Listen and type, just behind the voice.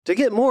To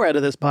get more out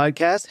of this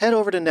podcast, head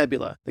over to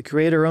Nebula, the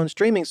creator-owned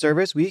streaming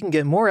service where you can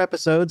get more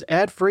episodes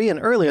ad-free and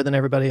earlier than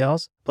everybody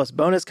else, plus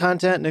bonus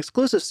content and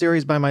exclusive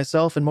series by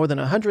myself and more than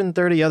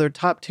 130 other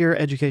top-tier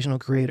educational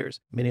creators,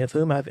 many of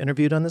whom I've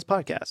interviewed on this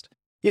podcast.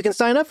 You can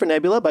sign up for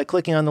Nebula by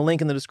clicking on the link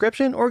in the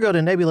description or go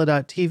to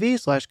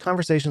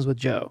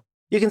nebula.tv/conversationswithjoe.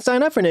 You can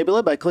sign up for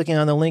Nebula by clicking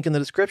on the link in the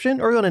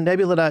description or go to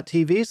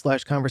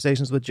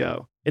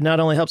nebula.tv/conversationswithjoe. It not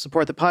only helps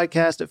support the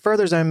podcast, it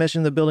furthers our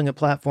mission of building a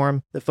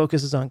platform that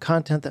focuses on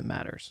content that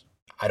matters.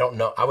 I don't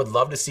know. I would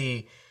love to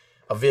see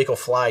a vehicle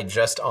fly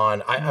just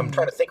on... I'm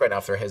trying to think right now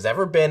if there has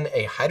ever been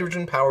a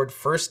hydrogen-powered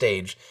first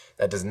stage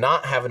that does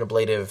not have an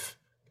ablative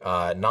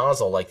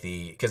nozzle like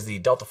because the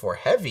Delta IV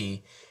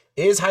Heavy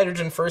is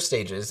hydrogen first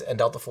stages and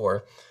Delta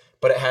IV,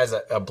 but it has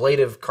a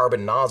ablative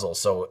carbon nozzle,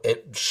 so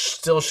it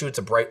still shoots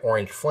a bright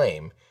orange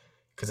flame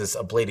because it's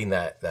ablating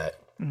that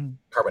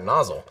carbon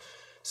nozzle.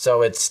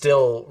 So it's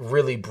still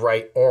really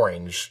bright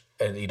orange,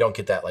 and you don't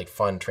get that like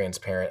fun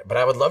transparent. But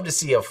I would love to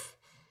see if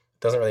it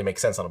doesn't really make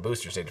sense on a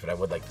booster stage, but I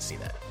would like to see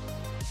that.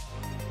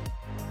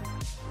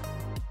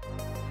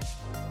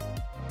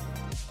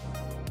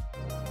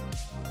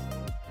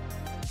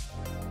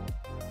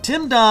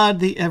 Tim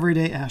Dodd, the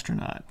everyday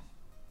astronaut.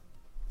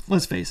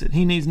 Let's face it,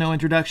 he needs no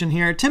introduction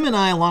here. Tim and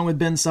I, along with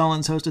Ben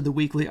Sullins, hosted the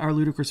weekly Our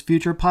Ludicrous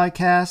Future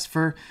podcast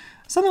for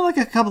something like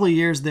a couple of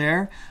years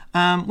there.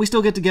 We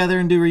still get together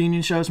and do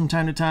reunion shows from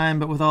time to time,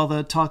 but with all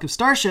the talk of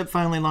Starship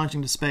finally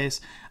launching to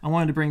space, I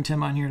wanted to bring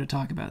Tim on here to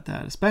talk about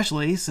that,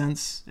 especially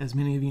since, as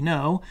many of you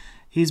know,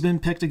 he's been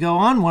picked to go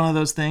on one of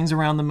those things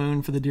around the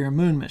moon for the Dear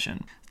Moon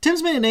mission.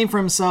 Tim's made a name for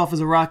himself as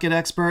a rocket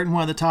expert and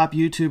one of the top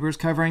YouTubers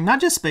covering not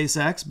just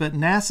SpaceX, but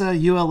NASA,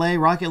 ULA,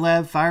 Rocket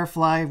Lab,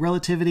 Firefly,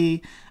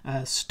 Relativity,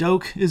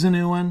 Stoke is a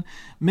new one,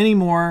 many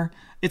more.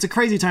 It's a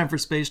crazy time for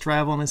space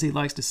travel, and as he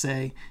likes to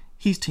say,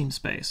 he's Team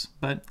Space.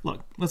 But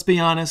look, let's be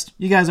honest,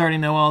 you guys already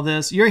know all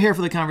this. You're here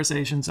for the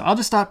conversation, so I'll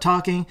just stop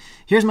talking.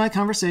 Here's my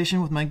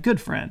conversation with my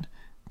good friend,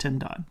 Tim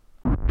Dodd.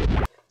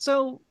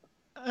 So,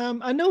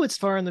 I know it's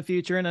far in the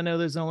future, and I know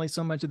there's only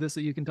so much of this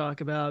that you can talk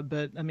about,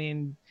 but I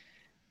mean,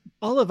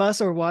 all of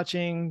us are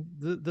watching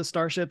the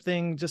Starship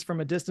thing just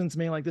from a distance,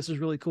 being like, this is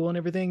really cool and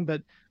everything,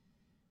 but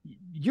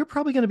you're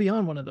probably going to be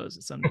on one of those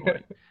at some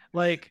point.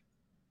 Like,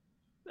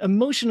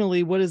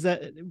 emotionally, what is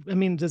that? I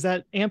mean, does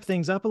that amp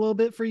things up a little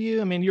bit for you?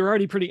 I mean, you're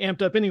already pretty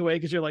amped up anyway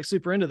because you're like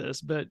super into this,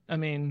 but I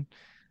mean,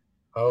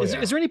 is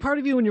there any part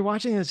of you when you're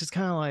watching that's just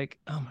kind of like,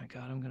 oh my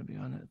God, I'm going to be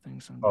on that thing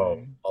someday?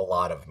 Oh, a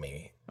lot of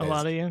me. A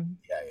lot of you?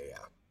 Yeah.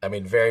 I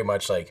mean, very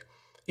much like,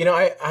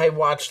 I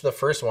watched the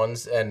first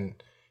ones and,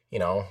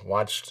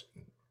 watched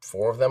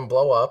 4 of them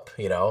blow up,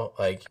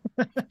 like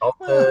all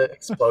the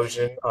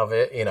explosion of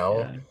it,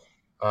 Yeah.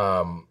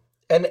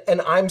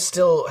 And I'm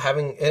still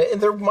having,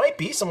 and there might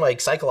be some like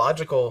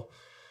psychological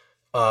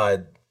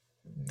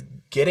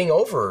getting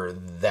over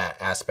that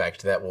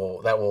aspect that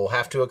will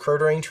have to occur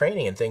during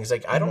training and things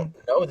like, I don't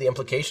know the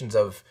implications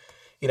of,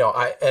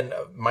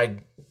 my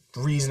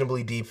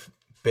reasonably deep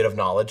bit of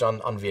knowledge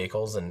on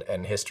vehicles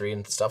and history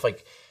and stuff,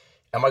 like,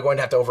 am I going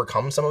to have to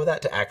overcome some of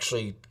that to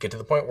actually get to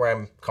the point where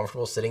I'm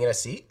comfortable sitting in a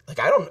seat? Like,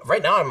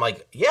 right now I'm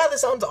like, yeah,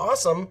 this sounds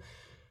awesome.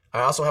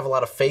 I also have a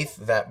lot of faith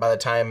that by the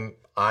time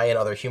I and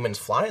other humans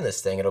fly in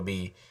this thing, it'll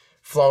be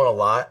flown a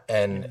lot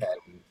and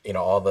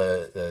all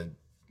the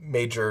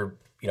major,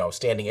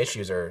 standing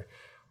issues are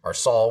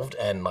solved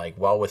and like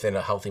well within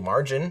a healthy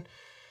margin.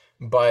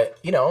 But,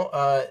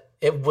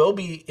 it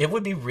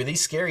would be really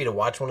scary to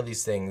watch one of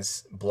these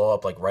things blow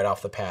up like right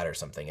off the pad or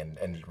something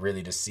and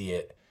really to see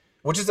it,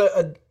 which is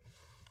a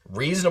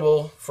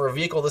reasonable for a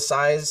vehicle this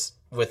size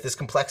with this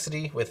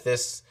complexity, with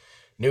this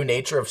new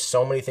nature of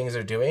so many things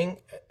they're doing.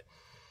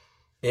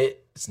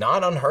 It's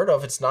not unheard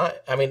of. It's not,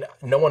 I mean,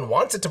 no one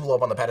wants it to blow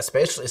up on the pad,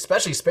 especially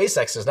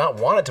SpaceX does not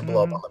want it to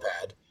blow up on the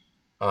pad.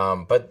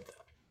 But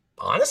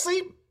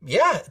honestly,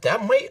 yeah,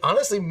 that might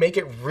honestly make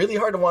it really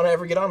hard to want to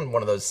ever get on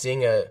one of those,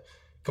 seeing a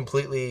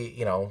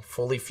completely,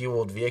 fully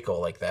fueled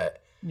vehicle like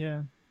that.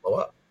 Yeah. Blow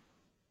up,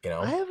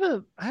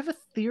 I have a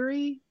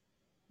theory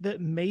that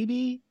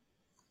maybe,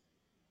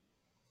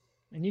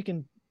 and you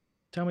can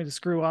tell me to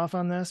screw off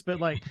on this, but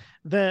like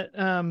that,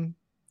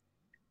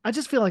 I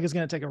just feel like it's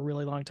going to take a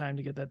really long time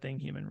to get that thing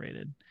human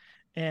rated.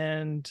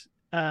 And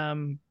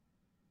that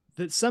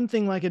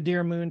something like a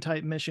Dear Moon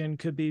type mission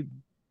could be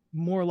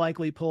more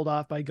likely pulled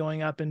off by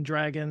going up in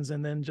Dragons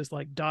and then just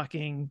like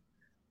docking.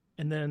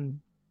 And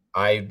then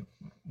I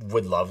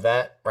would love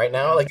that right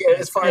now. Like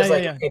as far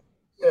as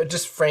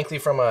just frankly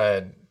from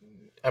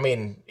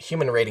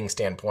human rating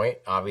standpoint,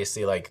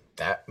 obviously like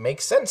that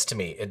makes sense to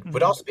me. It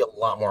would also be a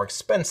lot more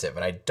expensive.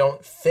 And I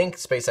don't think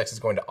SpaceX is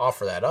going to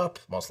offer that up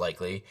most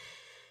likely.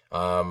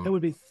 It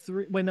would be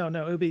 3. Wait, no,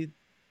 it would be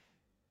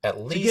at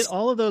least to get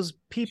all of those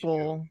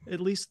people, 2.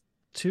 At least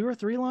 2 or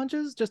 3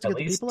 launches just to get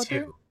the people up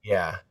there.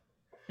 Yeah.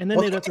 And then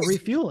they'd have to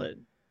refuel it.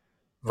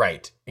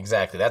 Right.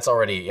 Exactly. That's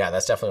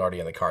definitely already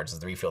in the cards, is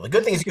the refuel. The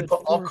good thing is you could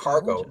put all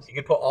cargo. Launches. You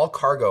could put all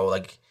cargo,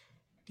 like,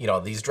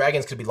 these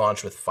Dragons could be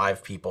launched with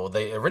 5 people.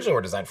 They originally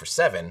were designed for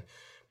 7,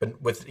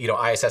 but with,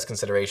 ISS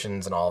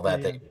considerations and all that,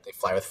 Yeah. they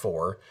fly with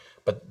 4,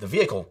 but the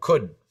vehicle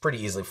could pretty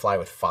easily fly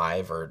with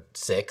 5 or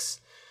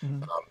 6.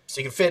 Mhm. So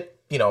you could fit,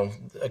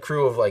 a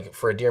crew of like,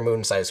 for a Deer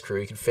Moon sized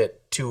crew, you could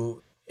fit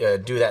do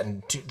that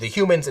in the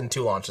humans in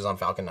 2 launches on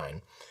Falcon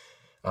 9.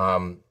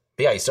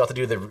 But yeah, you still have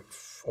to do the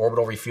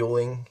orbital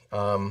refueling,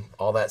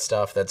 all that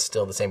stuff. That's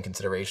still the same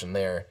consideration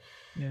there.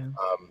 Yeah.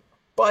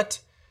 But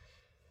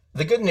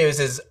the good news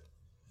is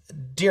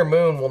Deer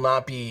Moon will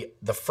not be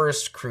the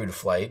first crewed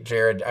flight.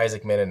 Jared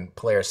Isaacman and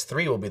Polaris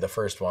 3 will be the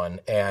first one.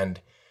 And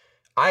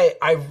I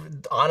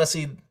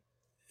honestly,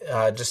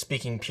 just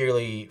speaking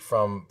purely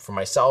from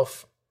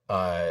myself,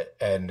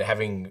 and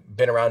having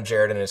been around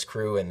Jared and his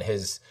crew and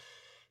his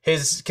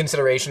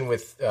consideration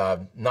with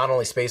not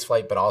only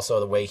spaceflight but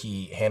also the way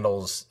he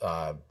handles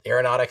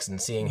aeronautics,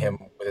 and seeing him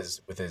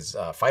with his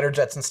fighter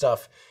jets and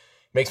stuff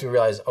makes me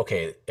realize,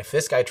 okay, if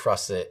this guy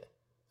trusts it,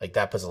 like,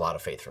 that puts a lot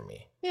of faith for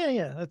me.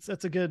 Yeah.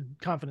 That's a good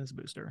confidence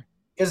booster.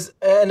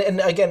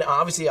 And again,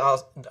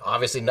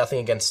 obviously nothing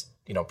against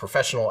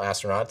professional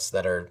astronauts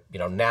that are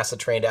NASA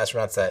trained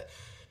astronauts.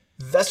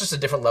 That's just a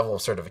different level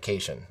of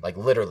certification, like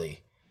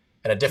literally,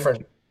 and a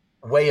different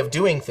way of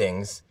doing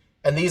things.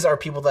 And these are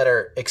people that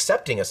are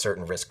accepting a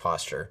certain risk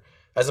posture,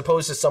 as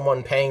opposed to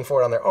someone paying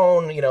for it on their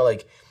own.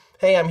 Like,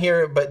 hey, I'm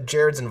here, but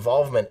Jared's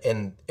involvement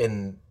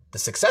in the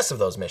success of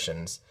those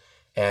missions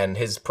and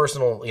his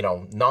personal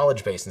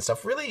knowledge base and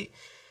stuff, really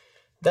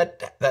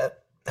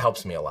that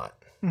helps me a lot.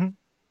 Mm-hmm.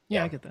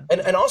 Yeah, I get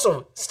that. And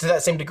also to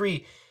that same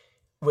degree,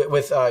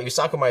 with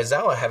Yusaku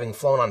Maezawa having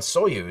flown on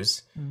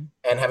Soyuz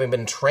and having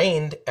been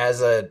trained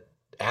as a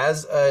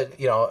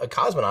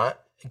cosmonaut,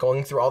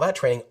 going through all that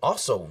training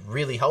also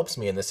really helps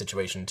me in this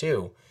situation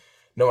too.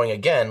 Knowing,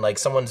 again, like,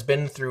 someone's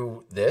been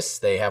through this,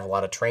 they have a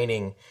lot of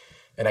training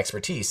and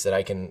expertise that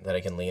I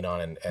can lean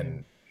on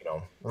and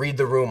read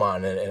the room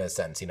on in a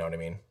sense. You know what I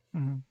mean?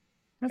 Mm-hmm.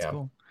 That's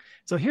cool.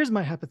 So here's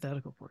my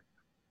hypothetical for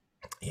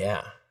you.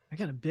 Yeah. I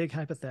got a big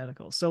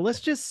hypothetical. So let's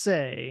just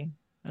say,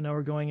 I know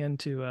we're going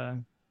into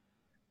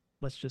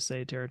let's just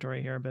say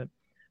territory here, but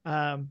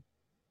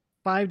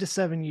 5 to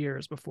 7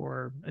 years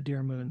before a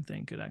Deer Moon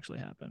thing could actually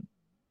happen.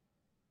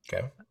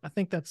 Okay. I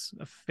think that's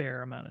a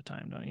fair amount of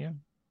time, don't you?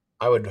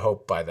 I would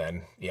hope by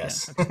then.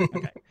 Yes. Yeah,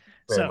 okay.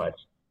 Very so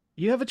much.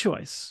 You have a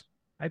choice,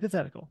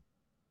 hypothetical.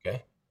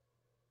 Okay.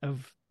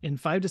 Of in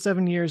 5 to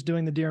 7 years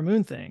doing the Deer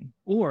Moon thing,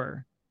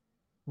 or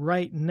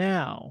right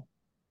now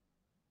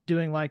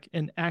doing like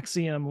an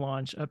Axiom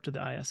launch up to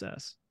the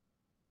ISS.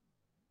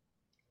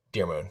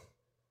 Deer Moon.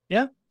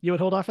 Yeah, you would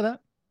hold off for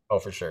that? Oh,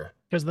 for sure.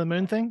 Because of the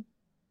moon thing?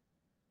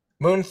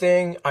 Moon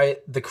thing,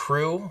 the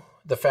crew,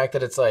 the fact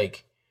that it's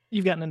like,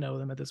 you've gotten to know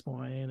them at this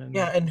point, and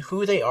and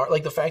who they are,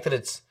 like the fact that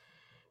it's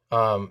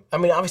I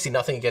mean, obviously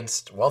nothing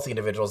against wealthy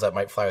individuals that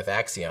might fly with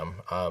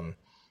Axiom.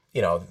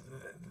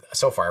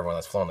 So far everyone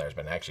that's flown there has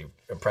been actually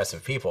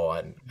impressive people,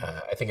 and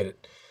I think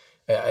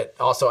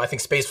also, I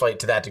think spaceflight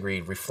to that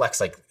degree reflects,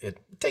 like, it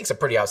takes a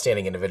pretty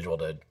outstanding individual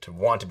to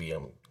want to be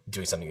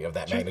doing something of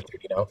that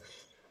magnitude,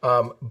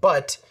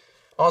 but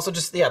also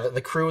just,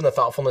 the crew and the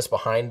thoughtfulness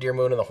behind Deer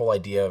Moon and the whole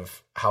idea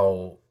of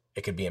how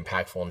it could be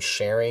impactful and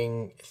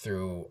sharing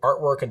through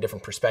artwork and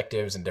different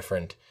perspectives and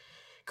different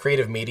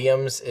creative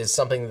mediums is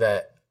something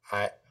that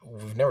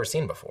we've never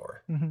seen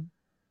before. Mm-hmm.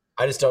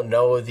 I just don't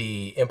know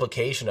the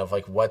implication of,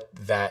 like, what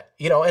that,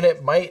 and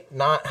it might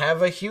not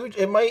have a huge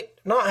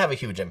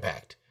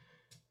impact.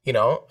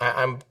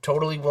 I'm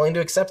totally willing to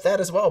accept that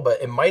as well,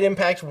 but it might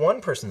impact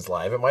one person's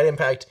life. It might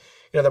impact,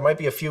 there might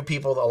be a few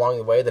people along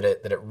the way that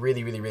it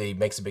really, really, really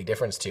makes a big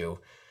difference to.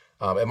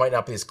 It might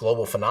not be this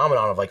global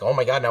phenomenon of, like, oh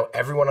my God, now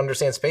everyone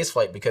understands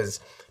spaceflight because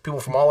people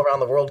from all around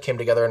the world came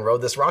together and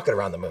rode this rocket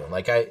around the moon.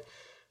 Like,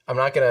 I'm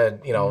not going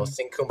to,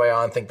 sing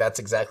Kumbaya and think that's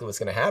exactly what's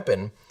going to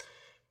happen.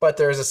 But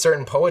there's a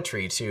certain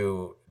poetry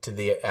to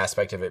the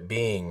aspect of it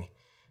being,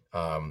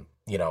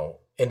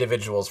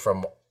 individuals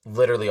from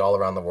literally all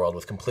around the world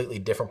with completely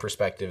different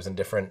perspectives and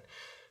different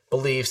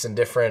beliefs and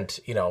different,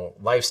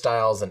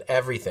 lifestyles and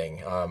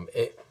everything.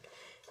 It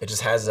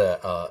just has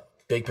a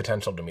big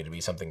potential to me to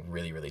be something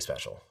really, really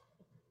special.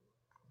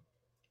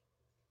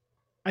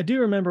 I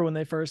do remember when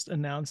they first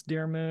announced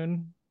Deer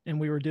Moon and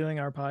we were doing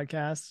our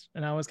podcast,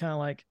 and I was kind of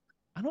like,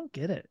 I don't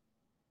get it.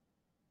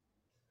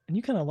 And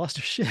you kind of lost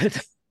your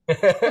shit.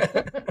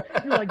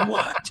 You're like,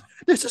 what?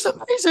 This is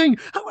amazing.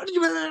 How did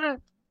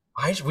you?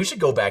 We should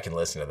go back and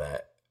listen to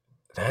that.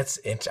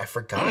 I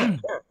forgot. Yeah,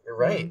 you're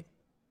right.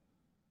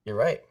 You're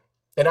right.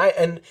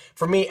 And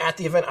for me at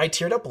the event, I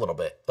teared up a little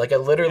bit. Like, I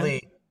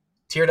literally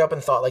teared up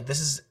and thought, like, this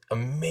is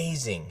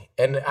amazing.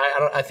 And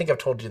I think I've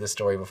told you this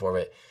story before,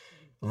 but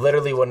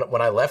literally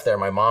when I left there,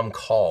 my mom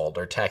called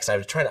or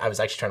texted. I was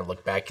actually trying to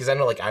look back because I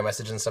know, like,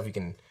 iMessage and stuff, you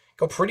can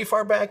go pretty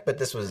far back, but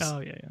this was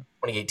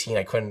 2018.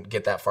 I couldn't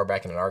get that far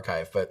back in an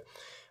archive. But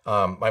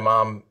my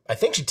mom, I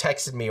think she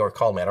texted me or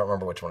called me, I don't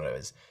remember which one it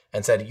was,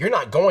 and said, "You're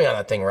not going on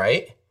that thing,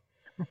 right?"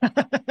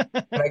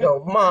 And I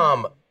go,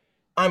 "Mom,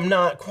 I'm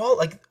not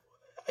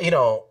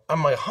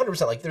I'm like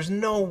 100%, like, there's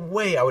no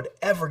way I would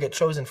ever get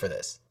chosen for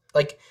this.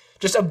 Like,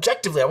 just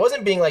objectively. I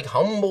wasn't being like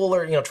humble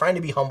or, trying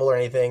to be humble or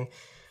anything.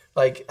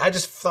 Like, I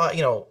just thought,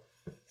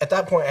 at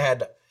that point I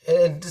had,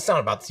 and it's not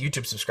about the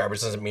YouTube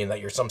subscribers, doesn't mean that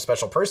you're some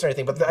special person or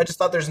anything, but I just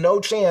thought there's no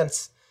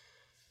chance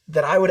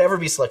that I would ever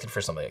be selected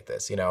for something like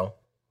this,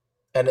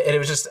 And it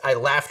was just, I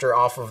laughed her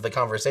off of the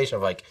conversation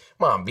of like,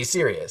 Mom, be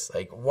serious.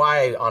 Like,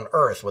 why on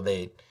earth would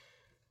they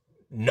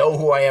know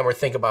who I am or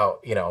think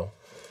about,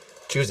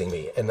 choosing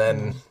me? And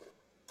then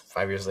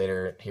 5 years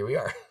later, here we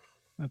are.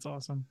 That's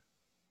awesome.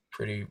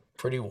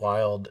 Pretty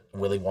wild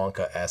Willy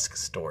Wonka-esque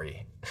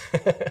story.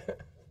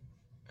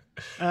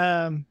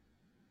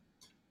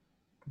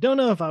 Don't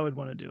know if I would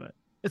want to do it.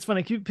 It's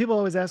funny. People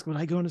always ask, would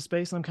I go into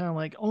space? And I'm kind of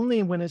like,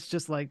 only when it's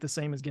just like the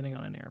same as getting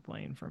on an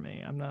airplane for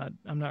me. I'm not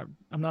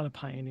a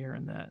pioneer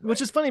in that,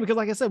 which is funny because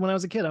like I said, when I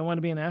was a kid, I wanted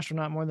to be an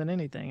astronaut more than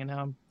anything. And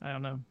now I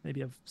don't know,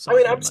 maybe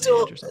I'm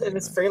still in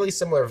this fairly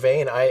similar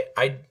vein.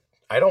 I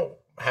don't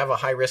have a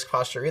high risk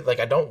posture either. Like,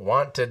 I don't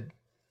want to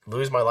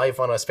lose my life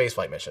on a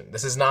spaceflight mission.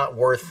 This is not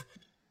worth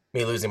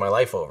me losing my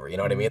life over. You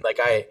know what I mean? Like,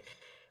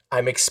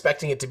 I'm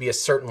expecting it to be a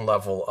certain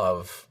level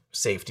of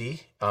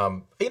safety.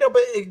 But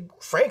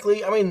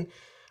frankly, I mean,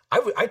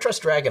 I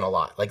trust Dragon a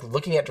lot. Like,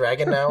 looking at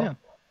Dragon now,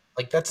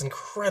 like, that's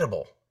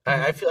incredible.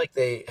 I feel like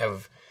they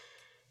have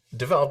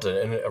developed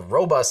a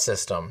robust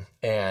system,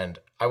 and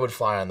I would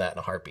fly on that in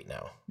a heartbeat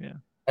now. Yeah.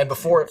 And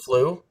before it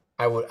flew,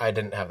 I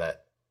didn't have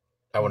that.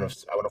 I would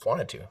have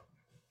wanted to,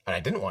 and I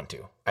didn't want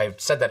to.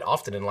 I've said that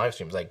often in live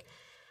streams. Like,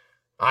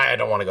 I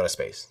don't want to go to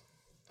space.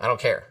 I don't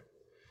care.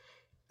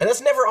 And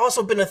that's never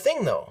also been a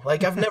thing though.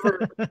 Like, I've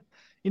never.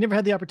 You never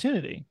had the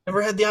opportunity.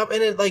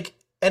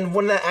 And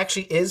when that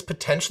actually is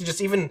potentially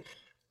just even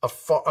a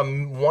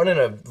one in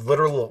a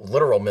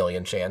literal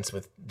million chance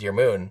with Dear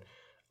Moon,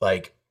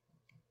 like,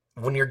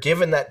 when you're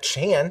given that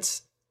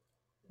chance,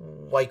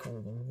 like,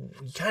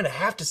 you kind of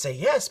have to say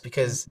yes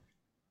because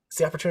it's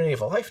the opportunity of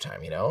a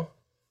lifetime,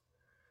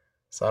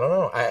 So I don't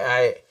know.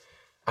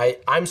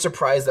 I'm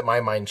surprised that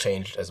my mind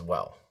changed as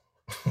well.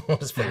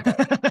 Just put it that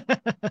way.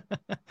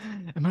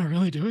 Am I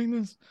really doing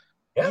this?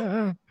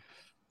 Yeah.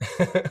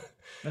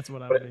 That's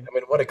what I would be. I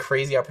mean, what a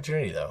crazy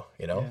opportunity, though.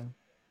 Yeah.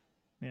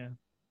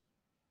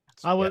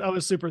 I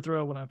was super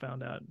thrilled when I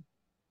found out.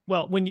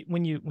 Well, when you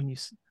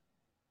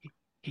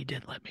he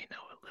did let me know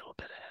a little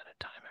bit ahead of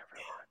time,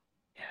 everyone.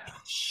 Yeah.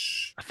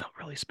 I felt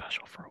really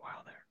special for a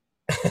while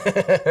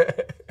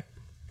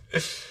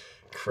there.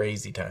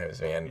 Crazy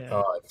times, man. Yeah.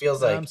 Oh, it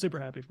feels like I'm super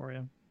happy for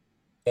you.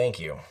 Thank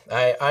you.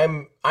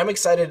 I'm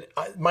excited.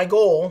 My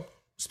goal,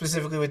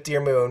 specifically with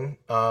Dear Moon,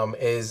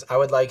 is I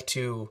would like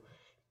to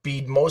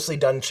be mostly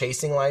done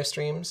chasing live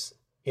streams.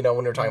 When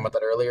we were talking about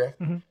that earlier,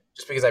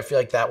 just because I feel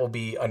like that will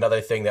be another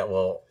thing that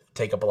will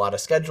take up a lot of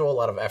schedule, a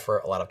lot of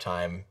effort, a lot of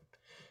time.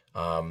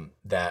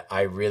 That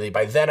I really,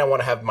 by then I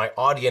want to have my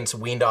audience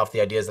weaned off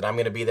the ideas that I'm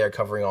going to be there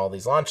covering all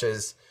these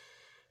launches.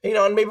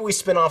 And maybe we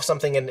spin off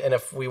something, and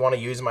if we want to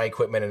use my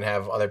equipment and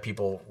have other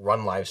people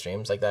run live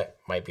streams, like, that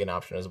might be an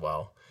option as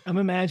well. I'm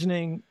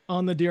imagining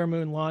on the Dear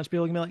Moon launch,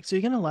 people can be like, so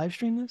you're going to live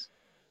stream this?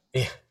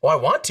 Yeah. Well, I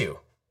want to.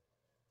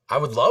 I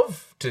would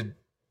love to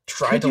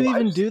try Could to you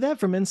even do that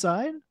from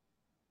inside?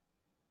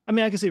 I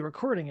mean, I can see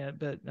recording it,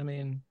 but I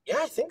mean... Yeah,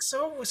 I think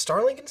so. With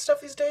Starlink and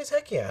stuff these days,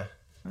 heck yeah.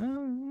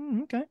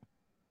 Okay.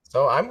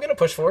 So I'm going to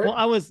push for it.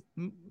 Well,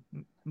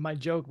 my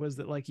joke was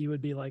that, like, you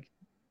would be like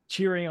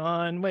cheering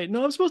on. Wait,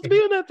 no, I'm supposed to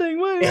be in that thing.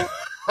 Wait.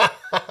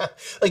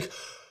 Like,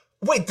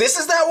 wait, this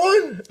is that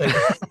one?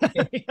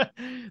 Yeah.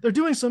 They're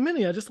doing so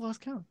many, I just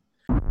lost count.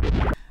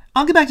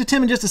 I'll get back to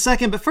Tim in just a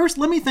second, but first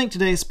let me thank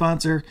today's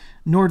sponsor,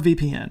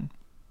 NordVPN.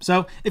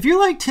 So if you're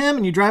like Tim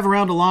and you drive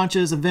around to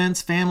launches,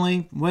 events,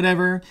 family,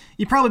 whatever,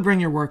 you probably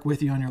bring your work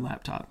with you on your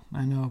laptop.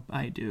 I know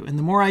I do. And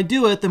the more I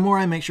do it, the more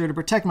I make sure to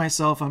protect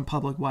myself on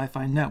public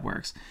Wi-Fi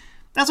networks.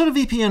 That's what a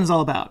VPN is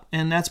all about,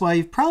 and that's why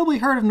you've probably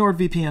heard of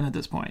NordVPN at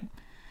this point.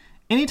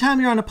 Anytime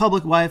you're on a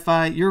public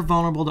Wi-Fi, you're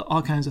vulnerable to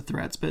all kinds of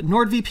threats, but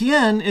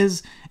NordVPN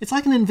it's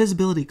like an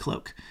invisibility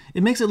cloak.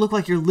 It makes it look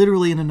like you're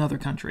literally in another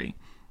country.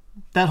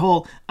 That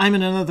whole I'm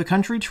in another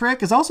country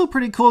trick is also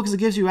pretty cool because it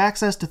gives you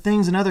access to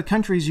things in other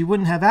countries you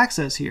wouldn't have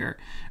access here,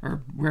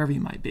 or wherever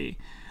you might be.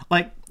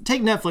 Like,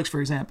 take Netflix,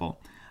 for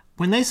example.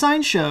 When they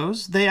sign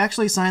shows, they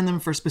actually sign them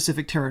for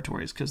specific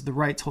territories because the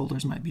rights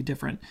holders might be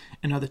different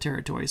in other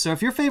territories. So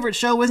if your favorite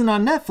show isn't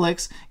on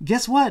Netflix,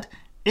 guess what?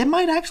 It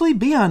might actually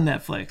be on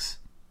Netflix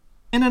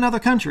in another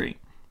country.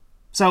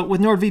 So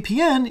with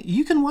NordVPN,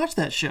 you can watch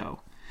that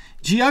show.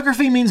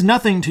 Geography means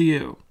nothing to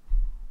you.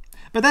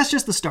 But that's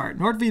just the start.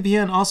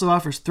 NordVPN also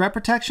offers threat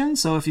protection,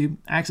 so if you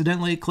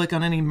accidentally click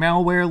on any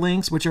malware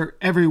links, which are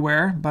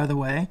everywhere, by the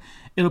way,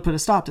 it'll put a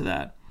stop to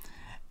that.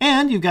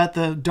 And you've got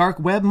the dark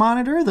web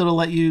monitor that'll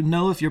let you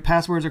know if your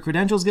passwords or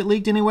credentials get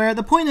leaked anywhere.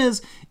 The point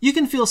is, you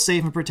can feel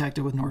safe and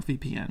protected with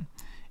NordVPN.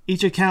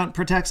 Each account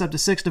protects up to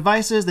 6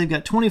 devices. They've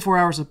got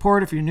 24-hour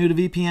support if you're new to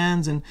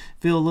VPNs and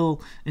feel a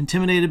little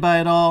intimidated by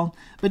it all.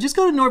 But just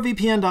go to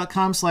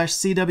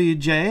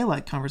nordvpn.com/CWJ,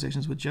 like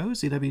Conversations with Joe,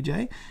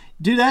 CWJ.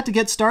 Do that to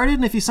get started,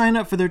 and if you sign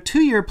up for their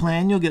 2-year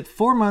plan, you'll get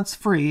 4 months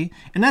free,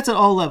 and that's at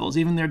all levels,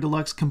 even their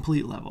deluxe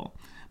complete level.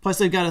 Plus,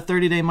 they've got a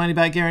 30-day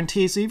money-back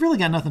guarantee, so you've really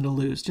got nothing to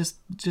lose. Just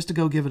to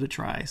go give it a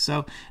try.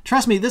 So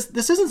trust me,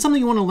 this isn't something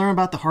you want to learn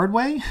about the hard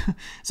way.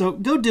 So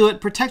go do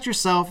it. Protect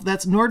yourself.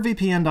 That's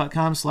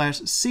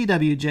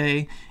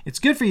nordvpn.com/CWJ. It's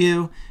good for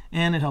you,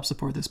 and it helps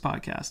support this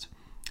podcast.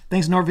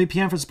 Thanks,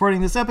 NordVPN, for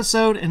supporting this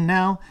episode. And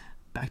now,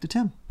 back to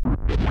Tim.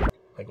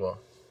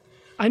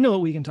 I know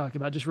what we can talk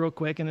about just real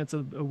quick, and it's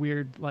a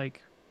weird,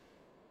 like...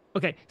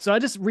 Okay, so I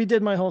just redid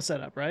my whole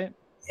setup, right?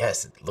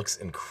 Yes, it looks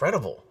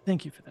incredible.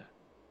 Thank you for that.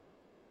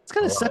 It's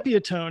kind of sepia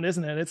tone,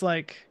 isn't it? It's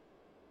like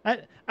I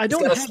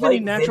don't have any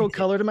natural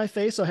color to my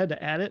face, so I had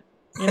to add it.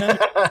 You know,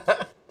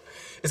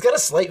 it's got a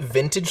slight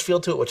vintage feel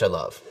to it, which I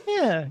love.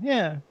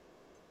 Yeah.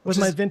 With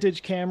my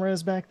vintage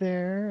cameras back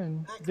there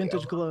and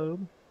vintage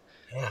globe.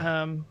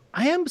 Yeah.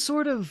 I am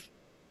sort of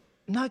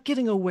not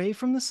getting away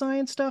from the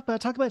science stuff, but I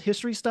talk about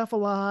history stuff a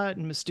lot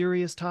and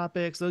mysterious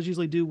topics. Those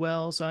usually do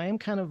well, so I am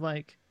kind of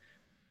like,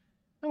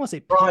 I don't want to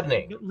say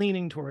broadening, but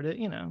leaning toward it.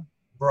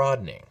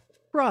 Broadening.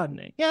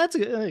 Yeah, that's a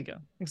good. There you go.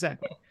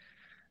 Exactly.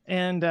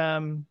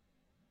 And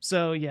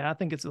so yeah, I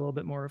think it's a little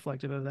bit more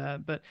reflective of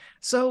that. But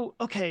so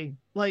okay,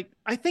 like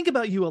I think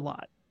about you a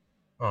lot.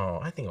 Oh,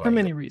 I think about for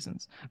many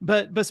reasons.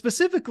 But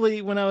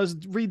specifically when I was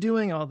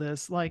redoing all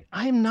this, like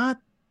I'm not.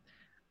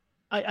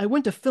 I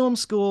went to film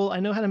school.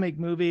 I know how to make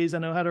movies. I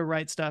know how to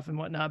write stuff and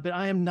whatnot. But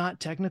I am not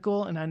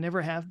technical, and I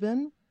never have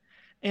been.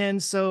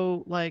 And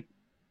so like,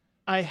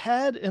 I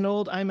had an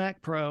old iMac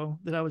Pro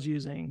that I was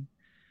using.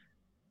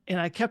 And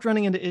I kept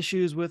running into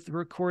issues with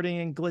recording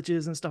and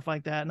glitches and stuff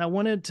like that. And I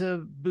wanted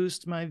to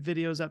boost my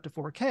videos up to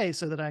 4K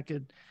so that I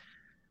could...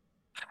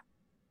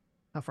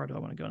 How far do I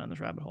want to go down this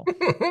rabbit hole?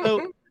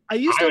 So I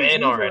used to always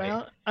move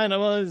around. I know.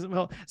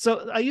 Well,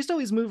 so I used to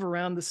always move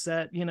around the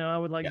set. I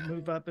would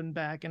move up and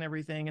back and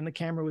everything, and the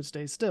camera would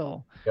stay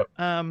still. Yep.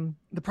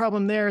 The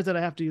problem there is that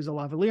I have to use a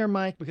lavalier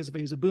mic, because if I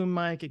use a boom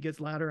mic, it gets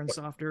louder and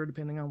softer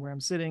depending on where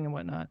I'm sitting and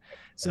whatnot.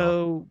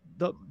 So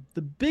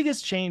the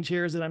biggest change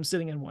here is that I'm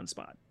sitting in one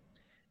spot.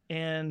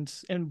 And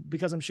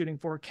because I'm shooting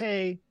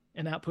 4K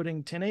and outputting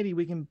 1080,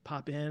 we can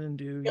pop in and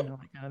do, that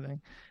kind of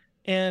thing.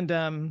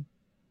 And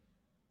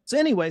so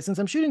anyway, since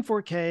I'm shooting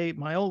 4K,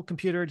 my old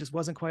computer just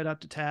wasn't quite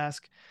up to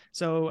task.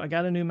 So I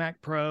got a new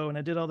Mac Pro and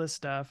I did all this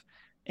stuff.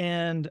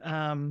 And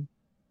I'm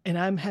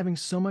having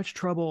so much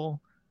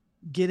trouble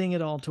getting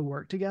it all to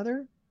work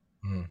together.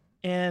 Mm.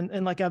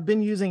 And like I've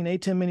been using an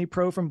A10 Mini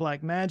Pro from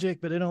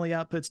Blackmagic, but it only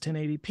outputs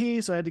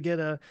 1080p. So I had to get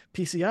a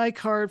PCI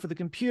card for the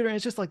computer. And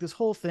it's just like this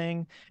whole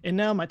thing. And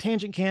now my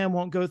tangent cam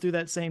won't go through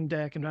that same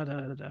deck and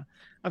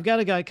I've got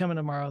a guy coming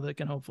tomorrow that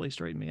can hopefully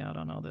straighten me out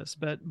on all this.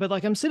 But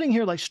like I'm sitting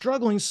here like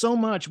struggling so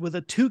much with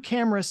a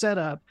 2-camera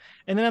setup.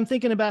 And then I'm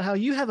thinking about how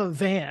you have a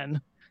van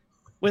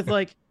with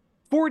like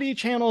 40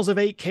 channels of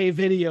 8K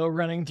video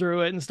running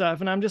through it and stuff.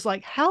 And I'm just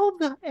like, how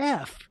the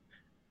F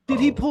did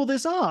he pull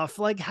this off?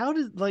 Like, how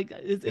did, like,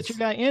 it's your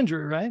guy,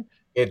 Andrew, right?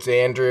 It's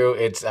Andrew.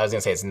 I was going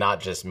to say, it's not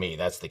just me.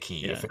 That's the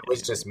key. Yeah, if it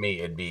was just me,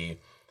 it'd be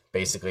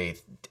basically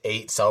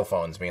 8 cell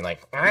phones being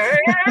like,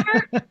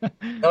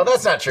 no,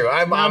 that's not true.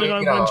 I'm mounted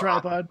on one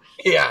tripod.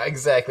 Yeah,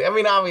 exactly. I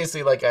mean,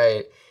 obviously, like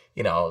I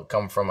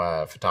come from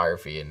a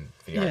photography and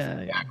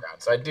videography background.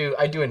 So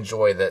I do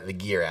enjoy the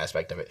gear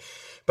aspect of it.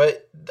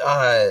 But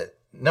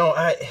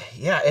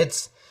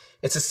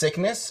it's a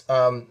sickness.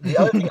 The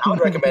other thing I would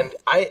recommend,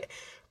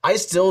 I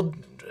still,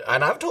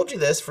 and I've told you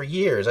this for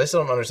years, I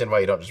still don't understand why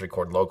you don't just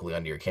record locally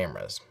onto your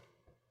cameras.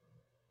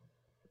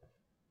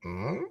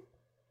 Hmm?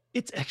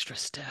 It's extra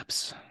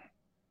steps.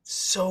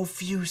 So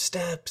few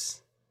steps,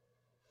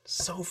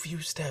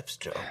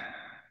 Joe.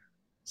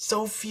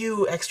 So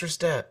few extra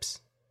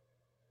steps.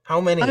 How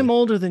many? I'm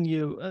older than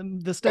you.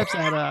 The steps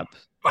add up.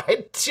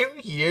 By 2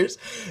 years.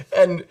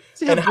 And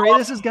see how great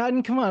this has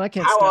gotten? Come on, I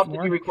can't step more. How often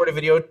do you record a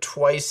video?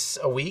 Twice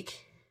a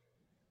week?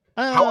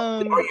 How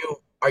often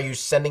are you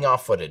sending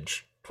off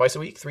footage? Twice a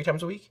week? 3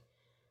 times a week?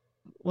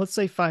 Let's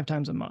say 5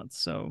 times a month.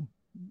 So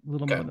a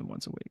little more than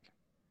once a week.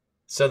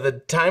 So the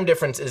time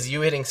difference is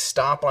you hitting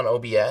stop on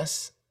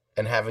OBS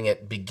and having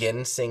it begin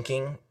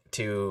syncing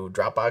to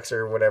Dropbox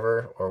or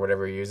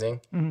whatever you're using,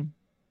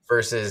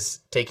 versus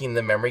taking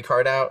the memory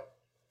card out,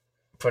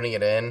 putting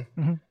it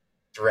in,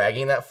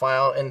 dragging that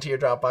file into your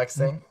Dropbox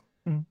thing.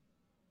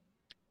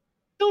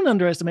 Don't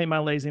underestimate my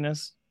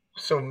laziness.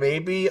 So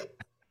maybe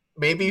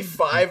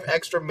 5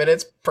 extra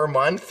minutes per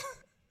month,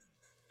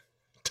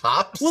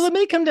 tops. Well, it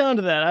may come down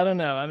to that. I don't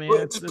know. I mean,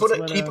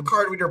 keep a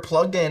card reader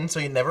plugged in so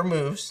it never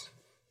moves.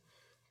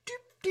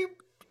 Doop, doop.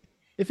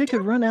 If it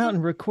could run out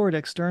and record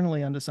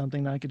externally onto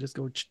something, I could just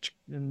go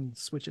and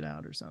switch it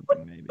out or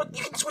something. Maybe. But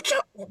you can switch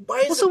out. Why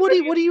is so what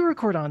do you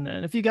record on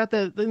then? If you got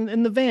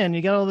in the van,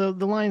 you got all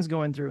the lines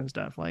going through and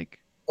stuff like.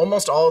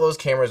 Almost all of those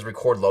cameras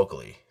record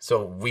locally.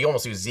 So we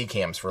almost use Z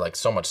cams for like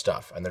so much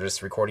stuff, and they're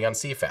just recording on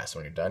CFast.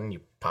 When you're done,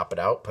 you pop it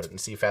out, put it in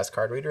CFast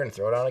card reader, and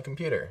throw it on a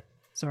computer.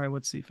 Sorry,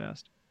 what's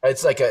CFast?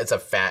 It's like it's a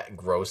fat,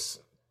 gross,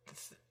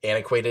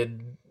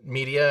 antiquated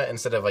media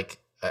instead of like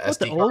a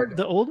SD card.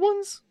 The old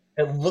ones?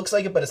 It looks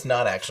like it, but it's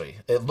not actually.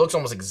 It looks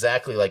almost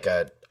exactly like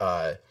a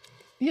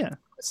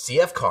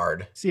CF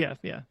card. CF,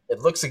 yeah. It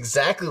looks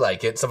exactly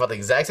like it. It's about the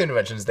exact same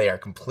dimensions. They are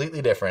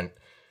completely different,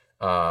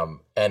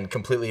 and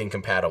completely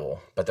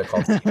incompatible, but they're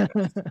called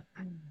CF.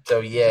 So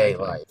yay,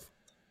 Exactly.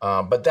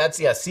 life. But that's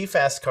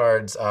CFast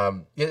cards.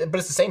 Yeah, but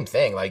it's the same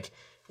thing. Like,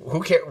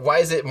 who care? Why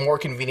is it more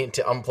convenient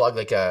to unplug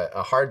like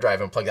a hard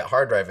drive and plug that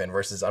hard drive in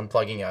versus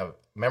unplugging a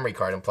memory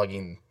card and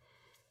plugging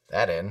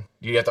that in?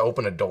 Do you have to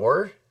open a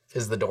door?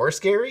 Is the door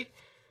scary?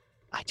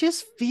 I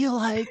just feel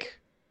like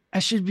I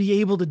should be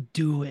able to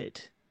do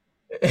it.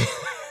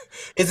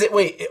 Is it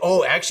wait?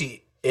 Oh,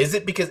 actually, is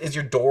it because is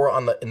your door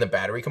on the in the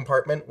battery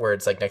compartment where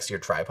it's like next to your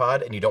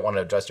tripod and you don't want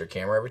to adjust your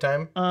camera every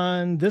time?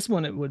 On this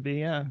one, it would be,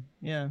 yeah.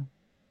 Yeah.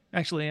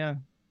 Actually, yeah.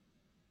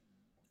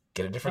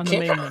 Get a different On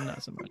the camera. main one,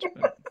 not so much.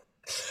 But...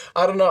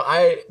 I don't know.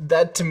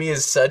 That to me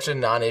is such a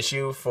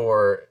non-issue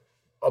for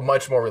a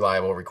much more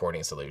reliable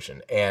recording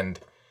solution and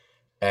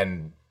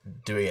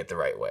doing it the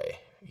right way.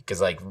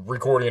 Because like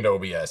recording into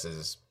OBS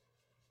is.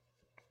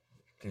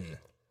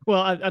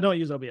 Well, I don't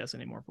use OBS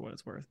anymore for what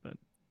it's worth, but.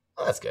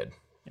 Oh, that's good.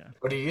 Yeah.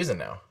 What are you using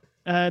now?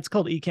 It's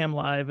called Ecamm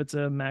Live. It's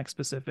a Mac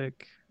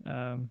specific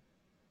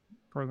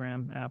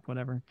program, app,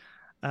 whatever.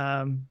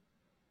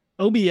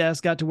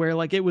 OBS got to where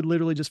like it would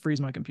literally just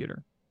freeze my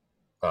computer.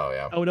 Oh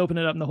yeah. I would open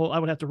it up and I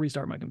would have to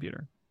restart my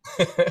computer.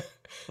 You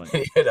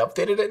had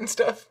updated it and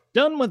stuff?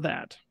 Done with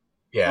that.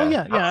 Yeah. Oh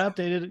yeah, I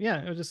updated it.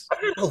 Yeah, it was just I've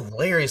had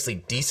hilariously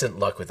decent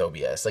luck with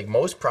OBS. Like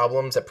most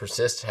problems that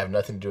persist have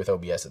nothing to do with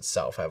OBS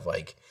itself. Have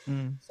like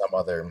some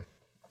other.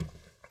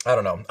 I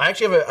don't know. I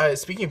actually have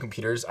speaking of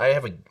computers, I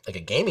have a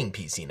gaming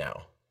PC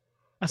now.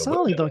 I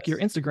saw like your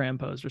Instagram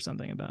post or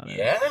something about it.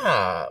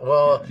 Yeah.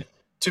 Well,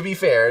 to be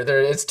fair,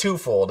 it's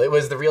twofold. It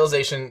was the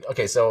realization.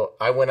 Okay, so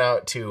I went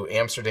out to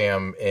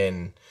Amsterdam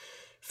in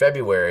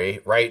February,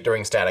 right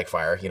during Static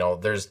Fire. You know,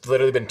 there's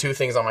literally been two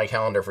things on my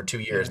calendar for 2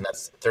 years, and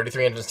that's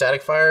 33 engine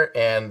Static Fire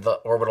and the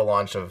orbital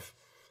launch of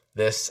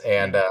this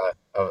and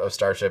of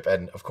Starship,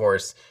 and of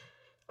course.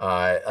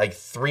 Like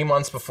 3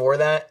 months before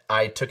that,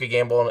 I took a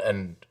gamble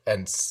and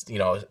you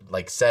know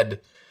like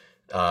said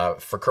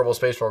for Kerbal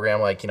Space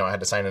Program, like you know I had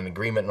to sign an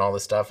agreement and all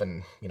this stuff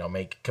and you know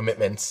make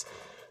commitments.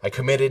 I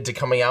committed to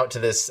coming out to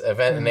this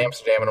event in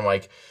Amsterdam, and I'm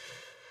like,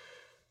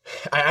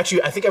 I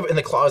think in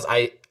the clause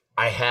I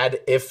had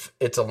if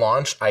it's a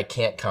launch I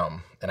can't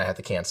come and I have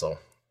to cancel.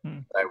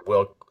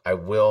 I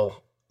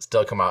will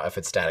still come out if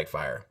it's Static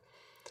Fire,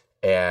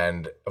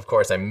 and of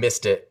course I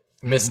missed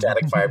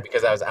Static Fire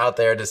because I was out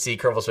there to see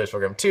Kerbal Space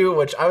Program 2,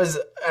 which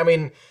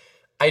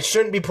I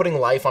shouldn't be putting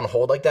life on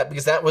hold like that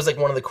because that was like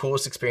one of the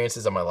coolest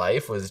experiences of my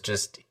life was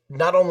just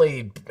not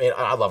only,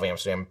 I love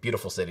Amsterdam,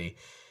 beautiful city.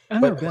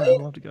 I've never been,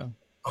 I'd love to go.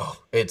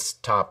 Oh, it's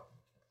top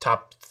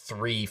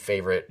 3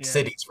 favorite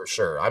cities for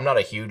sure. I'm not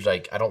a huge,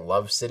 like, I don't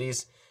love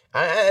cities.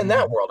 In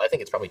that world, I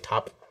think it's probably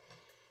top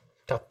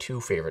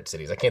 2 favorite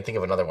cities. I can't think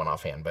of another one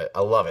offhand, but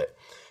I love it.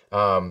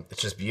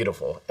 It's just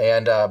beautiful.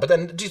 And, but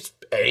then just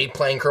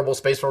playing Kerbal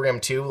Space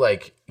Program 2,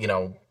 like, you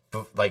know,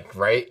 like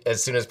right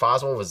as soon as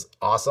possible was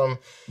awesome.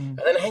 And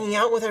then hanging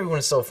out with everyone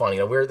is so fun. You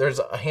know, there's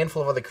a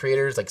handful of other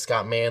creators like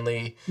Scott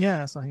Manley.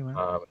 Yeah, I saw him.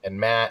 And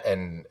Matt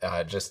and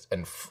a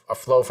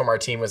Flo from our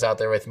team was out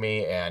there with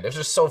me. And it was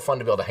just so fun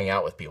to be able to hang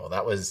out with people.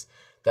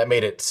 That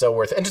made it so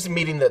worth it. And just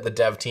meeting the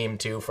dev team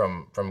too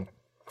from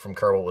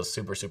Kerbal was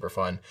super, super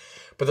fun.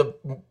 But the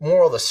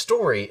moral of the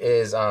story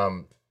is,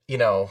 you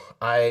know,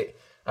 I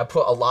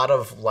put a lot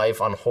of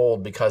life on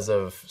hold because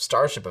of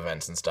Starship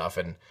events and stuff,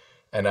 and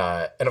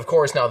of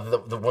course now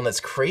the one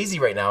that's crazy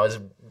right now is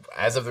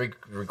as of the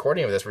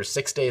recording of this, we're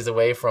 6 days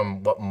away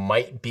from what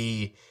might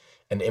be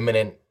an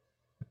imminent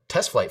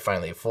test flight.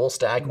 Finally, a full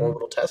stack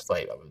orbital test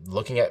flight.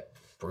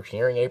 We're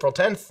hearing April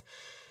 10th.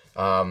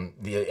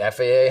 The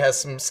FAA has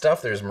some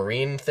stuff. There's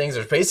marine things.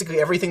 There's basically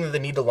everything that they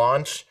need to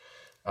launch.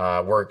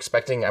 We're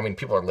expecting,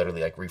 people are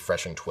literally like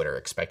refreshing Twitter,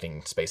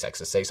 expecting SpaceX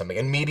to say something,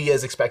 and media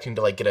is expecting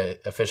to like get an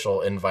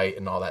official invite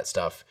and all that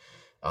stuff,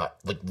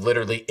 like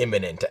literally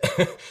imminent.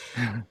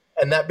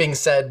 And that being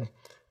said,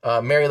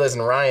 Mary Liz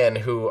and Ryan,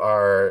 who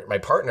are my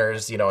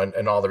partners, you know,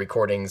 in all the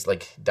recordings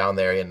like down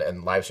there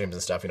and live streams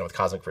and stuff, you know, with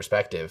Cosmic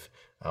Perspective.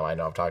 I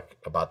know I've talked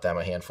about them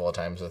a handful of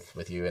times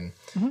with you, and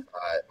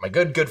my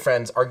good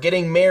friends are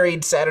getting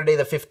married Saturday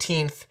the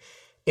 15th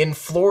in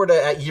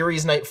Florida at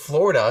Yuri's Night,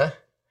 Florida.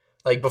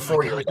 Like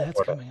before Yuri's Night, that's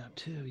Florida. coming up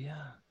too.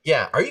 Yeah.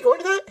 Yeah. Are you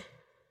going to that?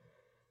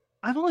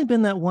 I've only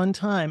been that one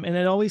time, and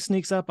it always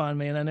sneaks up on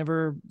me, and I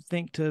never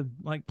think to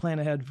like plan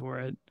ahead for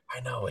it. I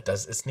know it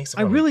does. It sneaks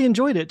up. I really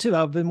enjoyed it too.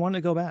 I've been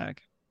wanting to go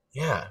back.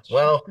 Yeah.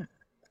 Well,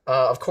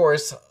 of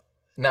course.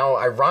 Now,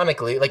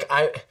 ironically, like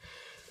I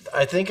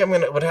think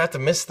would have to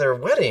miss their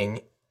wedding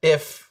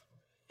if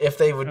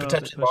they would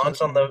potentially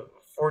launch on the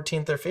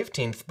 14th or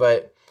 15th,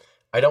 but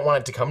I don't want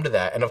it to come to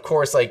that. And of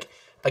course, like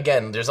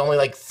again, there's only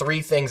like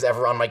 3 things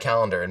ever on my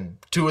calendar, and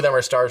 2 of them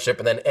are Starship,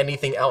 and then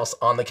anything else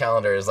on the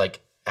calendar is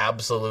like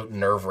absolute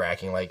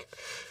nerve-wracking. Like,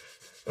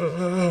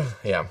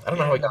 yeah, I don't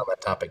know how we got on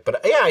that topic,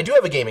 but yeah, I do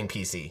have a gaming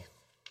PC.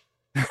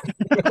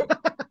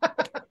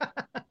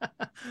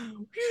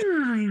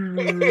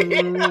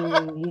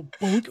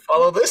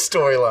 Follow this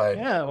storyline.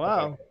 Yeah,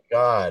 wow.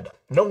 God.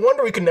 No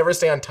wonder we could never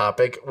stay on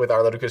topic with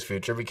our ludicrous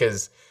future,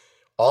 because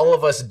all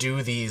of us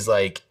do these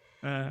like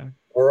Uh,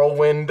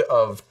 whirlwind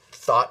of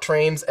thought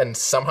trains and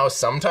somehow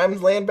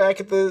sometimes land back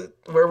at the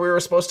where we were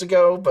supposed to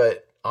go,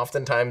 but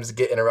oftentimes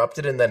get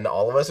interrupted, and then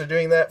all of us are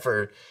doing that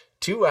for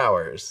 2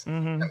 hours.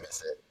 I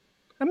miss it.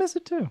 I miss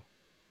it too.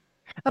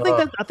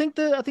 I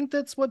think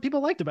that's what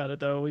people liked about it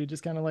though. We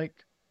just kind of like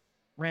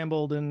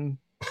rambled and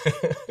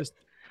just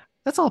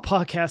that's all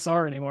podcasts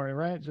are anymore,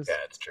 right? Just Yeah,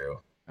 it's true.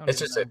 I don't It's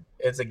even just know.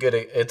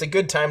 it's a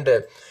good time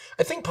to.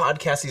 I think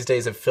podcasts these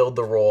days have filled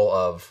the role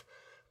of,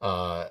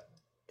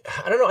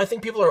 I don't know. I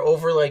think people are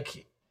over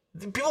like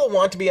people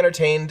want to be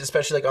entertained,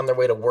 especially like on their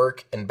way to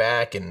work and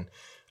back, and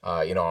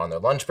on their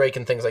lunch break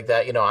and things like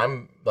that.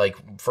 I'm like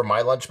for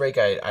my lunch break,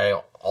 I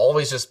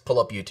always just pull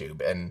up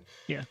YouTube, and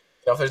Yeah.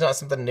 if there's not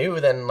something new,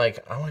 then like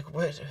I'm like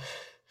what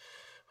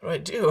do I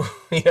do?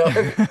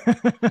 And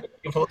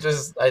people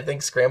just I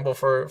think scramble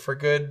for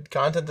good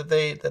content that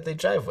they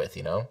jive with.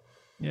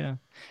 Yeah.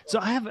 So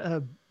I have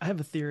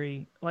a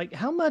theory. Like,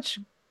 how much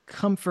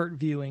comfort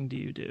viewing do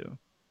you do?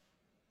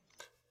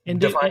 And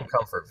Define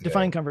comfort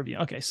define viewing. comfort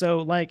viewing. Okay, so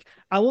like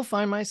I will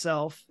find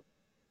myself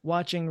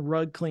watching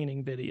rug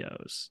cleaning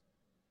videos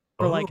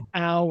for like Oh,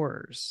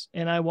 hours,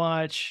 and I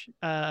watch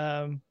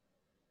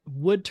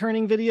wood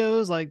turning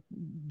videos, like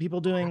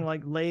people doing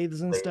like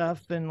lathes and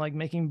stuff, and like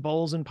making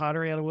bowls and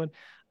pottery out of wood.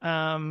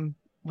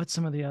 What's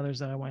some of the others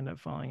that I wind up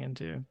falling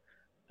into?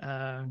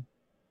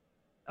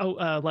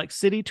 Uh, like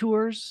city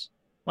tours,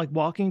 like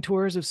walking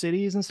tours of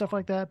cities and stuff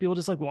like that. People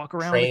just like walk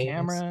around with a trains,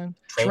 camera.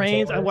 train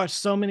Trains. I cameras. watched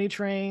so many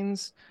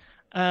trains.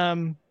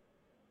 Um,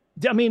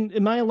 I mean,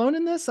 am I alone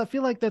in this? I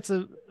feel like that's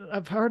a.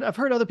 I've heard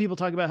other people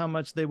talk about how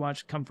much they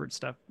watch comfort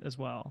stuff as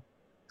well.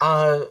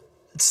 Uh,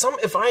 some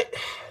if I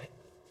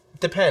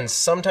depends.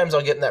 Sometimes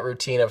I'll get in that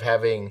routine of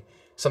having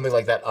something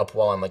like that up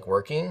while I'm like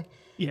working.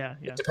 Yeah,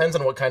 It yeah. depends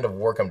on what kind of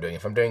work I'm doing.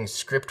 If I'm doing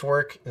script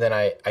work, then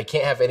I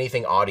can't have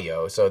anything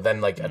audio. So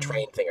then like a Mhm.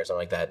 train thing or something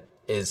like that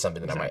is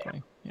something that I might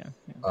Exactly. Yeah,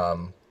 yeah.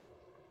 have.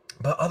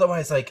 But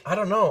otherwise, like I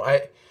don't know.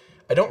 I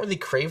don't really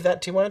crave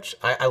that too much.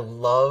 I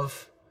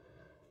love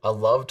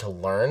to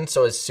learn.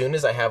 So as soon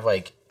as I have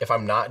like if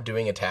I'm not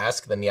doing a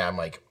task, then yeah, I'm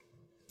like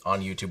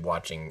on YouTube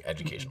watching Mhm.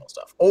 educational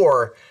stuff.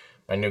 Or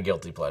my new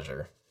guilty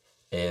pleasure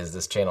is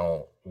this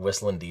channel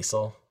Whistling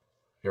Diesel.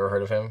 You ever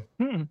heard of him?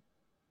 Mhm.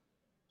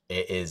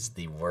 It is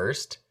the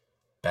worst,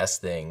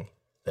 best thing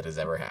that has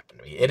ever happened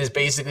to me. It is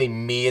basically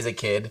me as a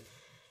kid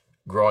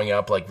growing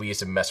up. Like we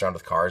used to mess around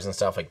with cars and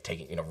stuff, like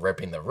taking,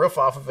 ripping the roof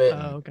off of it Oh,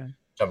 and okay.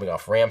 jumping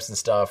off ramps and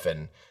stuff,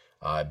 and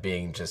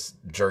being just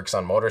jerks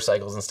on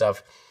motorcycles and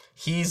stuff.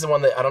 He's the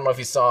one that I don't know if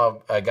you saw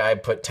a guy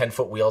put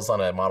 10-foot wheels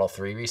on a Model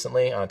 3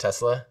 recently on a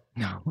Tesla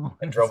No, I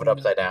and haven't drove it seen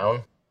that. upside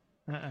down.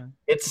 Uh-uh.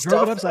 It's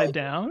Drove it stuff that upside like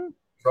down,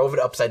 drove it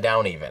upside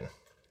down even.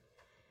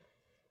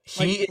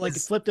 He like it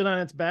is flipped it on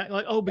its back.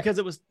 Like, oh, because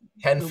it was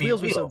 10 the feet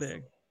wheels were so wheels.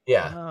 big.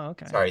 Yeah. Oh,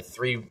 okay. Sorry,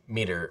 3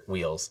 meter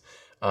wheels.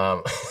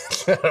 Um,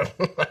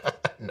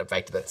 no,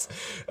 back to this.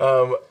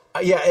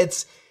 Yeah,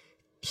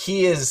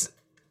 he is.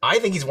 I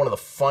think he's one of the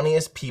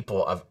funniest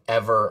people I've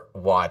ever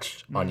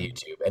watched on Mm.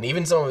 YouTube, and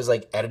even some of his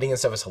like editing and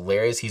stuff is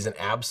hilarious. He's an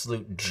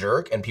absolute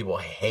jerk, and people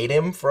hate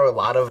him for a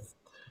lot of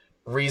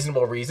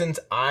reasonable reasons.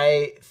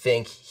 I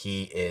think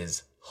he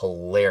is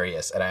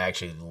hilarious, and I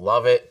actually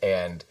love it.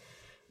 And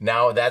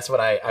now that's what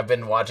I've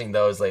been watching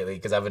those lately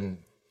because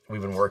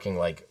we've been working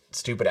like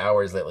stupid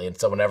hours lately, and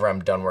so whenever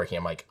I'm done working,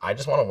 I'm like, I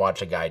just want to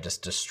watch a guy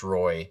just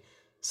destroy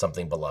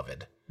something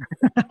beloved.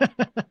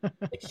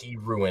 Like he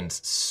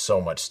ruins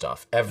so much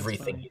stuff. That's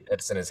Everything funny.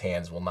 that's in his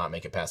hands will not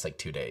make it past like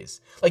 2 days.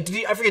 Like,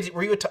 I forget,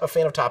 were you a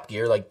fan of Top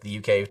Gear, like the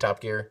UK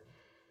Top Gear?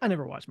 I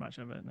never watched much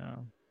of it.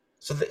 No.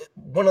 So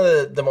one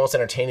of the most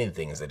entertaining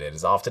things they did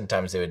is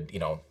oftentimes they would,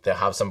 they'll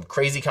have some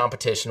crazy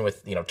competition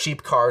with,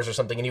 cheap cars or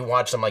something, and you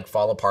watch them like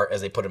fall apart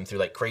as they put them through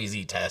like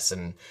crazy tests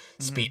and Mhm.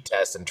 speed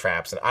tests and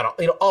traps and I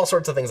don't, all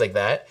sorts of things like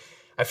that.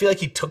 I feel like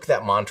he took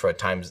that mantra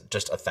times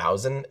just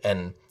 1,000,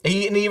 and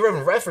he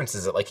even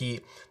references it. Like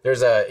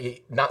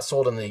not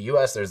sold in the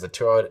U.S. There's the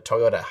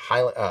Toyota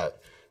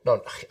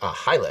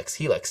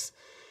Hilux,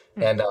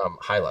 Hmm. and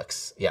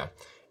Hilux, yeah,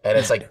 and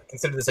it's like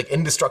considered this like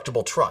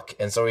indestructible truck,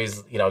 and so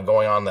he's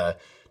going on the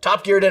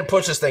Top Gear didn't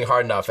push this thing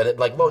hard enough, and it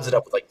like loads it Uh,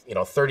 up with like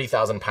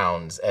 30,000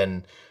 pounds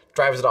and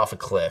drives it off a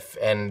cliff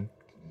and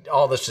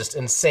all this just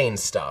insane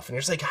stuff, and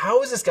you're just like,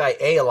 how is this guy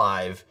A,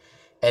 alive,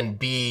 and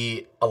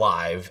B,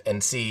 alive,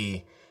 and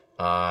C,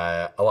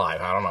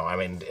 alive? I don't know. I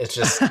mean, it's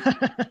just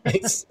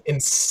it's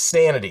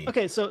insanity.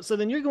 okay, so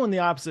then you're going the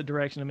opposite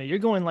direction of me. You're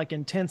going like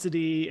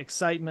intensity,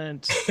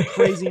 excitement,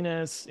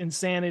 craziness,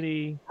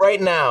 insanity.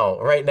 Right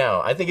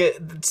now, I think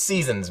it's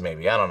seasons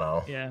maybe. I don't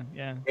know. Yeah,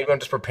 yeah. Maybe I'm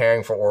just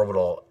preparing for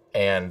orbital,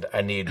 and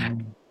I need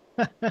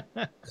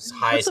this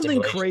high What's something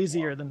stimulation.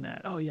 crazier than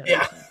that? Oh yeah, that Yeah.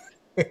 makes sense.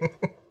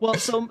 Well,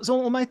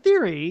 so my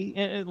theory,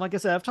 and like I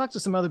said, I've talked to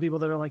some other people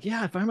that are like,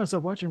 yeah, I find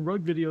myself watching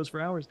road videos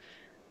for hours.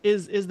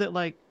 Is that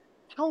like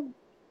how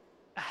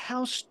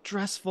how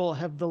stressful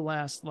have the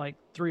last like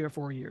 3 or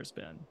 4 years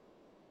been?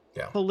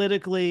 Yeah.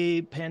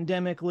 politically,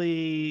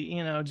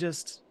 pandemically,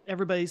 just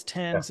everybody's Yeah.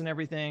 tense and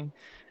everything.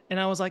 And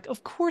I was like,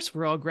 of course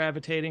we're all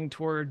gravitating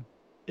toward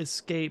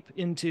escape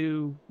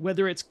into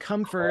whether it's Oh,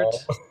 comfort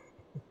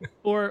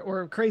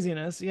or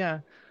craziness. Yeah.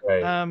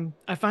 right.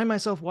 I find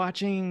myself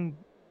watching.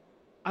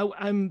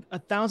 I'm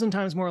 1,000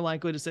 times more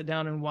likely to sit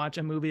down and watch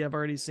a movie I've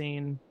already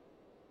seen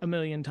a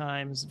million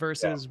times Yeah.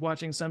 versus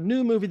watching some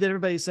new movie that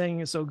everybody's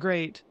saying is so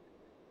great,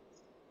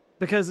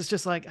 because it's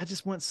just like I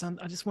just want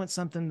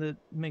something that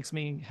makes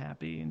me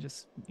happy and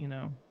just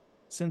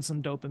send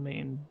some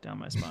dopamine down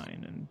my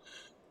spine, and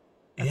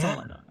that's Yeah.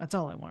 all I know. That's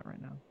all I want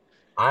right now.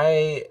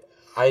 I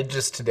I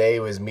just today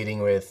was meeting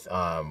with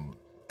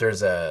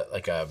there's a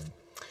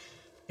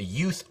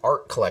youth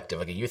art collective,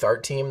 like a youth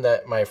art team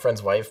that my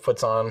friend's wife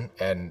puts on,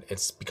 and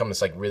it's become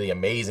this like really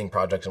amazing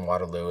project in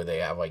Waterloo. They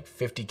have like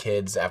 50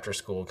 kids after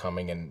school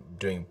coming and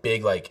doing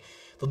big like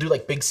they'll do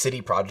like big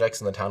city projects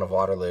in the town of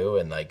Waterloo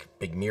and like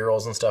big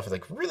murals and stuff. It's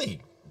like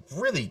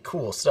really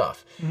cool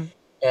stuff. Mm-hmm.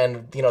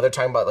 And they're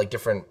talking about like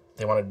different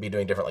they want to be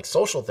doing different like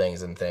social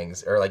things and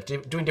things or like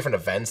doing different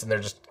events, and they're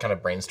just kind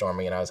of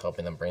brainstorming, and I was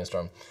helping them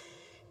brainstorm.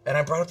 And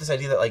I brought up this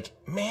idea that like,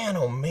 man,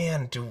 oh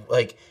man, do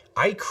like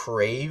I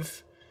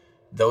crave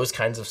those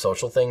kinds of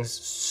social things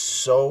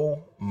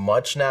so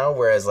much now.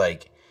 Whereas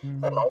like, I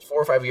don't Mm-hmm. know, 4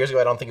 or 5 years ago,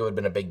 I don't think it would have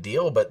been a big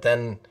deal. But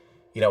then,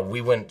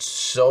 we went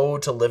so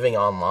to living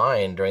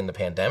online during the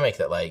pandemic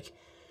that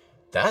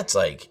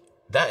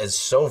that is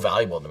so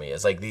valuable to me.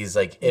 It's like these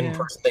like Yeah.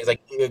 in-person things,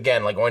 like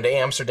again, like going to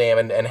Amsterdam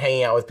and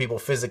hanging out with people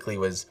physically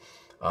was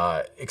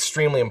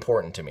extremely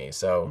important to me.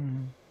 So,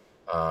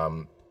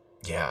 Mm-hmm.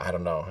 yeah, I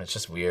don't know. It's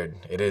just weird.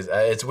 It is.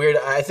 It's weird.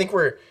 I think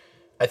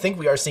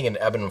we are seeing an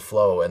ebb and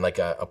flow and like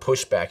a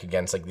pushback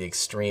against like the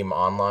extreme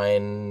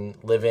online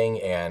living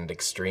and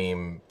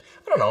extreme.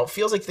 I don't know. It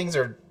feels like things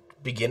are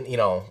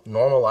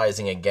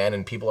normalizing again,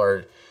 and people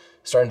are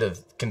starting to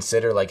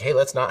consider like, hey,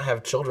 let's not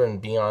have children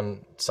be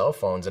on cell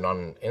phones and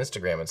on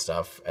Instagram and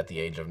stuff at the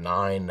age of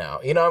 9 now.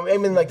 I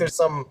mean, like there's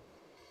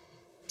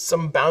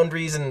some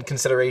boundaries and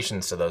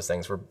considerations to those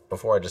things where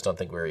before I just don't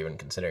think we were even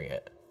considering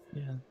it.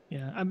 Yeah.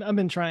 Yeah. I've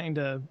been trying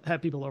to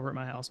have people over at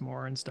my house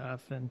more and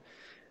stuff, and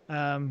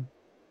um,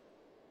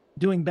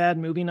 doing bad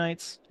movie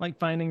nights, like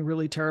finding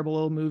really terrible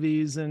old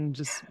movies and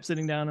just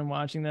sitting down and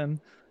watching them.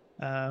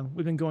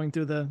 We've been going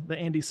through the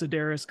Andy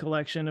Sedaris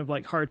collection of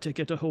like Hard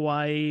Ticket to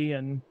Hawaii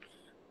and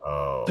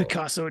Oh,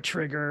 Picasso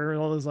Trigger,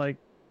 all those like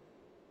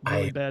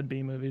really I bad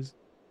B movies.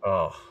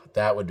 Oh,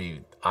 that would be.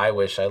 I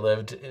wish I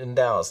lived in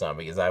Dallas now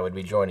because I would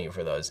be joining you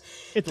for those.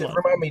 It's a lot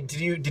of Remind fun.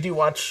 me, did you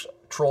watch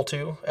Troll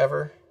 2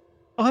 ever?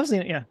 Oh, I've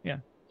seen it. Yeah, yeah.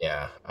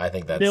 Yeah, I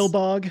think that's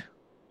Nilbog.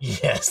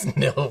 yes,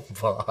 no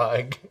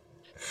bog.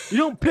 You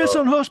don't piss Oh.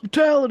 on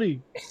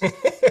hospitality.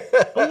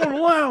 I won't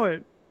allow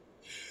it.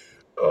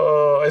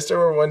 Oh, I still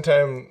remember one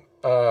time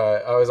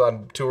I was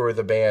on tour with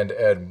a band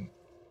and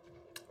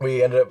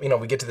we ended up,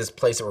 we get to this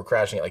place that we're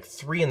crashing at like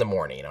 3 in the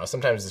morning.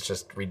 Sometimes it's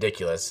just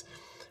ridiculous,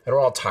 and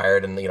we're all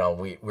tired, and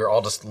we're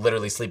all just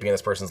literally sleeping in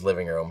this person's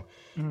living room,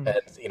 Mm.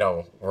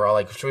 and we're all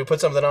like, should we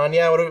put something on?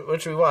 Yeah,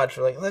 what should we watch?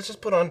 We're like, let's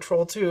just put on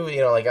Troll 2.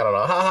 Like I don't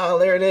know, haha,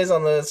 there it is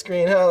on the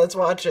screen. Let's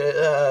watch it.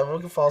 We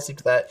can fall asleep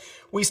to that.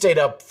 We stayed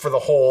up for the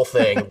whole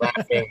thing,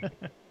 laughing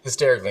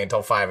hysterically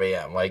until 5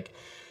 a.m. Like,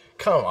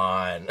 come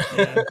on,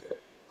 Yeah,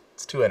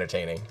 it's too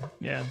entertaining.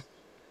 yeah.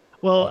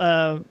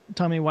 Well,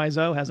 Tommy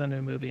Wiseau has a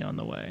new movie on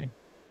the way.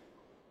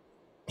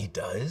 He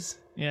does.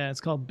 Yeah,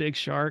 it's called Big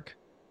Shark.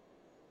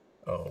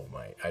 Oh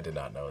my! I did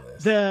not know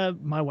this.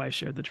 My wife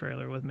shared the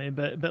trailer with me,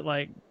 but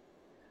like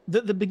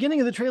the beginning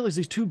of the trailer is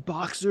these two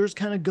boxers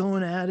kind of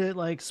going at it,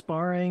 like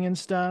sparring and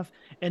stuff,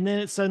 and then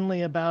it's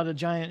suddenly about a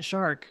giant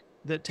shark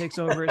that takes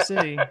over a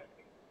city.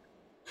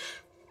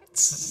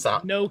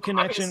 No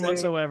connection Obviously,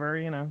 whatsoever,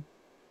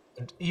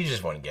 you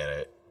just wouldn't get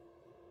it.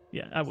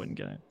 Yeah, I wouldn't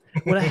get it.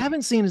 What I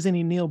haven't seen is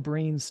any Neil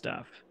Breen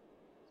stuff.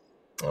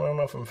 I don't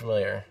know if I'm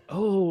familiar.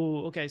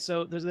 Oh, okay.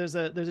 So there's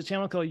a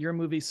channel called Your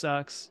Movie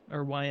Sucks,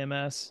 or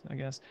YMS, I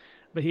guess.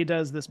 But he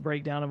does this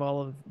breakdown of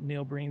all of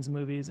Neil Breen's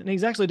movies, and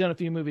he's actually done a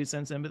few movies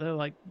since then. But they're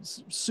like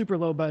super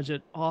low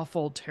budget,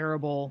 awful,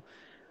 terrible,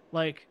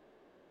 like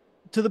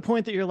to the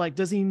point that you're like,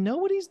 does he know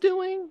what he's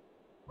doing?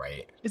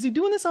 Right. Is he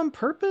doing this on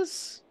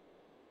purpose?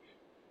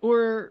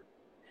 Or,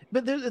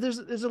 but there's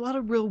a lot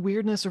of real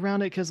weirdness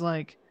around it, because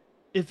like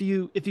if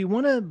you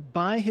want to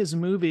buy his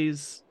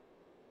movies,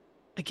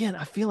 again,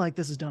 I feel like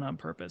this is done on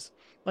purpose.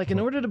 Like in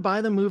order to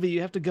buy the movie,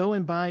 you have to go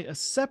and buy a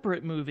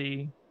separate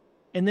movie,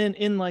 and then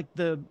in like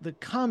the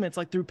comments,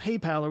 like through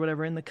PayPal or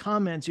whatever, in the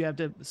comments you have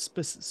to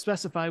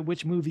specify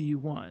which movie you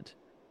want.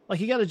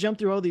 Like you got to jump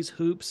through all these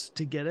hoops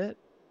to get it,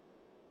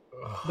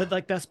 but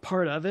like that's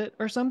part of it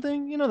or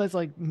something. That's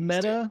like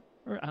meta,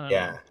 or I don't know.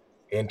 Yeah.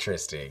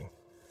 Interesting.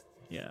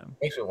 Yeah.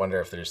 Makes me wonder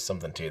if there's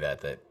something to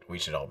that we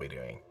should all be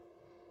doing.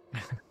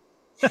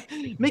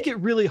 Make it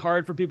really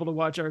hard for people to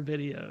watch our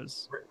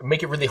videos.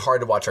 Make it really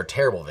hard to watch our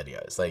terrible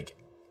videos. Like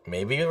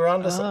maybe we're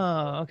on to something.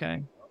 Oh,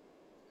 okay.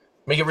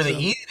 Make it really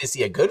easy to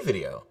see a good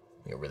video.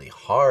 Make it really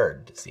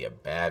hard to see a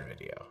bad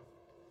video.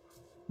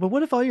 But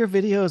what if all your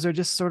videos are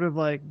just sort of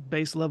like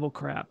base level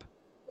crap?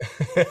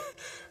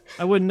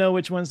 I wouldn't know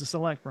which ones to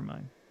select for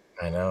mine.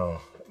 I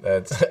know.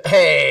 That's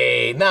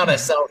hey, not a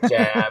self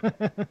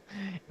jab.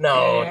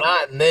 No, Eh.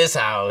 not in this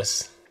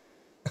house.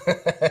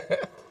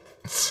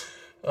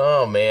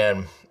 Oh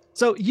man.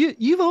 So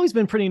you've always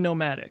been pretty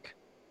nomadic.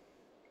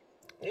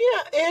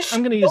 Yeah, ish.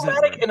 I'm gonna use that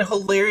Nomadic word. and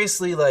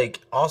hilariously like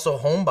also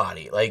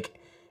homebody, like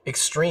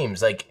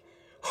extremes, like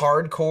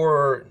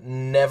hardcore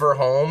never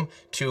home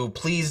to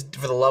please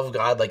for the love of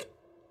God, like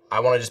I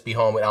want to just be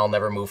home and I'll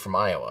never move from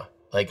Iowa.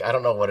 Like I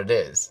don't know what it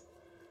is.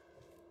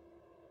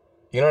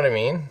 You know what I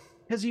mean?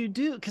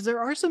 Because there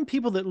are some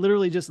people that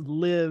literally just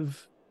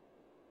live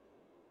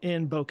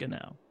in Boca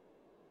now.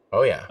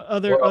 Oh yeah.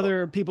 Well,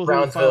 Other people who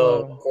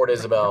Brownsville, follow Port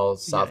Isabel, yeah,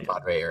 South yeah,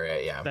 Padre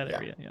area. Yeah, that yeah,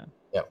 area, yeah.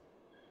 yep,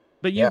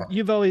 But yeah,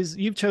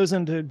 you've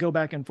chosen to go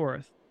back and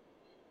forth.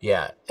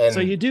 yeah, So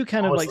you and do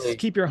kind of like mostly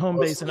keep your home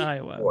base in mostly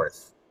Iowa.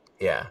 north.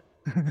 Yeah,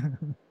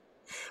 and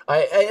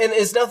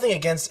it's nothing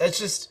against. It's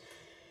just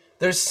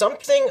there's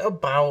something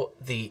about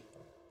the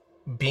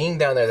being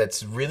down there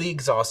that's really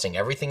exhausting.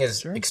 Everything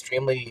is Sure.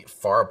 extremely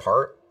far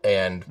apart,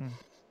 and Mm.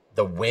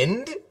 the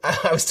wind.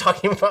 I was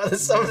talking about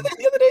this something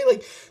the other day,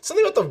 like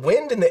something about the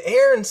wind and the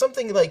air, and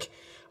something like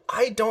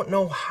I don't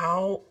know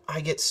how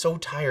I get so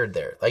tired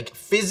there, like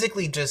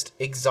physically just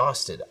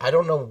exhausted. I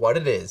don't know what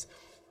it is.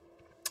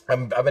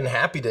 I've been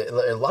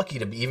lucky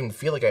to even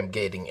feel like I'm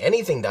getting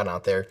anything done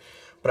out there,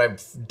 but I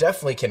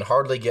definitely can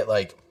hardly get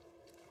like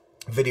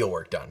video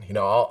work done. You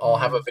know, I'll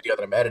have a video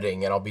that I'm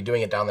editing and I'll be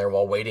doing it down there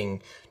while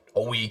waiting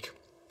a week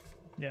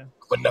Yeah.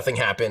 when nothing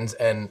happens,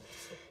 and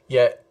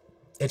yet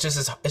it's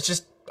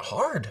just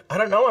hard. I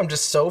don't know. I'm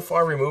just so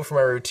far removed from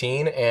my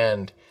routine,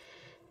 and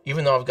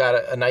even though I've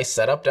got a nice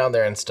setup down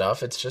there and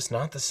stuff, it's just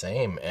not the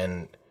same.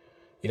 And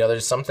you know,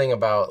 there's something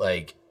about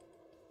like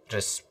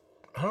just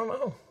I don't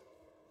know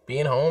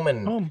being home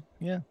and Home.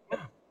 Yeah.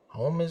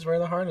 home is where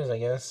the heart is. I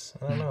guess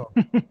I don't know.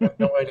 I have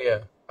no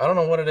idea. I don't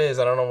know what it is.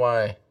 I don't know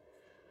why.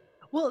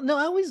 Well, no,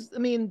 I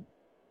mean,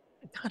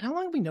 God, how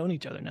long have we known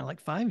each other now? Like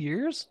 5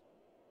 years?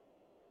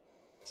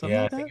 Something Yeah,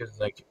 I like think that? it was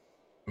like it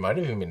might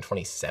have even been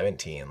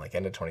 2017, like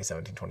end of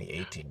 2017,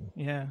 2018.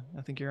 Yeah,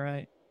 I think you're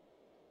right.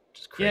 Which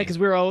is Yeah, crazy. because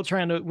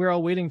we're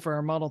all waiting for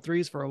our Model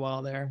 3s for a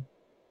while there.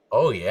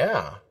 Oh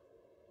yeah.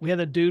 We had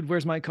a dude,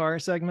 where's my car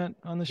segment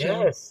on the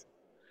show. Yes.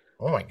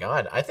 Oh my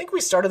God. I think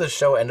we started the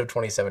show end of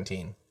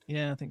 2017.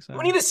 Yeah, I think We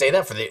so. need to say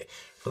that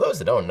for those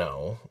that don't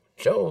know.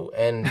 Joe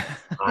and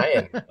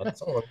I and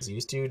someone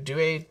used to do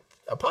a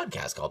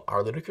podcast called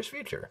Our Ludicrous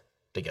Future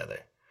together,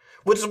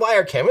 which is why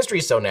our chemistry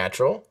is so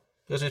natural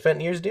because we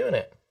spent years doing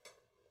it.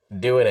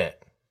 Doing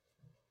it.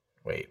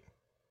 Wait,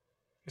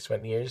 we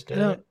spent years I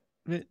doing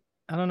don't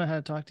I don't know how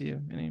to talk to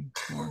you anymore.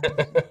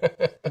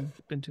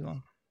 it. Been too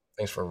long.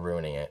 Thanks for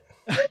ruining it.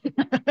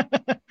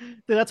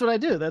 That's what I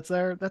do. That's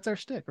our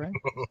shtick, right?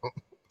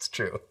 It's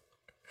true.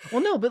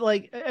 Well, no, but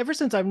like ever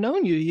since I've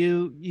known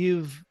you,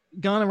 you've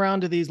gone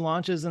around to these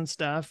launches and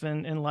stuff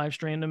and live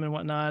streamed them and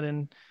whatnot,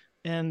 and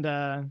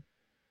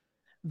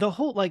the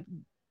whole like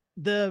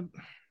the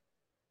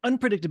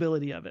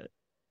unpredictability of it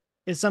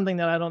is something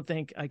that I don't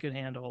think I could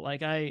handle.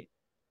 Like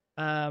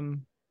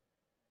um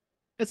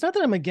it's not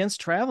that I'm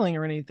against traveling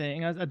or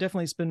anything. I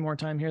definitely spend more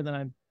time here than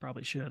I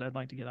probably should. I'd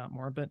like to get out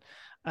more, but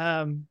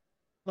um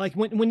like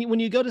when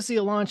you go to see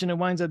a launch and it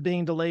winds up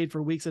being delayed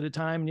for weeks at a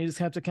time and you just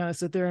have to kind of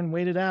sit there and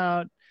wait it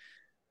out.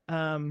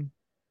 um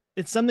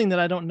it's something that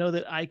I don't know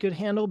that I could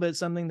handle, but it's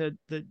something that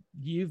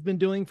you've been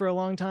doing for a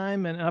long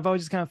time, and I've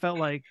always just kind of felt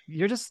like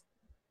you're just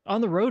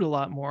on the road a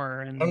lot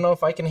more. I don't And know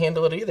if I can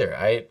handle it either.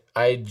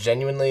 I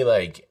genuinely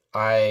like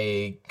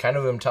I kind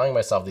of am telling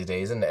myself these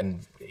days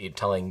and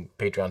telling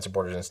Patreon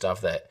supporters and stuff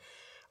that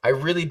I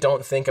really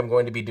don't think I'm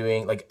going to be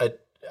doing like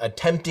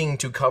attempting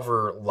to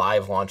cover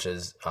live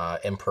launches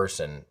in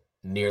person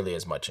nearly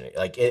as much.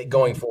 Like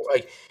going for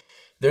like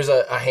there's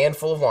a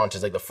handful of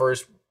launches, like the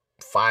first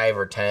 5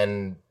 or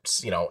 10,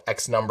 you know,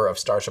 X number of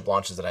Starship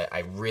launches that I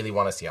really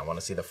want to see. I want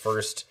to see the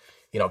first,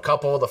 you know,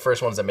 couple, the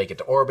first ones that make it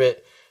to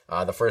orbit,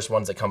 the first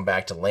ones that come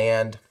back to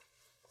land.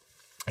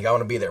 Like I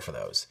want to be there for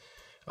those.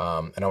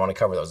 And I want to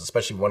cover those,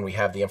 especially when we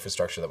have the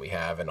infrastructure that we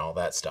have and all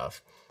that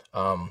stuff.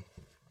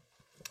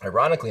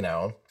 Ironically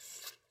now,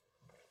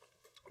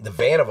 the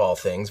van of all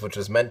things, which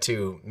was meant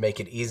to make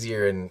it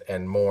easier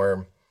and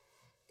more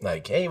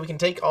like, hey, we can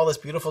take all this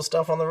beautiful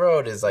stuff on the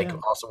road, is like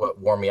also what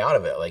wore me out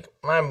of it. Like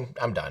I'm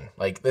done.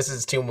 Like this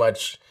is too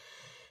much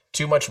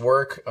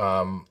work.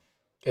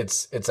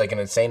 It's like an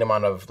insane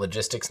amount of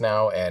logistics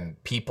now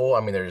and people.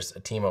 I mean, there's a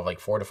team of like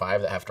 4 to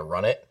 5 that have to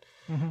run it.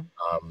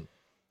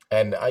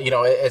 And you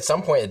know, at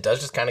some point, it does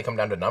just kind of come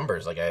down to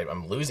numbers. Like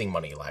I'm losing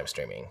money live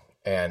streaming,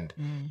 and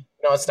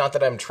you know, it's not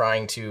that I'm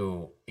trying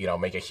to, you know,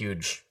 make a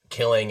huge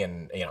killing,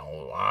 and you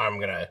know, I'm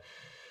gonna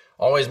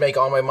always make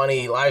all my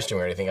money live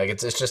streaming or anything. Like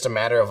it's just a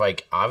matter of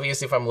like,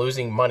 obviously, if I'm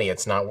losing money,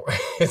 it's not,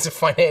 it's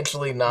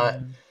financially not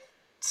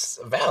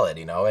valid,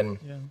 you know. And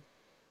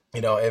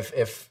you know,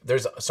 if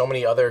there's so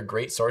many other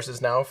great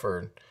sources now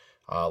for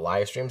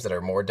live streams that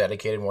are more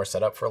dedicated, more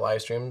set up for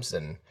live streams,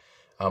 and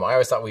I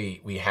always thought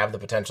we have the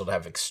potential to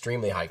have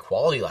extremely high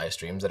quality live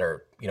streams that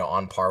are,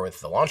 on par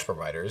with the launch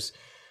providers.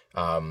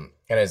 And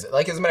as a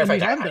matter of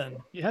fact,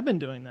 you have been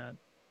doing that.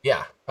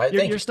 Yeah,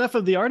 your stuff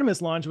of the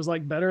Artemis launch was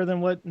like better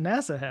than what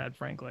NASA had,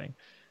 frankly.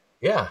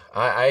 Yeah,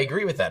 I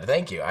agree with that.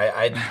 Thank you.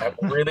 I'm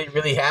really,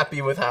 really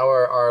happy with how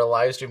our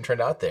live stream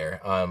turned out there.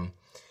 But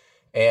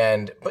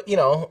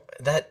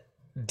that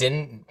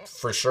didn't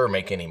for sure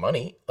make any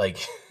money. Like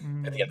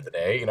at the end of the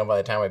day, by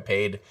the time I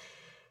paid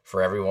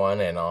for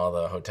everyone and all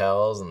the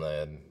hotels and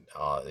the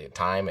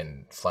time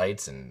and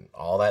flights and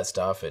all that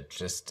stuff,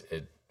 it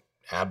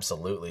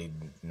absolutely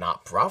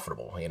not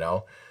profitable.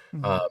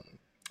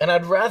 And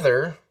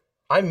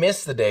I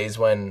miss the days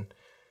when,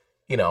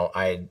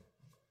 I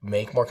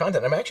make more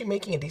content. I'm actually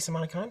making a decent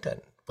amount of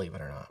content, believe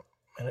it or not.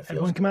 And it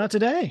feels one come out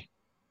today.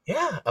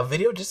 Yeah, a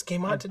video just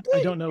came out today.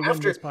 I don't know when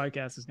this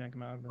podcast is going to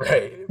come out.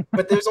 Right.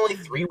 But there's only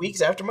 3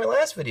 weeks after my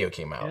last video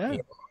came out. Yeah.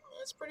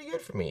 That's pretty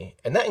good for me.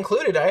 And that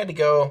included, I had to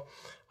go,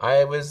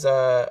 I was,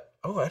 I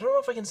don't know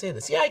if I can say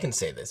this. Yeah, I can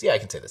say this.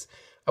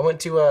 I went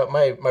to,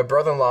 my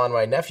brother-in-law and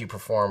my nephew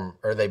perform,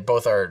 or they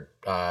both are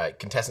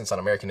contestants on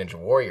American Ninja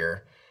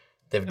Warrior.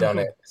 They've done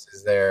it. This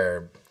is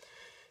their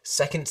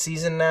second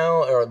season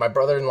now, or my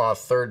brother-in-law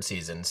third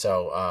season.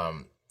 So,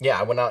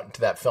 I went out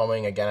to that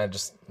filming again. I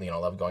just,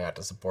 love going out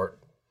to support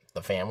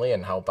the family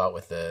and help out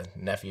with the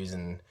nephews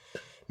and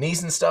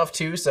niece and stuff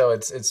too. So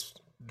it's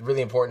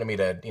really important to me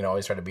to,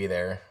 always try to be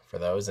there for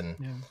those. And,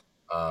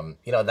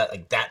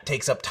 that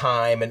takes up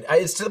time. And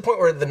it's to the point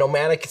where the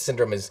nomadic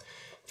syndrome is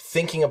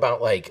thinking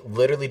about like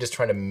literally just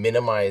trying to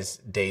minimize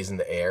days in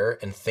the air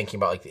and thinking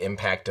about like the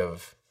impact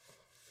of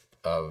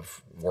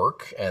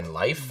work and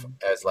life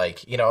as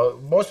like,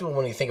 most people,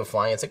 when you think of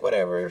flying, it's like,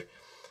 whatever.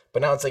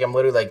 But now it's like, I'm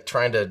literally like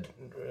trying to,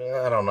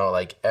 I don't know,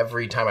 like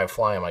every time I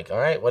fly, I'm like, all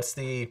right, what's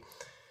the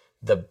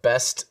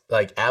best,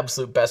 like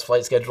absolute best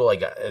flight schedule?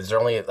 Like, is there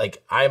only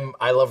like,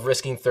 I love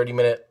risking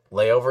 30-minute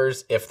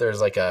layovers if there's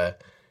like a,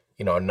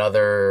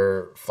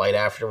 another flight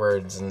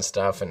afterwards and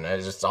stuff. And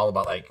it's just all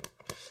about like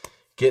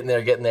getting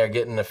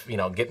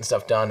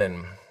stuff done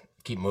and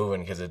keep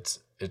moving. Cause it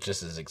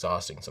just is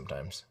exhausting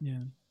sometimes.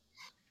 Yeah.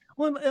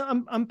 Well,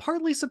 I'm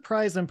partly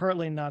surprised and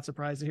partly not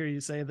surprised to hear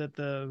you say that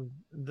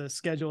the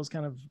schedules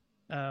kind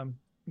of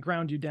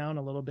ground you down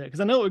a little bit,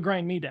 because I know it would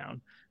grind me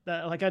down.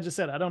 That, like I just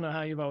said, I don't know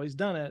how you've always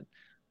done it,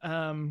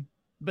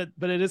 but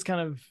it is kind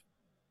of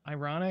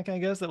ironic, I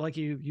guess, that like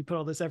you put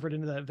all this effort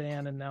into that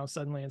van and now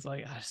suddenly it's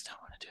like, I just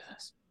don't want to do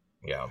this.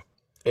 Yeah,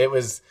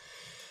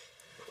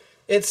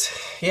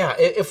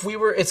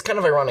 it's kind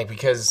of ironic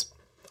because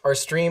our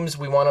streams,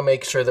 we want to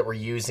make sure that we're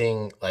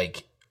using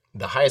like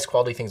the highest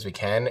quality things we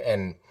can,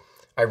 and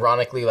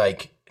ironically,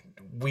 like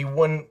we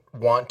wouldn't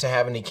want to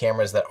have any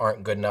cameras that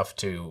aren't good enough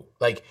to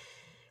like.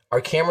 Our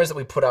cameras that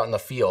we put out in the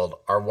field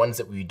are ones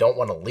that we don't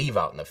want to leave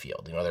out in the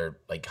field. They're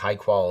like high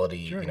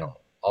quality, sure.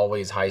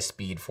 Always high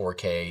speed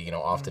 4K,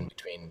 often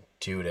between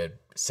 $2,000 to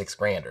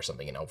 $6,000 or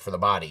something, for the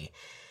body.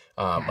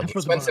 Like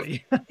expensive,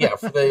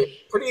 for the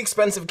pretty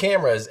expensive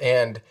cameras.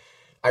 And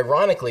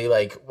ironically,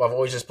 like I've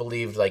always just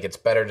believed like it's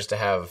better just to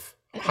have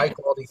high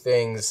quality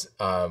things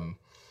on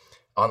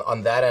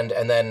that end,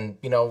 and then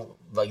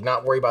like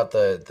not worry about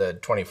the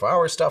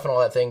 24-hour stuff and all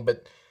that thing,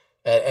 but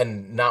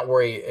and not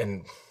worry.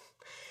 And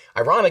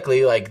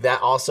ironically, like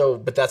that also,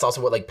 but that's also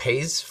what like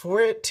pays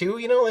for it too.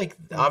 Like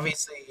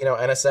obviously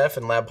NSF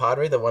and Lab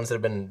Padre, the ones that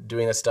have been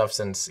doing this stuff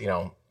since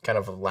kind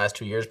of the last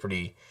 2 years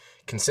pretty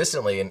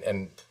consistently,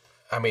 and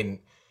I mean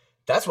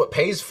that's what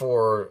pays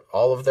for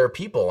all of their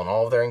people and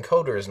all of their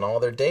encoders and all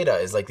of their data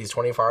is like these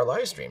 24-hour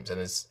live streams, and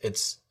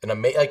it's an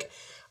amazing, like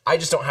I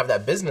just don't have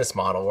that business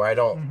model where I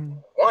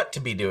don't want to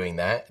be doing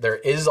that. There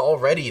is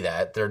already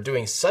that. They're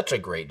doing such a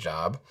great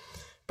job,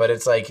 but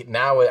it's like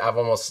now I've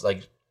almost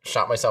like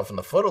shot myself in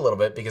the foot a little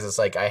bit, because it's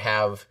like I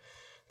have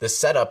this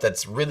setup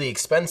that's really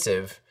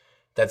expensive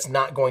that's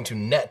not going to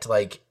net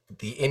like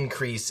the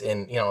increase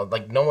in,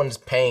 like no one's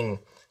paying,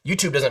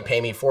 YouTube doesn't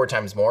pay me 4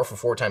 times more for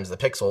 4 times the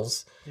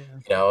pixels,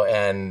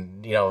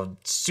 and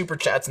super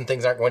chats and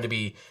things aren't going to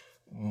be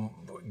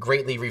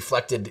greatly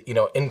reflected,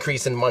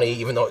 increase in money,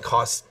 even though it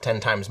costs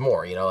 10 times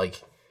more,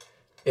 like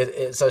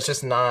so it's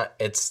just not,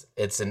 it's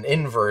an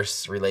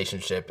inverse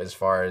relationship as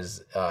far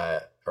as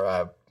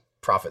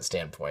profit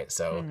standpoint.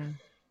 So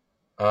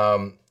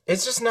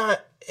it's just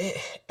not,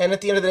 and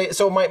at the end of the day,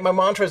 so my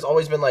mantra has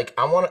always been like,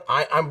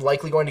 I'm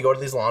likely going to go to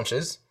these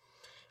launches,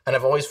 and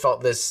I've always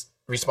felt this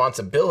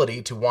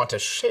responsibility to want to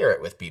share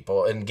it with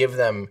people and give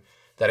them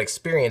that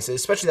experience,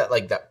 especially that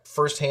like that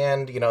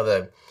firsthand,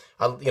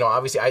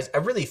 obviously I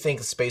really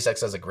think SpaceX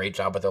does a great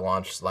job with their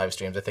launch live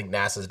streams. I think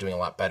NASA's doing a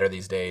lot better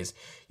these days.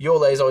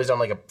 ULA's always done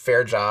like a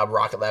fair job.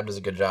 Rocket Lab does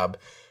a good job.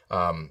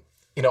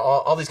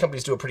 All these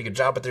companies do a pretty good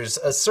job, but there's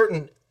a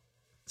certain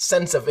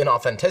sense of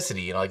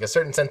inauthenticity, like a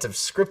certain sense of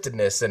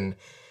scriptedness and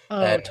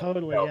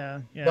totally,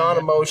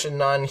 non-emotion,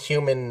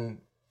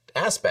 non-human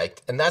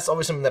aspect. And that's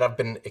always something that I've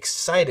been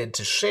excited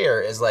to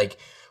share is like,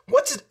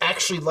 what's it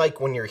actually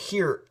like when you're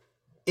here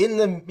in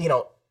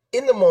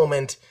the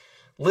moment,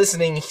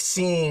 listening,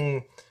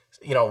 seeing,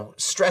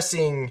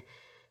 stressing,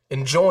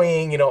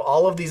 enjoying, you know,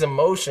 all of these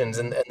emotions,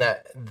 and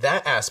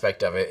that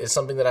aspect of it is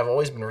something that I've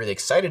always been really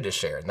excited to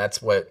share. And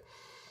that's what,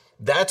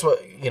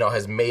 you know,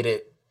 has made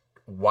it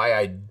why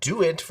I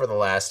do it for the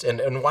last,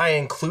 and why I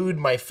include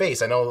my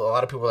face. I know a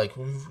lot of people are like,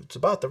 "Ooh, it's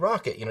about the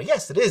rocket." You know,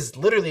 yes, it is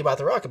literally about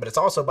the rocket, but it's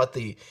also about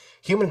the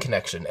human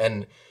connection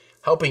and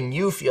helping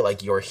you feel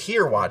like you're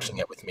here watching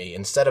it with me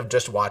instead of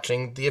just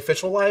watching the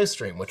official live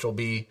stream, which will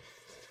be,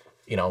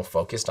 you know,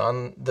 focused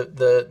on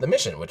the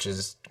mission, which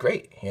is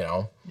great, you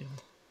know. Yeah.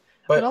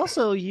 But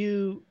also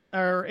you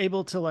are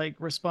able to like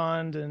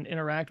respond and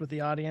interact with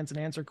the audience and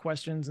answer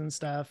questions and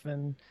stuff,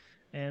 and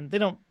they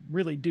don't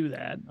really do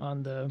that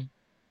on the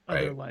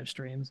other right. live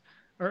streams,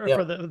 or Yeah.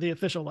 for the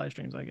official live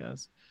streams, I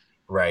guess.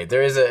 Right.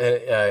 There is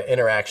a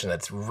interaction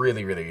that's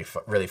really, really,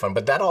 really fun,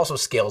 but that also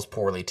scales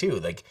poorly too.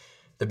 Like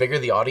the bigger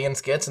the audience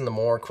gets and the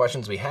more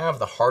questions we have,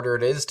 the harder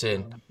it is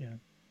Yeah.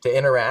 to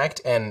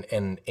interact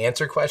and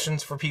answer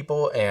questions for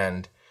people.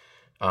 And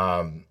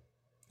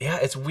yeah,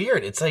 it's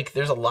weird. It's like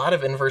there's a lot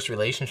of inverse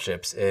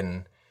relationships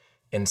in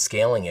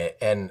scaling it,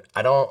 and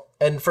I don't.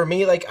 And for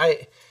me, like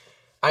I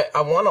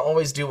want to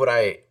always do what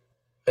I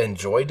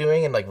enjoy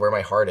doing and like where my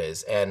heart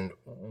is. And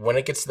when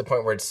it gets to the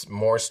point where it's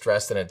more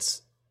stress than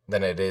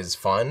it is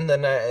fun,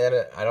 then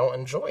I don't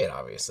enjoy it,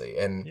 obviously.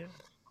 And Yeah.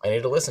 I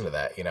need to listen to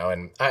that, you know.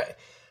 And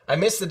I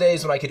miss the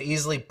days when I could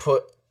easily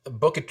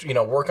book a, you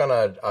know, work on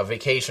a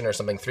vacation or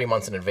something 3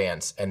 months in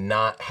advance and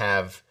not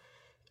have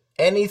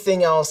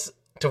anything else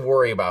to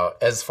worry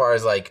about as far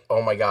as like,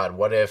 oh my God,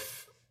 what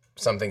if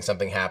something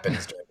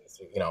happens during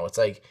this? You know, it's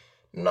like,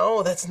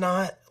 no, that's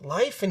not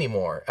life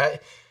anymore.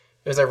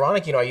 It was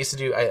ironic, you know, I used to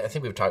do, I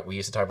think we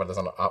used to talk about this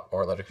on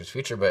Or Electric's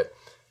Future, but,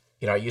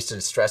 you know, I used to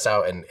stress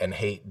out and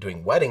hate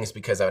doing weddings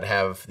because I would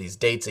have these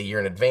dates a year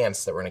in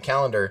advance that were in a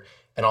calendar,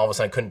 and all of a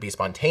sudden I couldn't be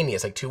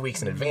spontaneous. Like 2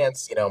 weeks in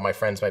advance, you know, my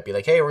friends might be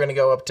like, hey, we're going to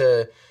go up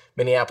to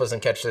Minneapolis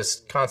and catch this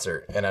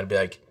concert. And I'd be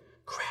like,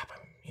 crap,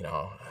 you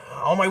know,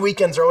 all my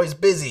weekends are always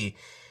busy,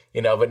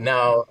 you know, but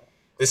now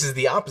this is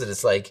the opposite.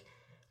 It's like,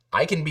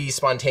 I can be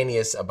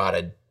spontaneous about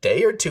a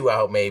day or two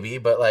out maybe,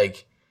 but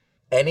like,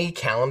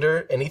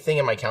 anything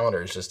in my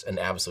calendar is just an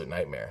absolute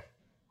nightmare,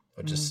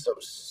 which is so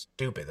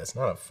stupid. That's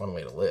not a fun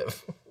way to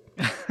live.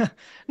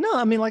 No,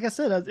 I mean, like I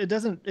said, it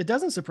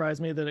doesn't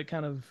surprise me that it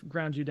kind of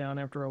ground you down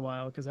after a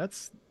while, because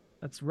that's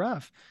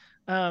rough.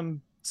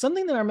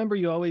 Something that I remember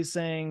you always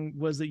saying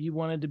was that you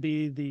wanted to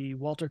be the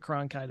Walter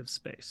Cronkite of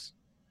space.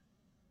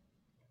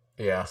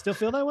 Yeah. Still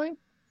feel that way?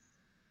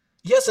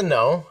 Yes and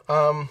no.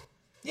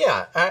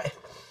 Yeah.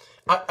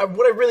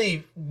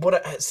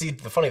 What I see,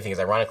 the funny thing is,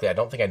 ironically, I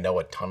don't think I know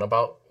a ton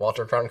about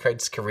Walter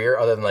Cronkite's career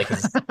other than like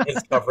his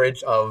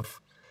coverage of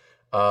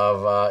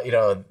you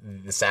know,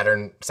 the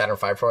Saturn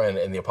V program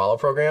and the Apollo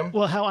program.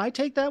 Well, how I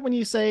take that when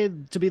you say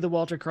to be the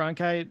Walter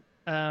Cronkite,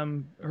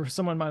 or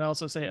someone might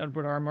also say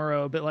Edward R.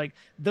 Murrow, but like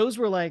those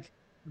were like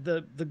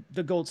the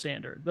gold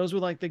standard. Those were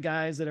like the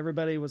guys that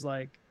everybody was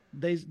like,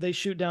 they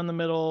shoot down the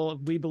middle.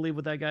 We believe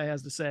what that guy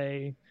has to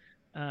say.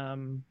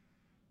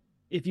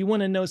 If you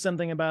want to know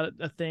something about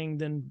a thing,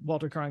 then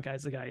Walter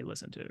Cronkite's the guy you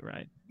listen to,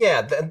 right?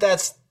 Yeah,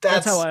 That's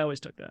how I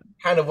always took that.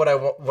 kind of what I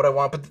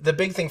want. But the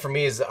big thing for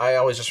me is I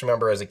always just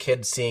remember as a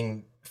kid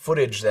seeing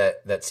footage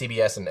that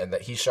CBS and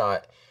that he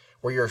shot,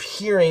 where you're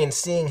hearing and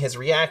seeing his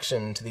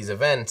reaction to these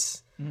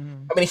events. I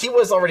mean, he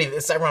was already.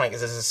 It's ironic.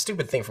 It's a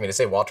stupid thing for me to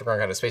say Walter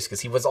Cronkite of space,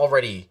 because he was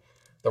already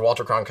the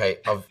Walter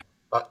Cronkite of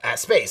at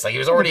space. Like he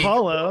was already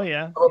Apollo,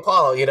 yeah.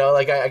 Apollo. You know,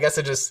 like I guess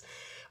it just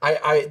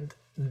I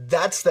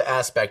that's the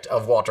aspect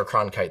of Walter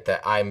Cronkite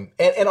that I'm,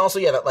 and also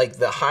yeah, that like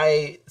the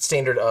high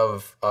standard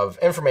of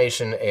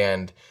information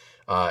and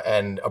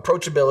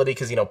approachability,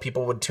 because you know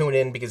people would tune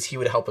in because he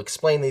would help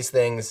explain these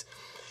things.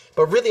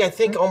 But really, I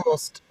think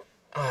almost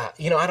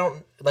you know, I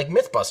don't like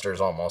MythBusters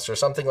almost or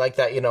something like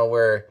that. You know,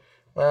 where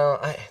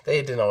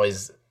they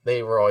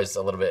were always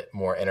a little bit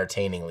more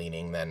entertaining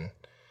leaning than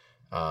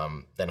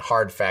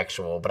hard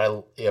factual. But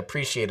I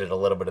appreciated a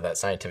little bit of that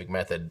scientific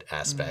method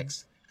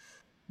aspects.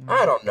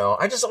 I don't know.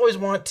 I just always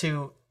want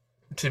to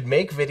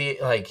make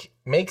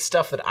make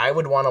stuff that I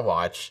would want to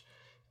watch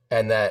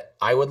and that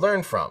I would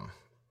learn from.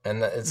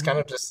 And it's kind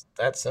of just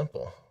that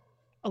simple.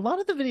 A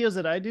lot of the videos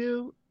that I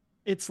do,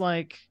 it's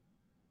like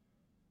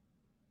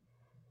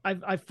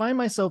I find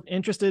myself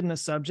interested in a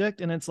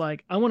subject, and it's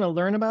like I want to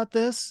learn about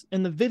this,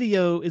 and the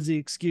video is the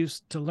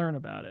excuse to learn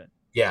about it.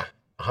 Yeah,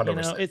 You 100%.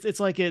 know, it's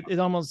like it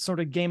almost sort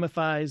of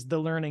gamifies the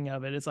learning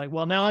of it. It's like,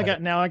 well, now I got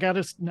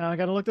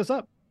to look this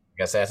up.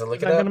 Guess I have to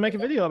look it I'm up. going to make a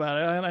video about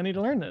it. I need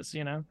to learn this,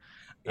 you know?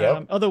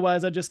 Yep.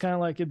 Otherwise I just kind of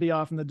like it'd be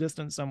off in the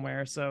distance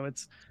somewhere. So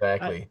it's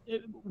Exactly.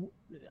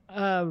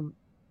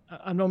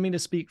 I don't mean to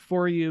speak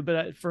for you,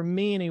 but for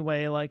me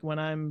anyway, like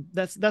when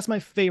that's my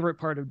favorite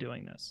part of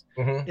doing this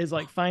is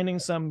like finding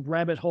some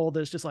rabbit hole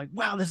that's just like,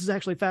 wow, this is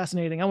actually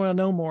fascinating. I want to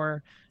know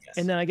more. Yes.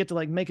 And then I get to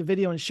like make a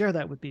video and share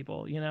that with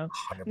people, you know?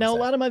 100%. Now, a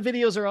lot of my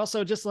videos are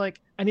also just like,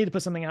 I need to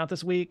put something out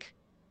this week.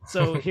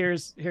 So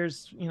here's,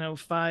 you know,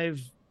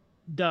 5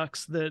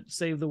 ducks that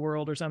save the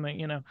world or something,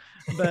 you know,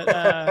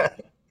 but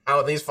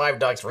how these 5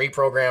 ducks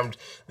reprogrammed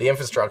the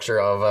infrastructure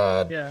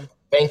of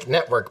bank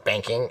network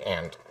banking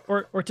and.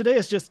 Or today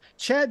it's just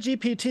Chat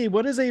GPT.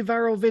 What is a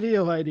viral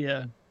video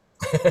idea?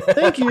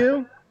 Thank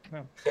you.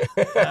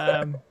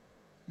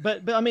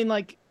 But I mean,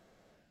 like,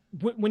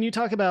 when you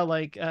talk about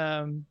like,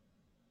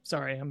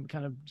 sorry, I'm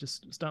kind of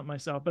just stumped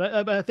myself,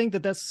 but I think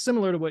that's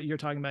similar to what you're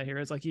talking about here.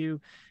 It's like you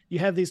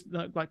have these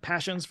like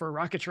passions for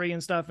rocketry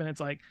and stuff, and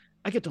it's like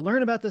I get to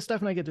learn about this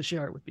stuff and I get to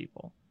share it with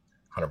people.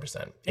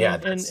 100%. Yeah.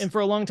 And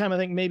for a long time, I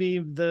think maybe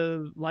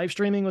the live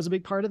streaming was a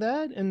big part of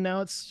that, and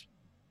now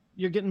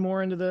you're getting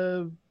more into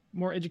the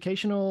more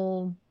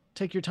educational,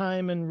 take your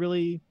time and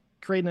really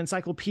create an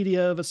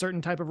encyclopedia of a certain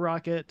type of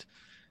rocket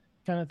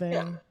kind of thing.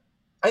 Yeah.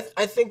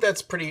 I think that's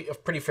a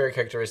pretty fair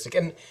characteristic.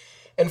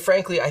 And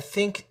frankly, I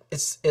think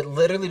it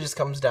literally just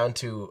comes down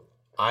to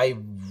I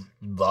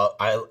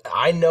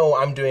know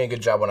I'm doing a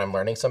good job when I'm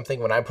learning something.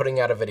 When I'm putting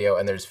out a video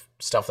and there's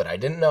stuff that I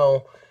didn't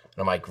know and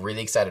I'm like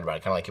really excited about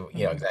it, kind of like,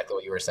 you know, exactly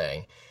what you were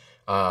saying.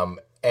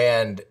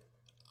 And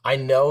I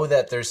know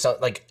that there's some,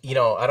 like, you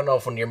know, I don't know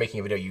if when you're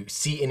making a video, you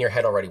see in your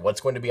head already what's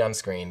going to be on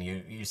screen.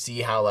 You see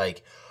how,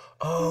 like,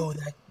 oh,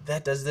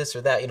 that does this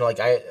or that. You know, like,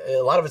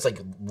 a lot of it's like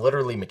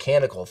literally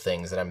mechanical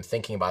things that I'm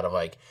thinking about of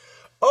like,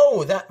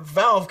 oh, that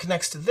valve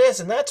connects to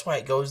this and that's why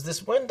it goes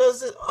this. When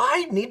does it?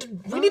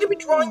 We need to be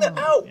drawing that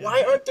out. Yeah.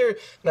 Why aren't there?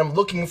 And I'm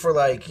looking for,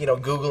 like, you know,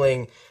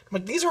 Googling. I'm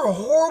like, these are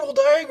horrible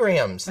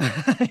diagrams.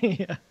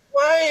 Yeah.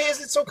 Why is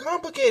it so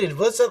complicated?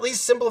 Let's at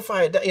least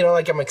simplify it. You know,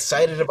 like, I'm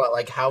excited about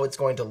like how it's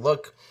going to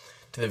look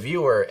to the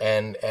viewer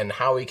and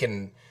how we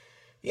can,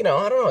 you know,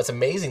 I don't know. It's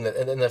amazing that,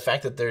 and the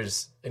fact that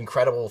there's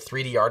incredible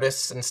 3D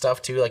artists and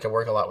stuff too. Like, I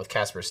work a lot with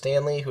Casper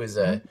Stanley, who is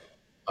a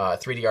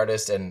 3D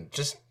artist, and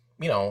just,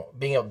 you know,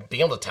 being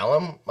able to tell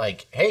him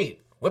like, hey,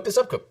 whip this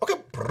up quick. Okay.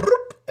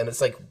 And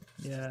it's like,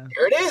 yeah,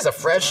 here it is, a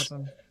fresh,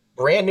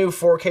 brand new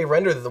 4K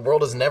render that the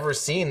world has never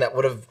seen, that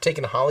would have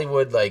taken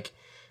Hollywood like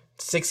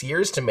 6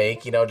 years to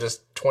make, you know,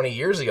 just 20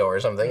 years ago or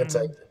something. It's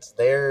like, it's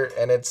there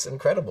and it's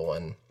incredible.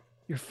 And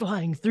you're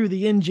flying through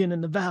the engine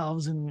and the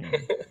valves and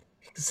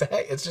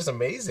exactly, it's just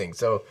amazing.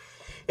 So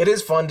it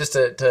is fun just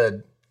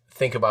to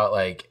think about,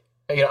 like,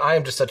 you know, I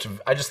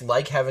just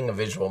like having a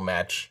visual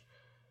match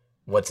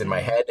what's in my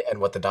head and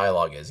what the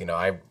dialogue is. You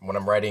know, when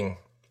I'm writing,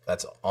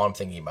 that's all I'm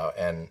thinking about.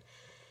 And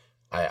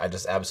I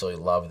just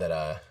absolutely love that,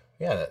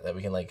 that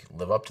we can like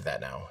live up to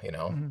that now, you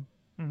know,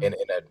 in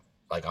a,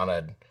 like, on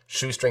a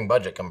shoestring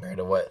budget compared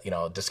to what, you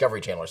know, Discovery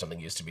Channel or something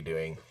used to be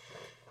doing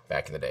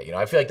back in the day. You know,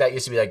 I feel like that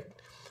used to be like,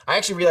 I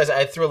actually realized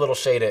I threw a little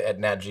shade at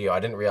Nat Geo. I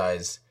didn't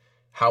realize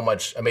how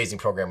much amazing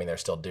programming they're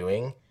still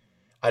doing.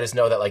 I just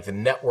know that, like, the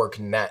network,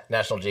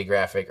 National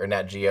Geographic or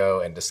Nat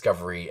Geo and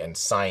Discovery and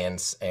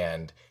Science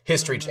and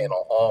History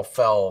Channel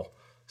all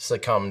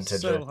succumbed to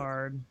so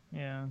hard.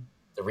 Yeah.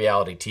 The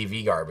reality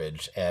TV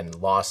garbage and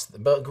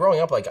lost. But growing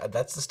up, like,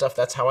 that's the stuff,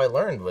 that's how I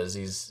learned, was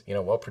these, you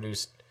know,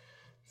 well-produced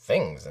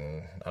things.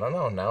 And I don't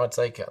know, now it's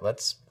like,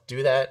 let's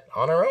do that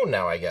on our own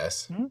now, I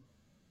guess.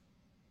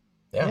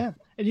 Yeah.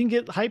 And you can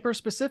get hyper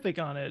specific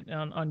on it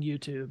on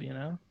YouTube, you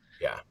know?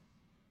 Yeah.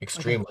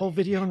 Extremely. Like a whole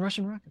video on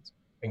Russian rockets.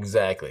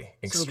 Exactly.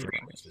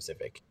 Extremely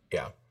specific.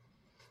 Yeah.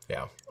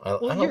 Yeah. I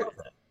love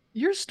that.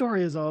 Your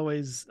story is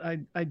always,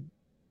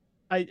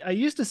 I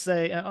used to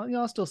say,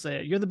 I'll still say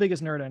it, you're the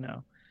biggest nerd I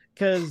know.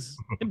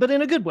 But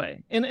in a good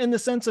way, in the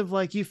sense of,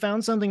 like, you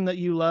found something that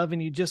you love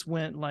and you just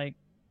went like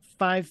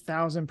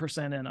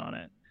 5,000% in on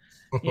it,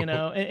 you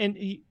know, and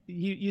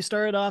you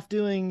started off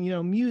doing, you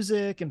know,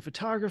 music and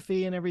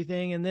photography and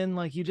everything. And then,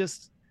 like, you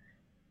just,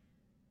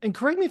 and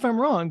correct me if I'm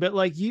wrong, but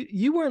like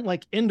you weren't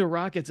like into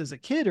rockets as a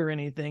kid or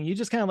anything. You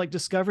just kind of like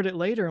discovered it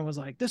later and was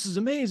like, this is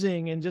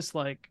amazing. And just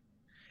like,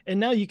 and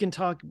now you can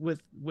talk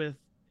with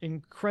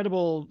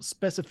incredible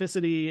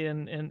specificity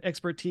and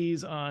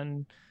expertise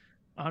on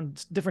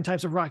different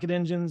types of rocket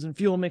engines and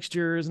fuel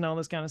mixtures and all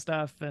this kind of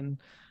stuff. And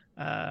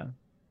I've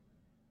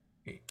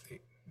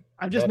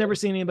just never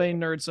seen anybody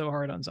nerd so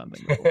hard on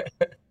something before.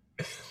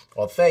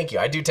 Well, thank you.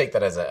 I do take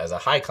that as a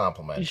high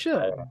compliment. You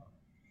should.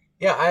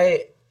 Yeah,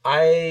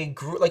 I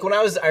grew, like,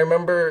 I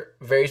remember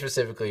very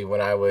specifically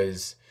when I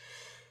was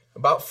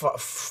about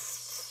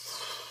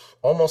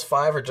almost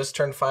 5 or just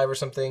turned 5 or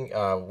something.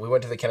 We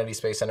went to the Kennedy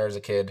Space Center as a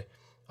kid.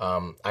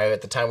 I,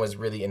 at the time, was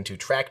really into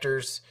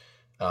tractors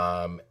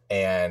and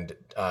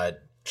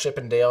Chip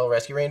and Dale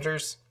Rescue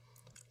Rangers.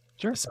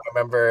 Sure. So I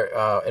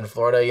remember in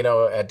Florida, you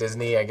know, at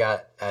Disney, I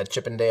got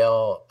Chip and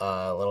Dale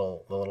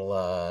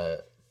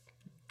little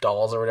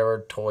dolls or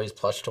whatever, toys,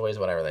 plush toys,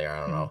 whatever they are, I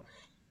don't know.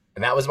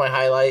 And that was my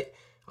highlight.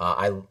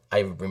 I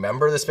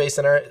remember the Space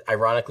Center.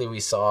 Ironically,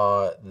 we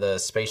saw the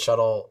space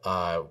shuttle,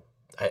 I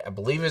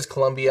believe it was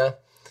Columbia,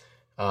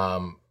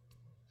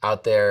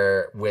 out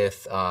there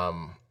with,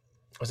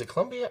 was it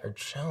Columbia or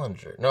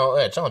Challenger?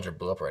 No, Challenger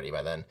blew up already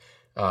by then.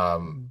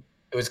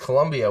 It was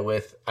Columbia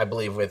with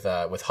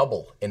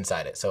Hubble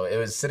inside it. So it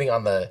was sitting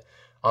on the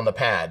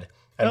pad.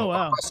 And oh,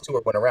 wow. A bus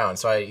tour went around.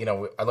 So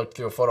I looked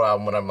through a photo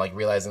album when I'm like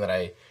realizing that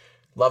I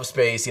love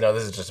space. You know,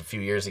 this is just a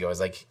few years ago.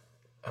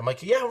 I'm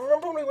like, yeah,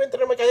 remember when we went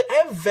there? I'm like,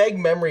 I have vague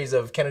memories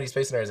of Kennedy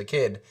Space Center as a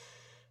kid.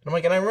 I'm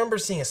like, and I remember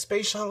seeing a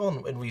space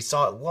shuttle, and we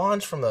saw it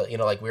launch from the,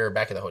 like we were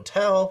back at the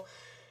hotel,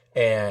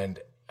 and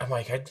I'm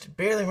like, I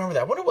barely remember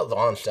that. I wonder what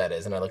launch that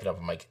is. And I look it up.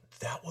 I'm like,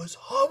 that was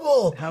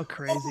Hubble. How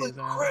crazy Holy is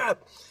that?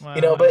 crap.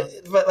 Wow.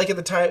 But like at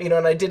the time,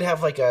 and I did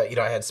have like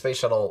I had space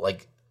shuttle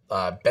like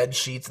bed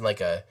sheets and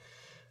like a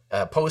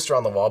poster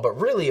on the wall,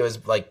 but really it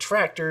was like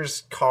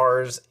tractors,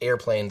 cars,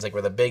 airplanes, like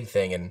were the big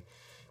thing,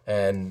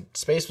 and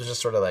space was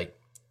just sort of like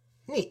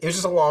neat. It was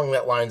just along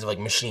that lines of like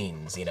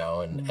machines,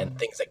 and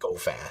things that go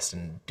fast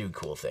and do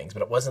cool things.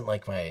 But it wasn't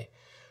like I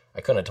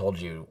couldn't have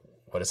told you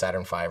what a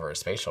Saturn V or a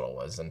space shuttle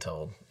was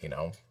until,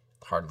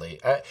 hardly.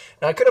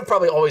 Now I could have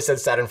probably always said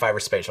Saturn V or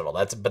space shuttle.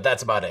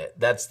 That's about it.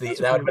 That would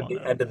have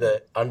been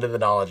the end of the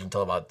knowledge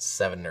until about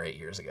 7 or 8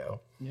 years ago.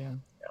 Yeah.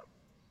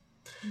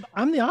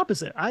 I'm the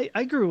opposite.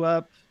 I grew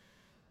up,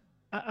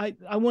 I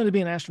wanted to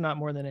be an astronaut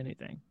more than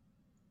anything.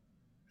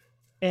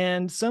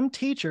 And some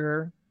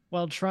teacher,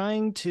 while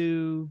trying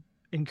to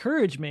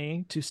encourage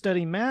me to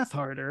study math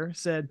harder,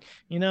 said,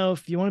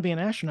 if you want to be an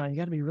astronaut, you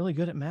got to be really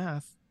good at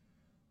math.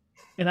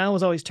 And I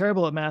was always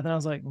terrible at math. And I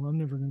was like, well, I'm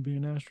never going to be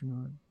an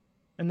astronaut.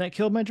 And that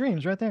killed my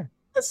dreams right there.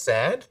 That's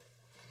sad.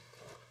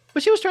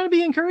 But she was trying to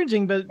be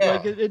encouraging, but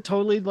like it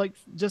totally like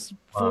just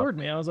floored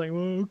me. I was like,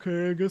 well,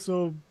 okay, I guess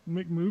I'll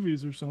make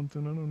movies or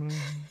something. I don't know.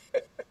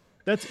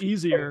 That's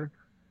easier.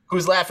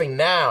 Who's laughing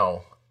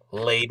now,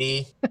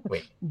 lady?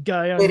 Wait.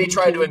 Guy on lady YouTube.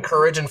 tried to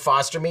encourage and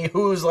foster me.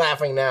 Who's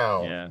laughing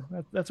now? Yeah,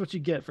 that's what you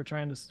get for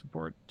trying to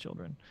support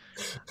children.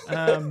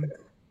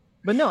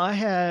 But no, I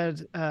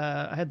had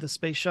the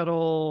space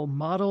shuttle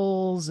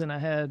models, and I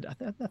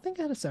think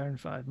I had a Saturn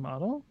V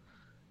model.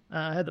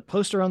 I had the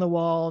poster on the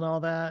wall and all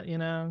that,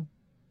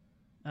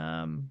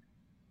 and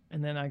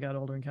then I got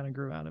older and kind of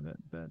grew out of it.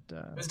 But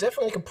it was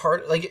definitely like a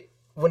part, like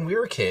when we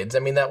were kids. I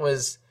mean, that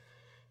was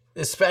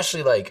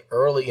especially like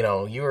early.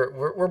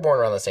 We're born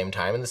around the same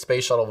time, and the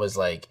space shuttle was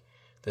like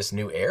this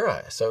new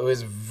era. So it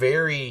was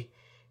very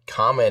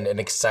common and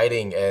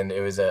exciting, and it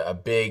was a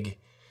big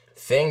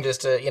thing just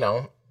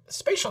to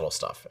space shuttle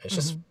stuff. It's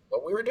just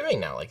what we were doing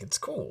now. Like, it's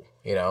cool,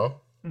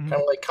 kind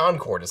of like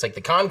Concorde. It's like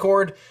the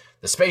Concorde,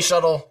 the space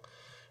shuttle,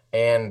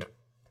 and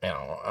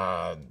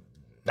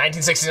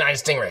 1969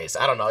 Stingrays.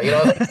 I don't know,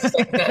 like,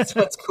 that's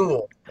what's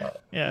cool.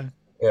 Yeah.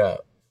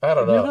 I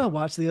don't know. You know what I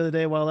watched the other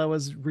day while I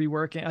was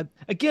reworking?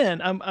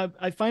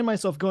 I find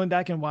myself going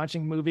back and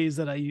watching movies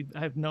that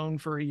I've known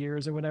for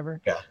years or whatever.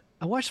 Yeah.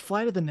 I watched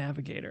Flight of the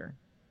Navigator.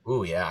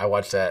 Ooh, yeah. I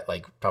watched that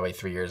like probably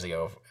 3 years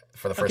ago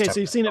for the first time. Okay, so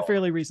you've seen it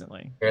fairly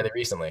recently. Fairly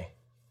recently.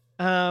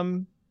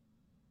 The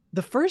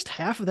first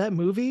half of that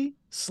movie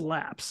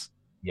slaps.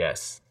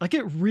 Yes. Like,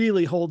 it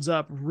really holds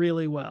up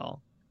really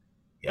well.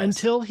 Yes.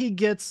 Until he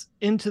gets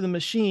into the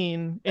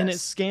machine and it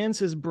scans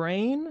his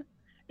brain,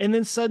 and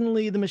then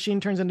suddenly the machine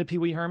turns into Pee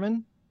Wee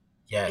Herman.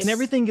 Yes. And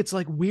everything gets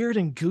like weird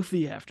and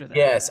goofy after that.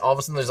 Yes. All of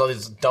a sudden there's all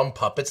these dumb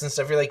puppets and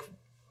stuff. You're like,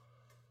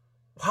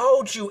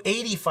 why did you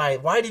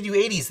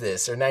 80s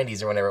this or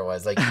 90s or whenever it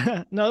was? Like,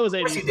 no, it was 80s.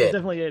 It was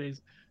definitely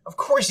 80s. Of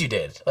course you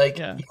did. Like,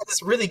 you had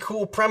this really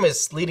cool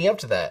premise leading up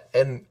to that.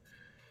 And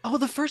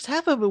the first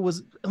half of it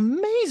was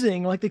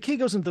amazing. Like, the kid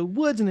goes into the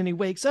woods and then he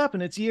wakes up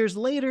and it's years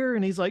later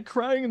and he's like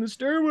crying in the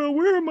stairwell.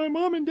 Where are my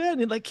mom and dad?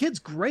 And like, kid's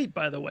great,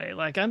 by the way.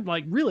 Like, I'm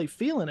like really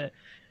feeling it.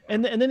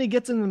 And then he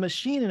gets in the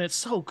machine and it's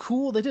so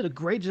cool. They did a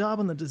great job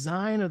on the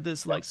design of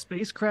this like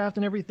spacecraft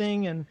and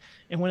everything. And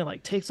when it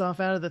like takes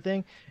off out of the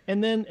thing,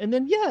 and then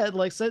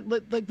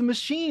like the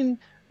machine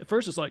at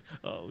first it's like,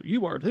 oh,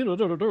 you are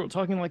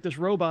talking like this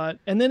robot,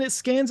 and then it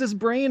scans his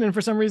brain, and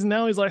for some reason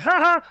now he's like,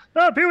 ha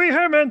ha, Pee Wee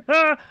Herman,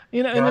 and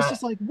it's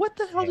just like, what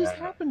the hell just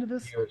happened to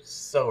this? You're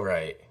so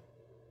right.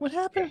 What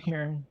happened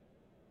here?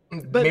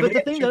 But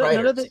the thing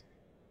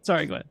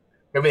sorry, go ahead.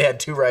 Maybe they had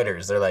 2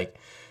 writers. They're like,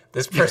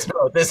 this person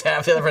wrote this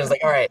half, the other person's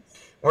like, all right,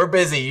 we're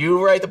busy.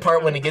 You write the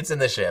part when he gets in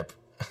the ship.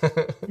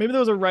 Maybe there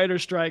was a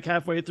writer's strike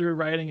halfway through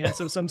writing it,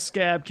 so some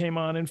scab came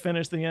on and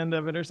finished the end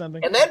of it or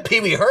something. And then Pee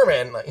Wee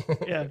Herman.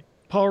 Yeah.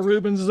 Paul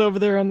Rubens is over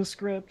there on the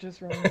script,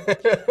 just wrong.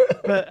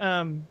 But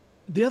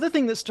the other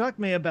thing that struck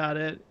me about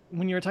it,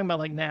 when you were talking about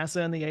like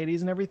NASA in the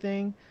 80s and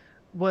everything,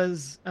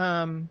 was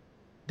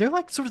they're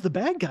like sort of the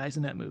bad guys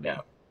in that movie.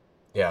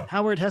 Yeah.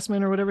 Howard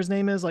Hessman or whatever his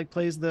name is, like,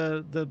 plays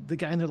the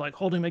guy, and they're like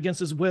holding him against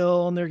his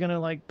will, and they're gonna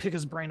like pick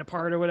his brain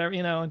apart or whatever,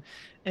 and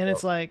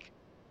it's like,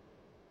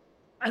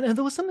 and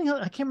there was something else,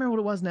 I can't remember what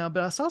it was now,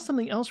 but I saw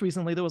something else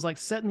recently that was like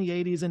set in the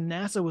 80s, and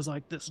NASA was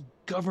like this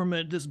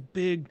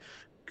big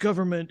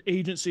government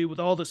agency with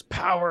all this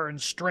power and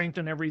strength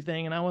and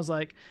everything, and I was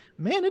like,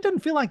 man, it doesn't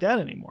feel like that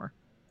anymore.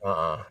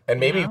 And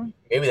maybe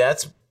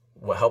that's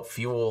what helped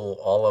fuel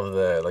all of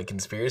the like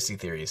conspiracy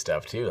theory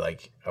stuff too.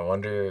 Like, I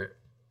wonder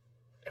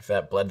if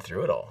that bled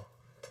through it all.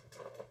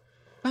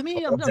 I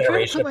mean, I'm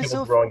trying to put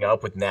myself growing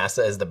up with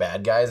NASA as the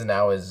bad guys, and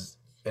now is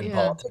in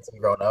politics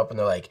and growing up, and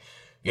they're like,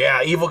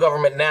 yeah, evil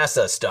government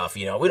NASA stuff,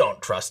 we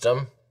don't trust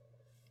them.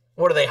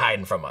 What are they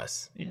hiding from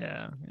us?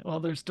 Yeah. Well,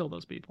 there's still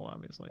those people,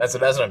 obviously. That's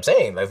what I'm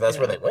saying. That's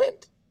where they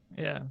went.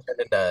 Yeah. Turned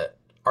into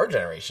our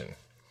generation.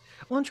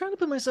 Well, I'm trying to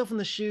put myself in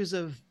the shoes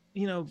of,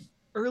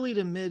 early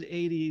to mid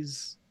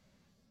 80s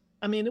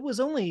I mean, it was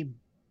only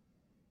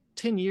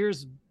 10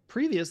 years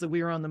previous that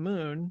we were on the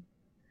moon,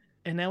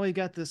 and now we've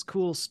got this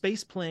cool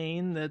space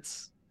plane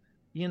that's,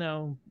 you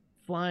know,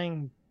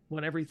 flying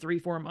what every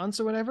 3-4 months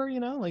or whatever, you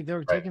know, like they were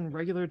Right. taking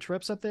regular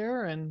trips up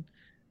there. And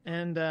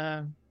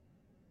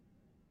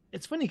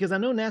it's funny because I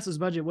know NASA's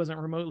budget wasn't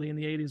remotely in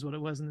the 80s what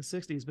it was in the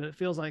 60s, but it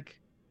feels like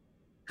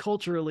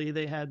culturally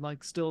they had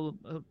like still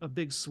a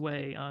big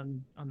sway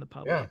on the Yeah.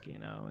 public, you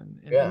know, and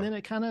Yeah. then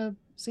it kind of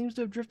seems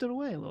to have drifted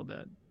away a little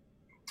bit.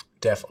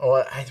 Definitely.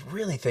 Well, I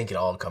really think it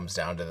all comes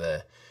down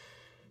to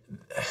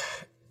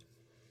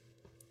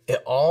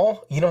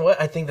you know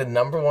what? I think the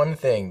number one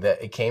thing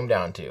that it came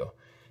down to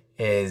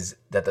is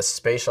that the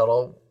space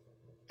shuttle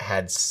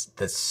had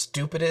the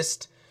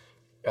stupidest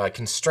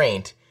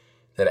constraint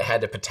that it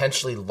had to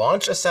potentially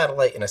launch a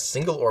satellite in a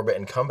single orbit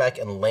and come back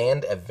and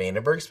land at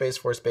Vandenberg Space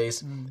Force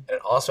Base. And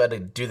it also had to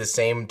do the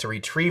same to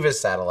retrieve a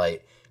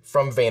satellite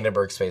from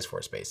Vandenberg Space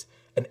Force Base.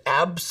 An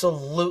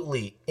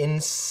absolutely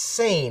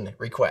insane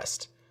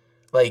request.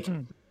 Like,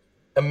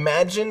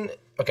 imagine,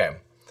 okay,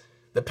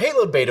 the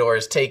payload bay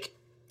doors take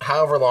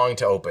however long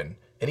to open.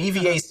 An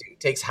EVA suit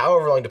takes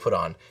however long to put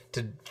on,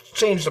 to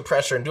change the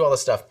pressure and do all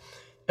this stuff.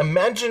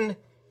 Imagine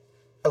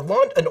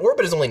an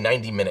orbit is only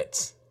 90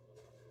 minutes.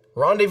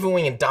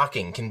 Rendezvousing and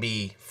docking can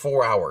be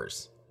 4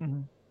 hours.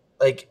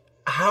 Like,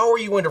 how are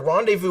you going to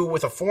rendezvous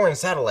with a foreign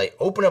satellite,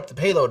 open up the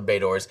payload bay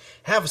doors,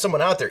 have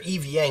someone out there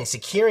EVAing,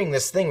 securing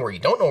this thing where you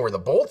don't know where the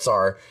bolts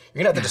are?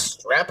 You're going to have to just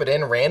strap it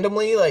in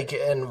randomly? Like,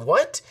 and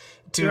what?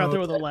 You're out there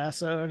with a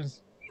lasso.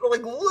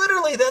 Like,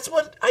 literally,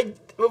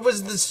 it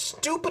was the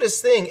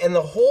stupidest thing. And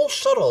the whole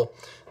shuttle,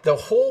 the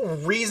whole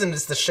reason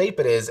it's the shape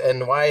it is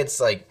and why it's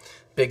like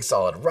big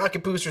solid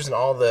rocket boosters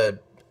and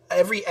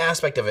every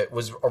aspect of it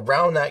was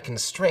around that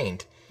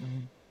constraint.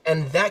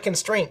 And that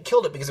constraint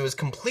killed it because it was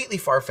completely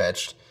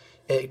far-fetched.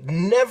 It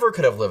never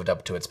could have lived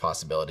up to its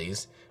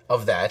possibilities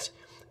of that,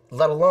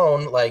 let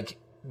alone, like,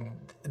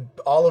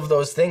 all of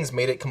those things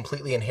made it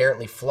completely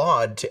inherently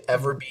flawed to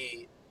ever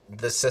be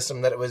the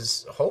system that it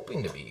was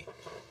hoping to be.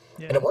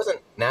 Yeah. And it wasn't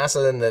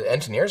NASA and the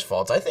engineers'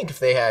 faults. I think if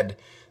they had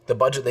the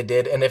budget they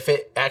did, and if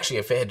it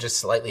had just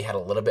slightly had a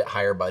little bit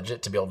higher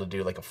budget to be able to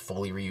do like a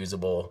fully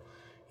reusable,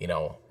 you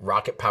know,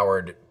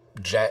 rocket-powered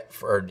jet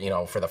for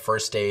the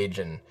first stage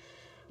and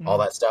all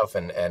that stuff,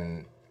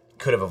 and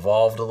could have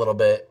evolved a little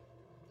bit,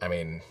 I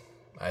mean,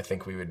 I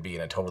think we would be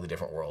in a totally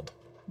different world.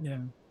 Yeah.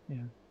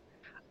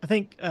 I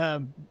think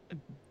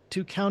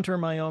to counter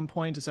my own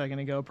point a second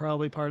ago,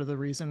 probably part of the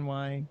reason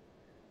why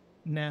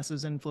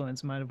NASA's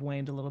influence might have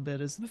waned a little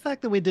bit is the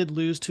fact that we did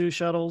lose 2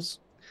 shuttles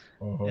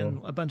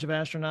and a bunch of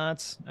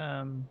astronauts.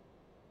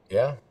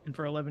 Yeah. And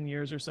for 11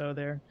 years or so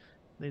there,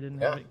 they didn't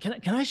have it.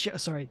 Can I share?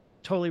 Sorry,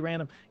 totally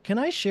random. Can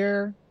I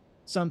share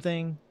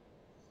something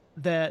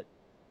that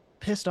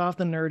pissed off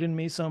the nerd in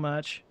me so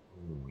much?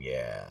 Ooh,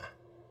 yeah.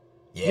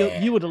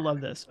 You would have loved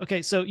this.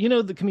 Okay, so you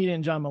know the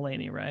comedian John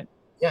Mulaney, right?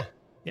 Yeah.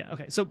 Yeah.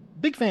 Okay, so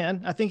big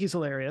fan. I think he's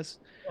hilarious.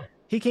 Yeah.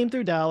 He came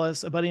through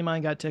Dallas. A buddy of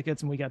mine got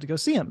tickets, and we got to go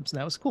see him. So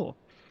that was cool.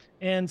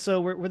 And so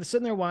we're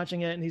sitting there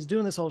watching it, and he's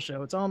doing this whole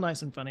show. It's all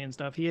nice and funny and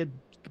stuff. He had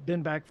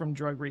been back from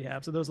drug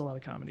rehab, so there was a lot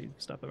of comedy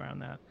stuff around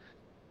that.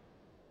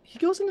 He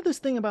goes into this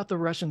thing about the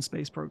Russian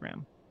space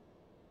program.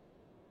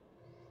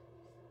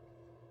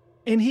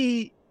 And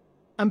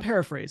I'm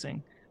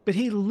paraphrasing, but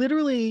he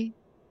literally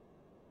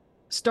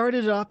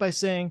started it off by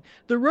saying,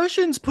 the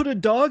Russians put a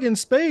dog in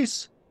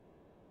space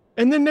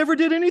and then never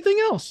did anything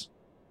else.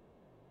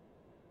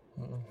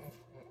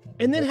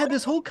 And then had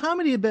this whole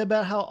comedy bit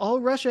about how all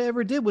Russia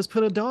ever did was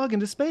put a dog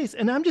into space.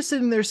 And I'm just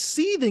sitting there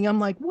seething.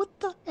 I'm like, what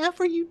the F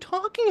are you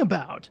talking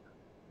about?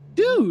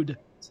 Dude,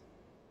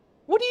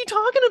 what are you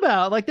talking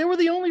about? Like, they were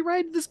the only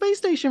ride to the space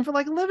station for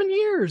like 11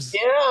 years.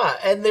 Yeah,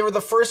 and they were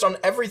the first on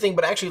everything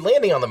but actually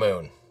landing on the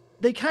moon.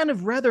 They kind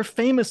of rather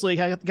famously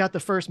got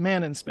the first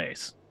man in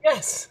space.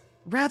 Yes.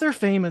 Rather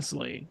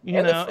famously,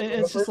 you know,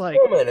 it's just like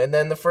woman, and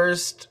then the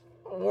first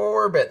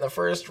orbit, the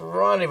first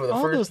rendezvous, the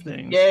all first those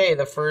things. Yay,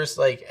 the first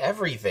like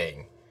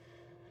everything.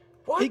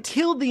 What? It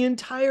killed the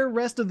entire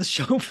rest of the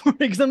show for me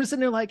because I'm just sitting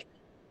there like,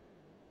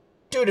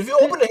 dude, if you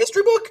open a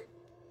history book,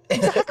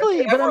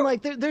 exactly. But I'm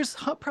like, there's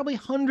probably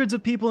hundreds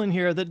of people in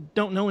here that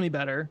don't know any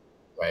better,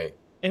 right?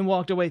 And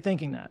walked away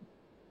thinking that.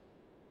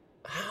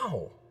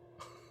 How?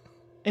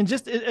 And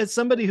just as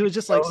somebody who is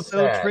just like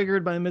so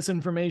triggered by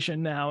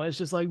misinformation now, it's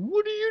just like,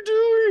 what are you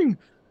doing?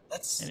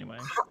 That's anyway.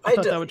 I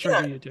thought that would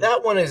trigger you too.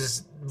 That one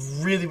is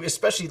really,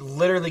 especially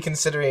literally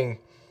considering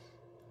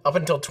up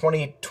until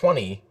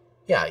 2020.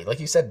 Yeah, like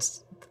you said,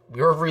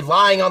 we were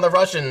relying on the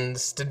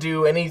Russians to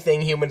do anything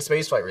human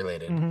spaceflight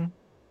related. Mm-hmm.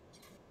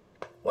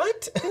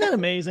 What? Isn't that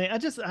amazing?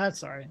 I'm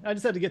sorry. I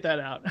just had to get that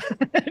out.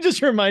 It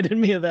just reminded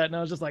me of that, and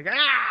I was just like,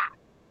 ah!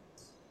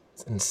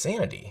 It's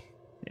insanity.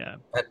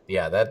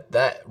 Yeah.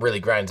 That really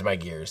grinds my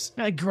gears.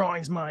 That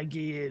grinds my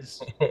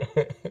gears.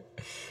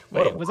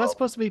 Wait, was that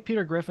supposed to be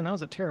Peter Griffin? That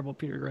was a terrible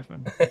Peter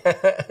Griffin.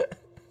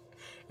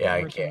 Yeah,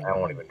 I can't. I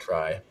won't even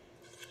try.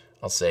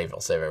 I'll save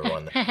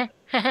everyone.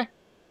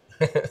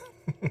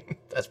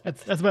 That's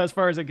about as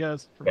far as it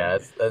goes. Yeah,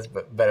 that's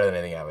better than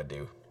anything I would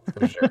do.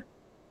 for sure.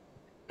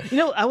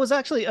 I was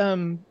actually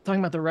talking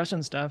about the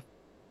Russian stuff.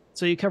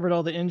 So you covered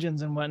all the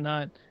engines and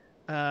whatnot.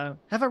 Have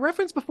I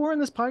referenced before in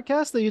this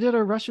podcast that you did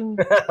a Russian?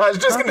 I was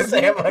just gonna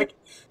say, I'm like,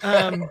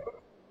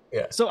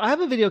 yeah. So I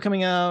have a video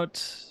coming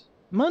out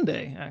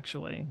Monday,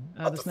 actually.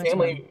 This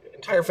the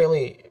entire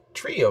family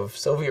tree of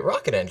Soviet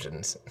rocket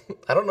engines.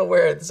 I don't know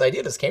where this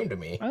idea just came to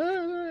me. I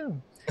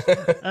don't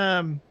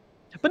know.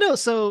 But no,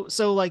 so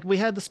like we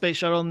had the space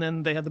shuttle, and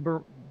then they had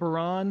the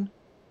Buran.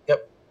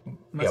 Yep. Am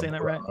I saying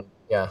that right?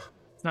 Yeah.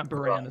 It's not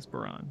Buran, it's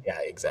Buran. Yeah,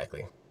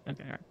 exactly.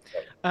 Okay, all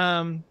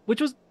right. Yep.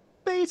 Which was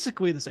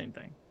basically the same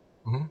thing.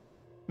 Mm-hmm.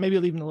 Maybe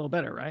even a little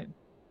better, right?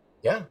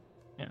 Yeah.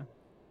 Yeah.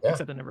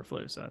 Except it never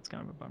flew, so that's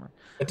kind of a bummer.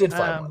 It did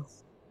fly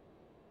once.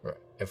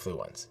 It flew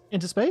once.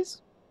 Into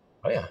space?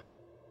 Oh yeah.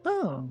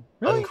 Oh,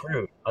 really?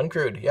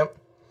 Uncrewed. Yep.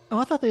 Oh,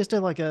 I thought they just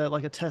did like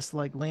a test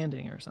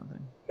landing or something.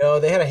 No,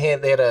 they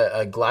had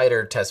a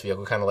glider test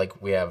vehicle, kind of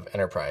like we have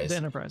Enterprise. The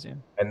Enterprise, yeah.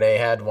 And they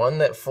had one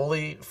that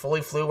fully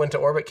flew into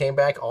orbit, came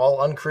back, all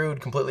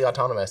uncrewed, completely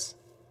autonomous.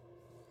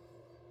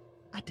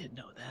 I didn't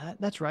know that.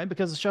 That's right,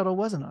 because the shuttle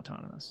wasn't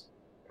autonomous.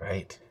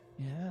 Right.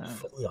 Yeah.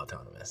 Fully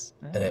autonomous.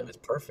 Yeah. And it was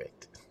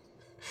perfect.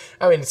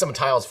 I mean, some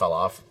tiles fell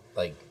off.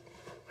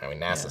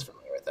 NASA's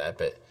familiar with that,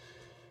 but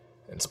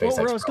in SpaceX.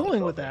 Where I was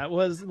going with that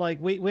was like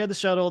we had the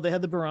shuttle, they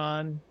had the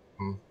Buran.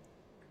 Mm-hmm.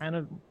 Kind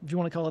of, if you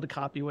want to call it a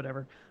copy,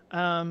 whatever.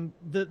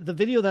 The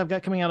video that I've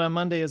got coming out on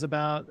Monday is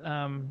about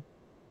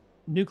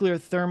nuclear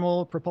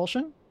thermal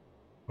propulsion.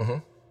 Mm-hmm.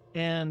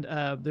 And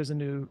there's a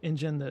new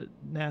engine that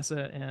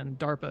NASA and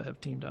DARPA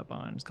have teamed up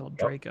on. It's called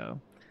Draco.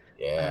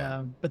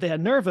 Yeah. But they had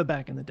Nerva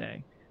back in the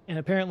day. And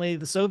apparently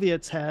the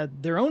Soviets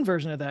had their own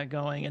version of that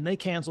going, and they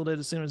canceled it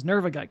as soon as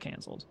Nerva got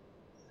canceled.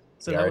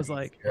 So that was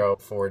like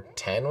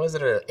 0410, was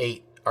it, or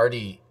 8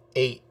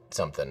 RD8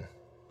 something?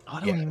 I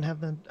don't even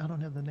have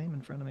the name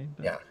in front of me.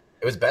 But... Yeah,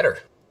 it was better.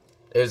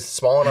 It was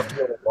small enough to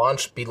be able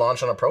to be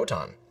launched on a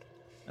Proton.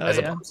 As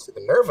opposed to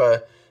the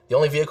Nerva, the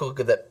only vehicle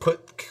that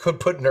could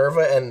put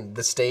Nerva and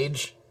the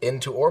stage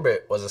into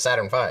orbit was a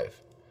Saturn V.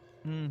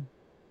 It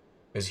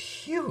was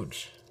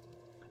huge.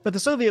 But the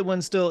Soviet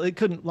one still, it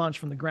couldn't launch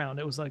from the ground.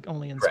 It was like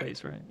only in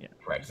space, right? Yeah.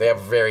 Right. They have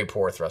a very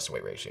poor thrust to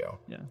weight ratio.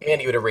 Yeah.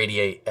 And you would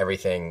irradiate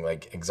everything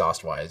like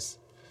exhaust wise.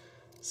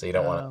 So you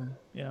don't want to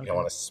you don't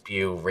want to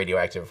spew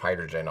radioactive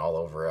hydrogen all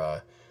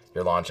over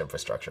your launch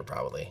infrastructure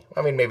probably.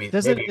 I mean maybe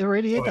Does it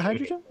irradiate the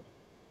hydrogen?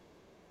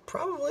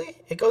 Probably.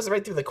 It goes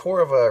right through the core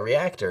of a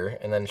reactor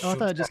and then shoots I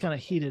thought it just kind of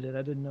heated it.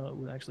 I didn't know it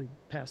would actually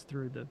pass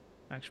through the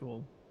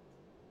actual.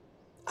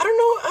 I don't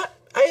know.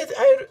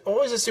 I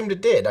always assumed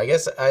it did. I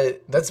guess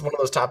that's one of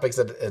those topics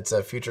that it's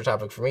a future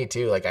topic for me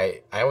too. Like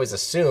I always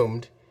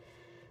assumed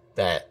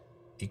that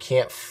you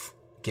can't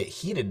get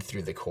heated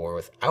through the core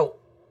without.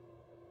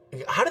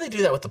 How do they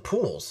do that with the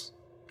pools?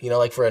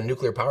 Like for a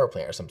nuclear power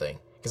plant or something.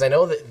 Because I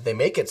know that they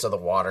make it so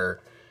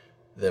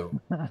the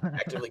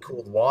actively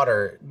cooled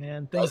water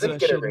doesn't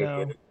get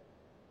irradiated.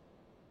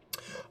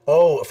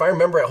 Oh, if I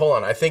remember it, hold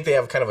on. I think they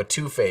have kind of a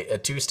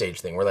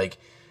two-stage thing where like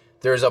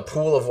there's a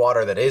pool of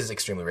water that is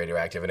extremely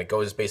radioactive and it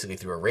goes basically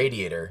through a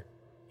radiator.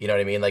 You know what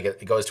I mean? Like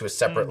it goes to a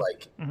separate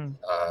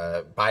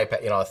bypass,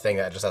 a thing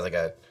that just has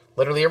like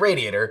literally a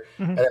radiator,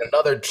 and then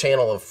another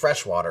channel of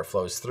fresh water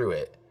flows through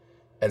it.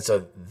 And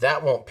so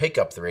that won't pick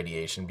up the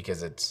radiation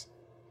because it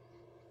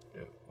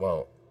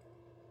won't.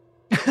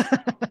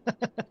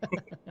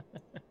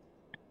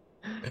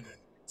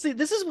 See,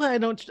 this is why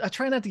I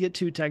try not to get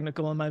too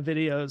technical in my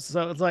videos.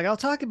 So it's like, I'll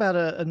talk about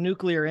a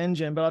nuclear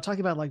engine, but I'll talk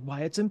about like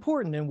why it's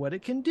important and what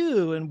it can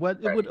do and what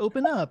it would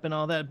open up and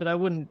all that. But I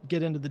wouldn't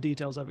get into the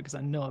details of it because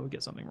I know I would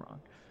get something wrong.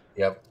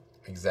 Yep,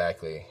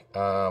 exactly.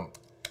 I'm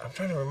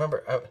trying to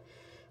remember.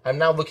 I'm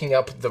now looking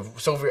up the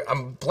Soviet.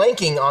 I'm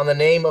blanking on the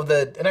name of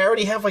and I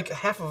already have like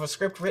half of a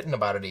script written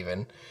about it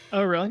even.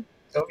 Oh, really?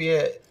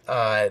 Soviet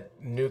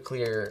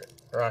nuclear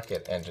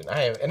rocket engine.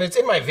 And it's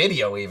in my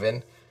video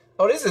even.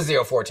 Oh, it is a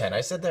 0410.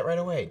 I said that right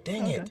away.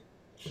 Dang it.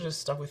 Should have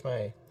stuck with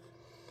my...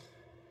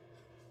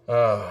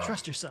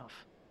 Trust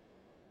yourself.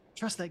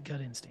 Trust that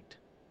gut instinct.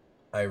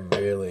 I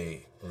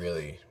really,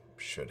 really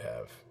should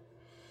have.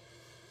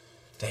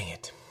 Dang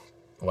it.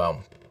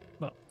 Well,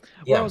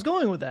 where I was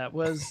going with that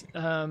was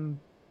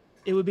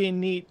it would be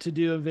neat to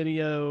do a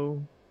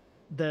video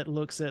that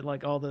looks at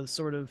like all the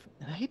sort of,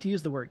 I hate to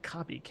use the word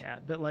copycat,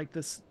 but like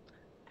this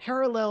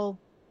parallel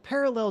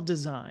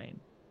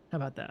design. How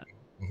about that?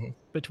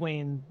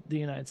 Between the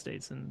United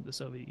States and the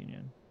Soviet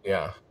Union.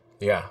 Yeah.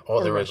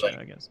 Well, there was Russia,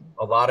 I guess.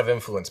 A lot of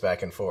influence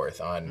back and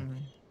forth on.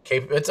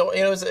 It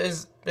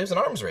was an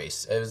arms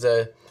race.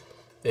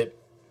 It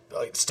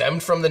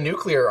stemmed from the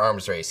nuclear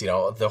arms race.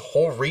 The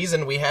whole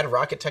reason we had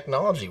rocket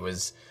technology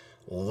was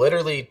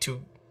literally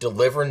to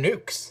deliver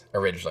nukes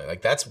originally.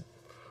 Like that's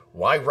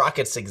why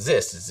rockets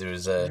exist. It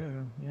was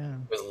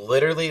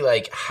literally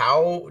like,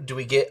 how do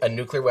we get a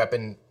nuclear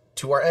weapon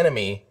to our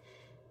enemy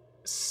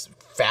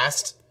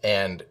fast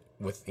and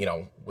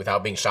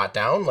without being shot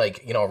down?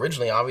 Like,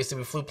 originally obviously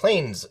we flew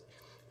planes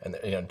and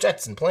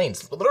jets and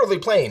planes, literally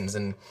planes,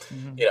 and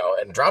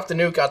and dropped the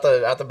nuke out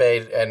the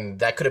bay, and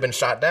that could have been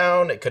shot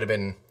down. It could have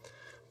been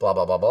blah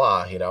blah blah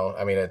blah.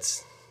 I mean,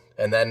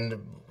 and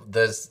then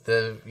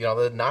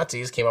the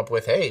Nazis came up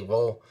with, hey,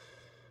 we'll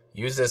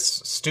use this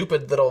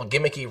stupid little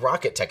gimmicky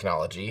rocket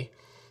technology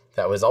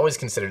that was always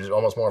considered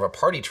almost more of a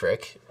party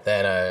trick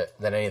than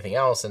anything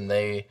else, and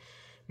they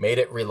made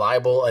it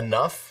reliable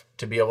enough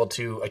to be able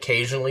to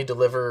occasionally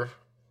deliver,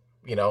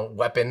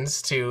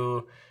 weapons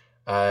to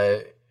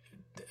a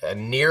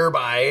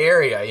nearby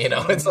area.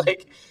 It's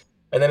like,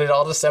 and then it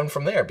all just stemmed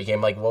from there. It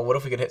became like, well, what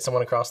if we could hit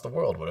someone across the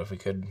world? What if we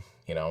could,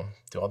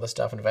 do all this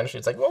stuff? And eventually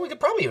it's like, well, we could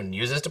probably even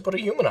use this to put a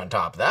human on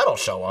top. That'll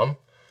show them.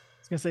 I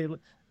was going to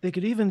say, they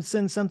could even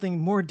send something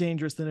more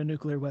dangerous than a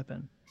nuclear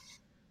weapon.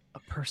 A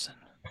person.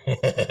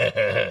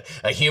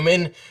 A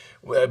human,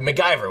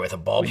 MacGyver with a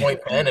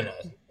ballpoint pen and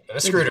a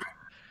screwdriver.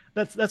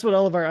 That's what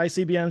all of our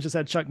ICBMs just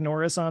had Chuck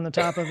Norris on the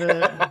top of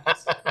it,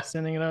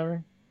 sending it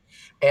over.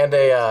 And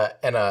a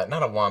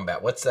not a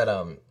wombat. What's that?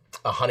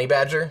 A honey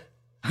badger.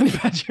 Honey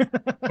badger.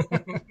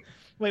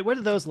 Wait, where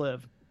do those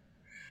live?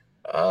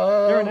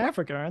 They're in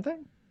Africa, aren't they?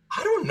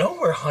 I don't know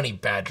where honey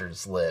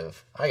badgers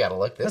live. I gotta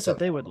look this up. That's what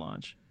they would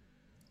launch.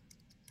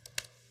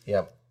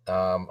 Yep.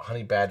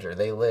 Honey badger.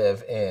 They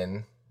live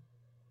in.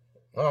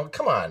 Oh,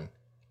 come on.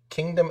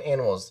 Kingdom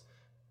animals.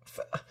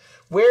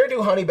 Where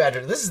do honey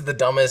badgers? This is the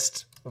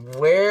dumbest.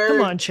 Where?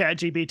 Come on,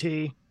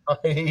 ChatGPT.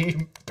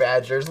 Honey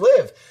badgers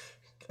live.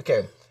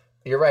 Okay,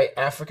 you're right.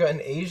 Africa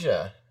and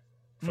Asia,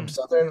 from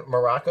southern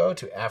Morocco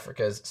to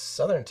Africa's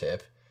southern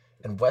tip,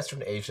 and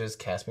western Asia's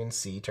Caspian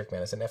Sea,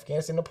 Turkmenistan,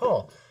 Afghanistan,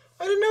 Nepal.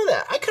 I didn't know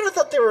that. I kind of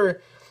thought they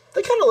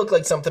kind of look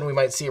like something we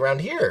might see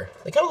around here.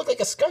 They kind of look like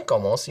a skunk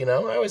almost. I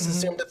always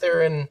assumed that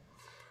they're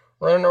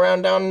running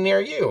around down near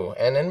you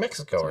and in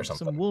Mexico or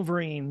something. Some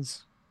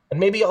wolverines. And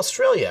maybe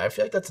Australia. I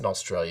feel like that's an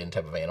Australian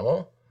type of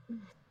animal.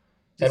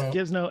 Just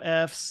gives no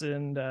F's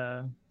and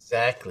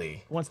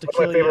exactly wants to One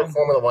kill of my favorite you.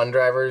 Formula One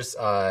drivers,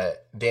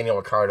 Daniel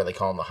Ricciardo, they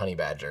call him the honey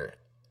badger,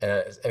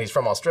 and he's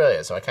from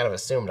Australia, so I kind of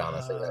assumed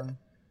honestly that.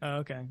 Oh,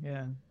 okay,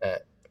 yeah.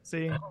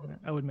 See,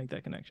 I would make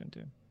that connection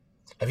too.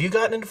 Have you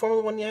gotten into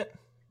Formula One yet?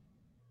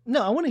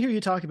 No, I want to hear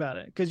you talk about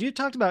it because you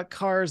talked about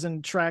cars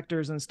and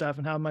tractors and stuff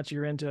and how much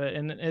you're into it,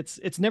 and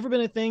it's never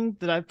been a thing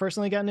that I've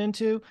personally gotten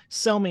into.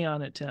 Sell me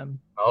on it, Tim.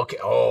 Okay.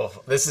 Oh,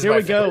 this is here my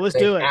we go. Let's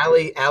thing. do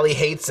it. Allie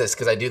hates this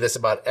because I do this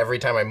about every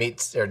time I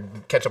meet or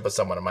catch up with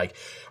someone. I'm like,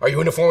 "Are you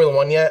into Formula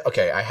One yet?"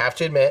 Okay, I have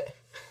to admit,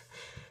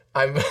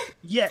 I'm.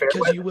 Yeah,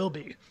 because you will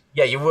be.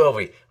 Yeah, you will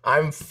be.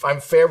 I'm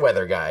fair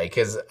weather guy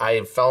because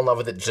I fell in love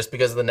with it just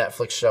because of the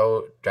Netflix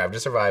show Drive to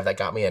Survive that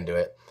got me into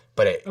it,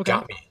 but it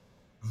got me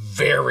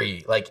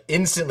very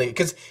instantly,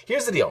 because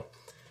here's the deal.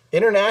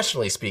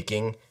 Internationally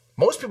speaking,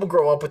 most people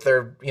grow up with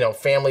their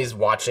families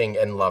watching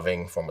and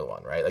loving Formula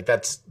One, right? Like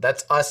that's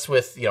us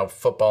with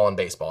football and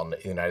baseball in the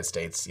United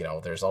States.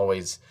 There's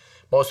always,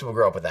 most people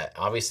grow up with that.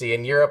 Obviously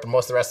in Europe and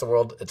most of the rest of the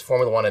world, it's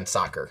Formula One and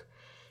soccer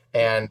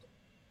and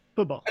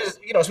football. So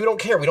we don't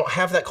care. We don't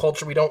have that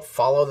culture. We don't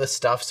follow this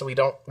stuff, so we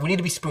need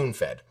to be spoon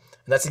fed.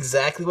 And that's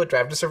exactly what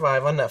Drive to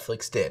Survive on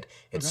Netflix did.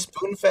 It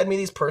spoon-fed me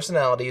these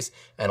personalities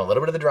and a little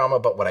bit of the drama,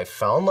 but what I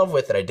fell in love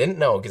with that I didn't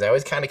know, because I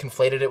always kind of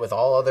conflated it with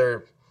all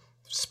other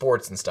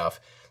sports and stuff,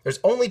 there's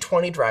only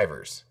 20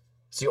 drivers.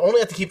 So you only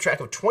have to keep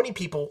track of 20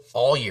 people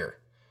all year.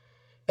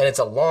 And it's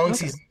a long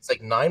season. It's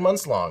like 9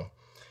 months long.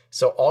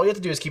 So all you have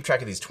to do is keep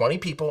track of these 20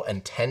 people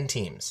and 10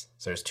 teams.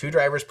 So there's 2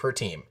 drivers per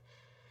team.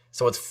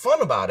 So what's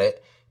fun about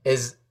it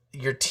is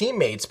your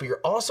teammates, but you're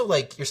also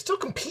you're still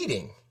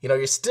competing.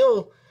 You're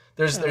still...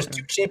 There's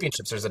 2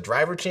 championships. There's a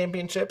driver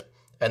championship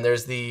and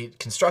there's the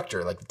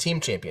constructor, the team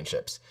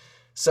championships.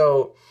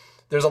 So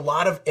there's a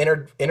lot of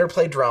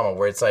interplay drama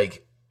where it's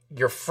like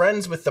you're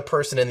friends with the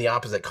person in the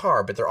opposite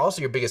car, but they're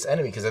also your biggest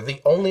enemy because they're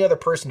the only other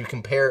person you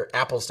compare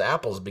apples to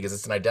apples because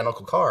it's an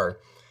identical car,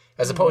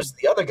 as opposed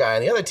to the other guy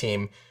on the other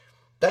team.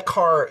 That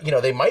car,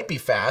 they might be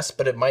fast,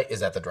 but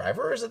is that the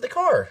driver or is it the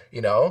car?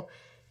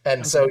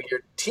 And so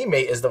your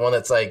teammate is the one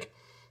that's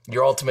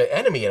your ultimate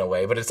enemy in a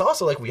way, but it's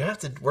also we have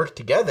to work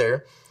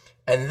together.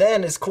 And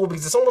then it's cool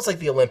because it's almost like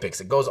the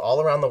Olympics. It goes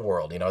all around the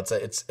world.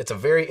 It's a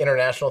very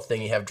international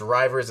thing. You have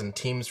drivers and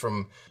teams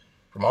from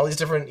all these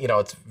different,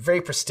 it's very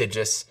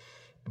prestigious.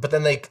 But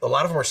then a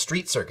lot of them are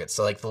street circuits.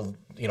 So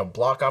they'll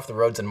block off the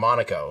roads in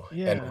Monaco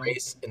and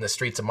race in the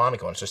streets of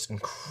Monaco. And it's just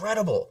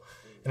incredible.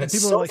 And it's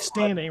people so are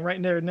standing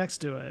right there next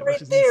to it.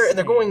 Right there. And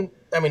they're going,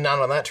 not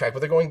on that track,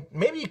 but they're going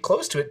maybe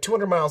close to it,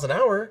 200 miles an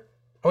hour.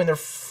 They're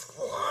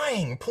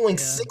flying, pulling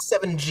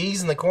 6-7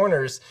 Gs in the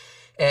corners.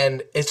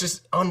 And it's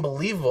just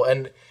unbelievable,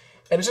 and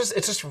it's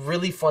just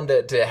really fun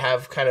to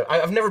have kind of.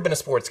 I've never been a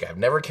sports guy. I've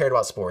never cared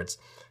about sports,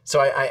 so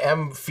I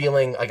am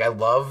feeling I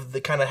love the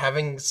kind of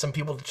having some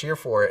people to cheer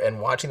for and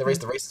watching the race.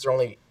 The races are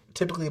only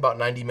typically about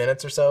 90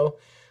 minutes or so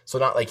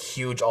not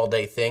huge all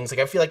day things.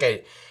 I feel like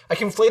I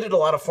conflated a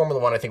lot of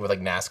Formula One, I think, with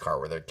NASCAR,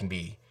 where there can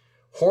be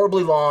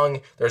horribly long.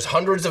 There's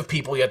hundreds of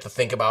people you have to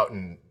think about,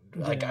 and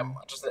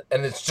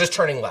and it's just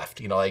turning left.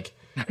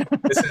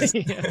 This is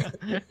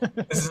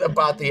this is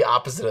about the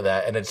opposite of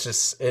that, and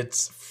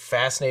it's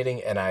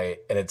fascinating, and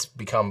it's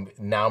become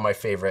now my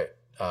favorite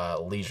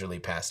leisurely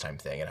pastime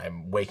thing. And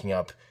I'm waking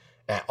up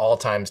at all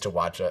times to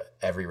watch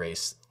every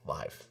race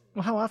live.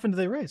 Well, how often do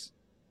they race?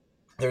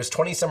 There's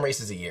 20 some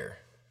races a year,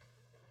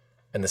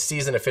 and the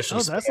season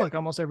officially. Oh, that's like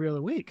almost every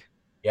other week.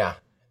 Yeah.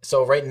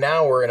 So right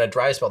now we're in a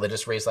dry spell. They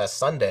just raced last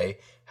Sunday,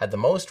 had the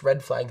most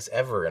red flags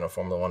ever in a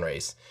Formula One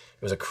race.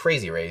 It was a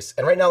crazy race.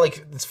 And right now,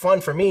 like, it's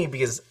fun for me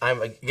because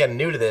I'm, again,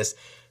 new to this.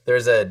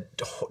 There's a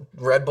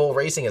Red Bull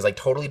Racing is like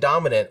totally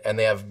dominant, and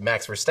they have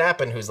Max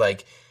Verstappen, who's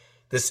like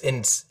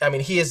I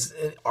mean, he is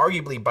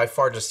arguably by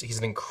far he's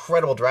an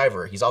incredible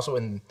driver. He's also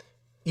in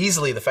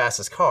easily the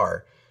fastest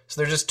car. So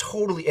they're just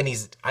totally, and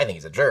I think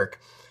he's a jerk.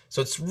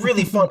 So it's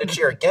really fun to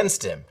cheer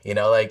against him, you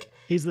know, like.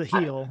 He's the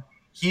heel.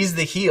 He's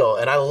the heel,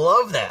 and I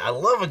love that. I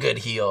love a good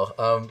heel.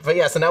 But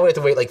yeah, so now we have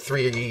to wait like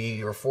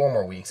 3 or 4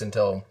 more weeks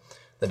until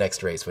the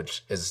next race,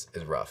 which is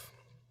rough.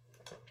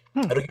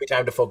 It'll give me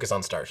time to focus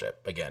on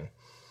Starship again,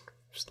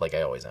 just like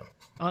I always am.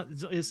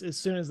 As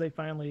soon as they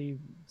finally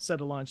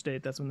set a launch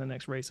date, that's when the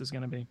next race is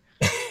going to be.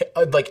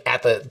 Like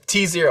at the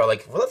T0,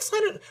 like, well, let's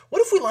line it.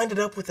 What if we lined it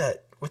up with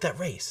that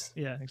race?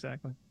 Yeah,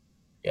 exactly.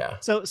 Yeah.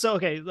 So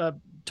okay,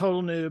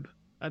 total noob.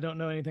 I don't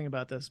know anything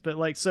about this, but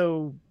like,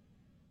 so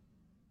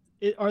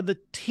are the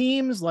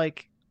teams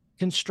like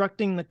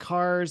constructing the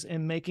cars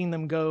and making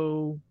them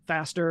go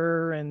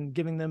faster and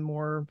giving them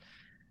more,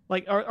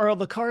 like, are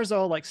the cars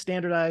all like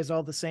standardized,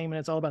 all the same, and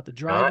it's all about the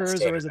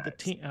drivers, or is it the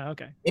team?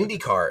 Okay.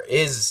 IndyCar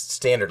is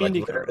standard. Like,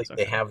 literally,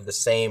 they have the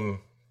same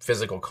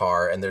physical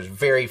car, and there's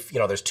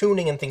there's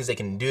tuning and things they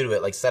can do to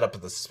it, like set up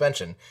the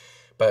suspension.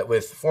 But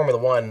with Formula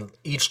One,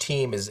 each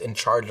team is in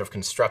charge of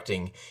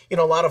constructing. You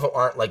know, a lot of them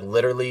aren't like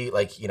literally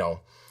like, you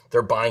know,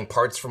 they're buying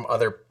parts from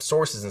other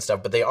sources and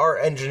stuff, but they are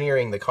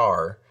engineering the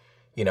car,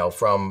 you know,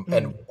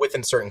 and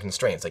within certain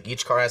constraints. Like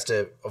each car has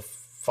to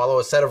follow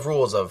a set of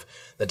rules of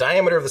the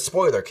diameter of the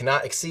spoiler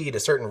cannot exceed a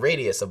certain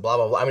radius of blah,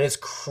 blah, blah. I mean, it's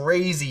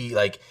crazy,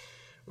 like,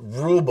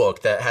 rule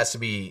book that has to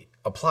be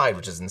applied,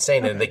 which is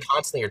insane. Okay. And they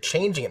constantly are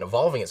changing it and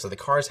evolving it, so the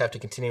cars have to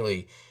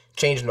continually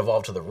change and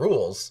evolve to the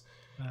rules.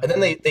 And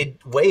then they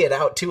weigh it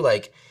out too.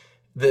 Like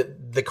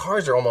the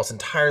cars are almost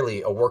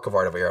entirely a work of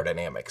art of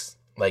aerodynamics.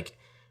 Like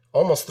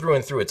almost through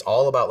and through, it's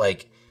all about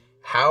like,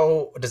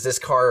 how does this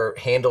car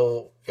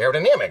handle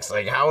aerodynamics?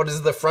 Like how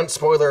does the front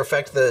spoiler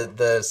affect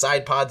the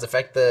side pods,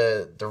 affect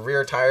the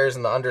rear tires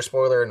and the under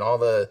spoiler and all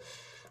the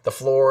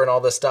floor and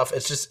all this stuff?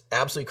 It's just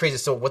absolutely crazy.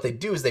 So what they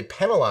do is they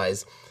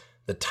penalize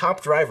the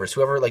top drivers,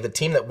 whoever, like the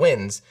team that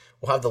wins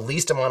will have the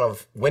least amount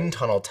of wind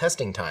tunnel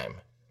testing time.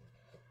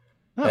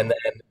 Oh. And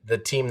then the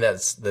team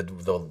that's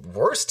the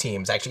worst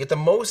teams actually get the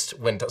most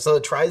wind. So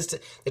they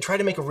try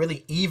to make a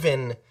really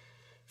even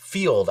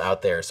field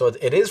out there. So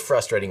it is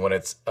frustrating when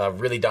it's a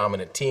really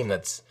dominant team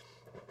that's,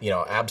 you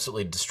know,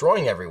 absolutely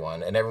destroying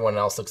everyone, and everyone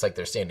else looks like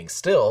they're standing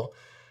still.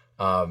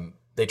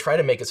 They try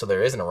to make it so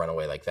there isn't a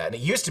runaway like that. And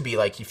it used to be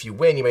like, if you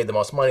win, you made the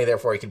most money,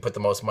 therefore you could put the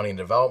most money in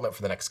development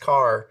for the next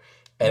car,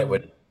 and it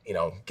would, you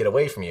know, get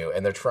away from you.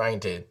 And they're trying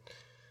to,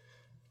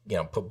 you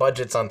know, put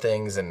budgets on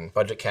things and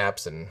budget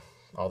caps and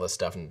all this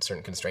stuff and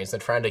certain constraints. They're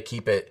trying to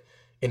keep it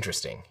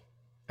interesting.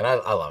 And I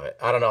love it.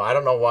 I don't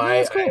know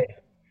why. Yeah, cool.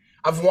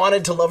 I've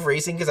wanted to love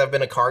racing because I've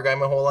been a car guy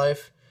my whole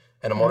life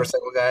and a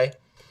motorcycle guy.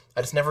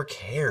 I just never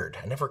cared.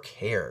 I never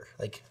care.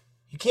 Like,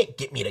 you can't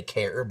get me to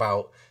care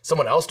about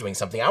someone else doing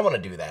something. I want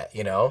to do that,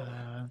 you know?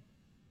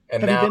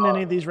 And have you been to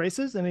any of these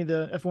races? Any of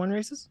the F1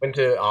 races? Went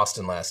to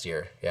Austin last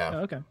year. Yeah. Oh,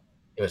 okay.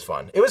 It was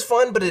fun. It was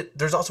fun, but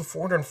there's also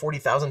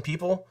 440,000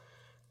 people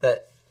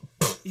that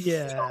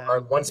are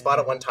in one spot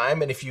at one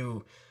time. And if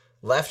you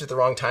left at the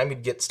wrong time,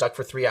 you'd get stuck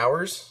for 3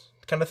 hours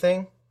kind of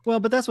thing. Well,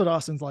 but that's what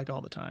Austin's like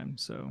all the time.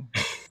 So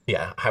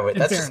yeah,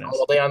 that's just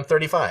all day on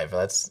 35.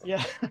 That's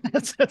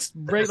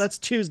that's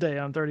Tuesday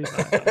on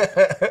 35.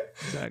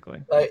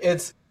 Exactly.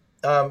 It's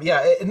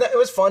it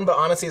was fun, but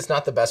honestly, it's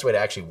not the best way to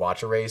actually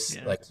watch a race.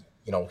 Yeah. Like,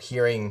 you know,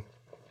 hearing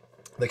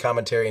the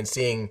commentary and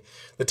seeing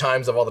the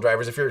times of all the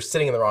drivers. If you're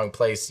sitting in the wrong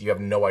place, you have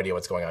no idea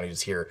what's going on. You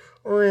just hear,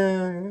 like,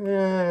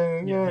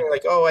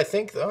 oh, I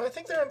think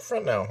they're in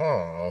front now.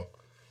 Oh,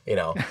 you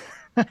know,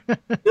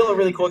 still a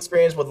really cool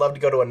experience. Would love to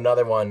go to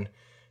another one,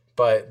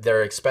 but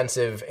they're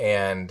expensive.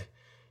 And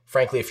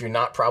frankly, if you're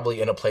not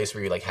probably in a place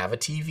where you like have a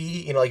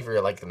TV, you know, like if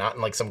you're like not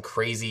in like some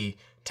crazy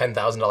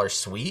 $10,000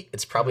 suite,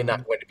 it's probably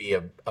not going to be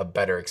a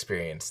better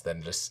experience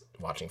than just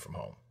watching from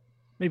home.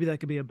 Maybe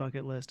that could be a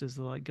bucket list, is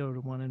to like go to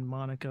one in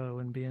Monaco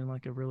and be in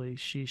like a really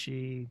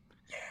 $1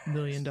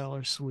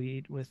 million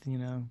suite with, you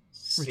know,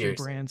 Richard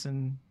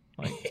Branson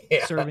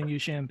like serving you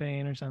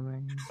champagne or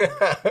something.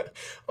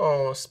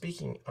 Oh,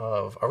 speaking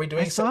of, are we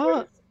doing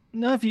something?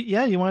 No,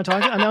 you want to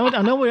talk? I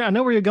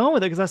know where you're going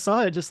with it, because I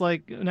saw it just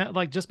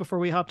just before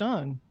we hopped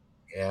on.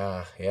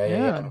 Yeah.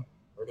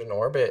 Virgin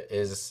Orbit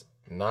is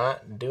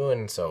not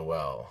doing so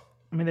well.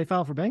 I mean, they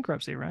filed for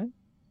bankruptcy, right?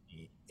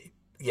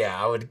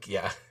 Yeah,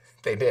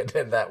 they did,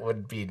 and that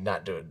would be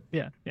not doing.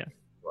 Yeah.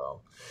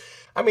 Well,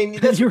 I mean,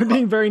 you were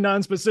being very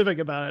non-specific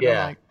about it.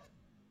 Yeah.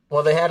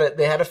 Well, they had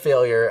a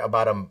failure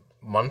about a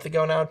month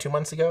ago now, 2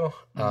 months ago.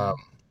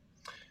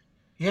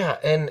 Yeah,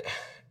 and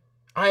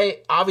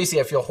I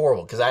feel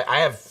horrible because I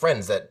have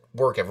friends that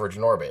work at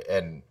Virgin Orbit,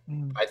 and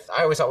Mm.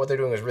 I always thought what they're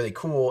doing was really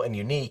cool and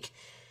unique.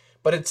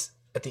 But it's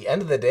at the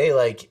end of the day,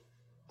 like,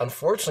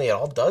 unfortunately, it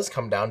all does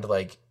come down to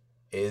like,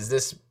 is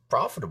this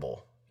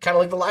profitable? Kind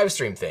of like the live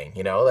stream thing,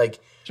 like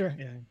Sure.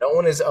 Yeah. no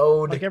one is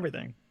owed Like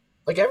everything.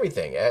 like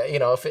everything.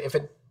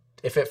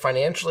 If it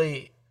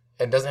financially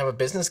and doesn't have a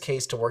business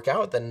case to work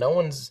out, then no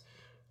one's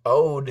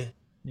owed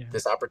Yeah.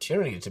 this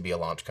opportunity to be a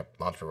launch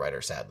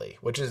provider. Sadly,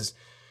 which is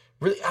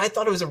really, I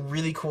thought it was a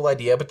really cool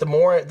idea. But the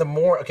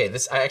more okay,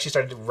 this I actually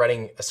started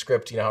writing a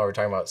script. You know how we're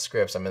talking about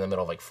scripts? I'm in the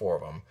middle of like 4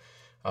 of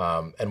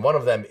them, and one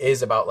of them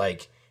is about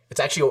like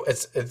it's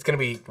going to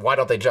be why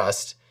don't they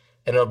just.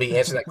 And it'll be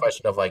answering that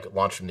question of like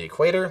launch from the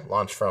equator,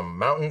 launch from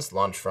mountains,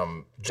 launch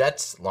from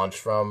jets, launch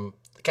from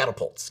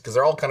catapults, because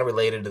they're all kind of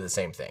related to the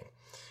same thing.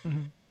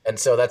 Mm-hmm. And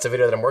so that's a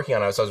video that I'm working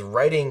on. So I was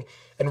writing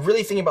and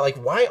really thinking about like,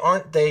 why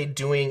aren't they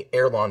doing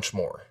air launch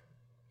more?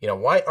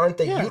 Why aren't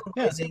they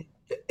utilizing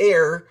the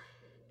air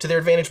to their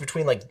advantage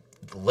between like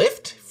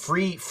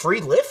free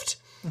lift,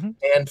 Mm-hmm.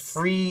 and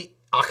free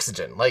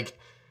oxygen? Like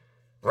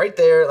right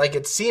there, like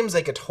it seems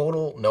like a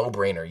total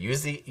no-brainer.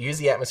 Use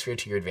the atmosphere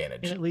to your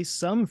advantage. And at least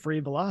some free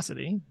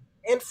velocity.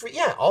 And free,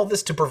 yeah, all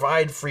this to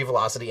provide free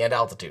velocity and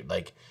altitude.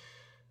 Like,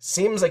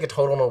 seems like a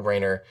total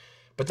no-brainer.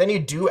 But then you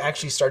do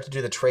actually start to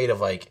do the trade of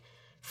like,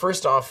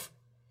 first off,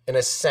 in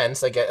a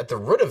sense, like at the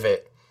root of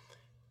it,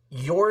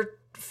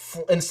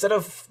 instead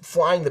of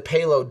flying the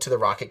payload to the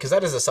rocket, because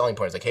that is a selling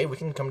point. It's like, hey, we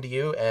can come to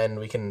you and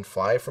we can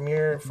fly from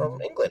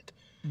England.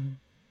 Mm-hmm.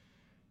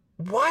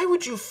 Why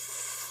would you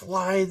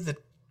fly the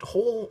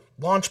whole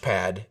launch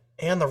pad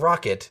and the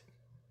rocket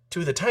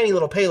to the tiny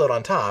little payload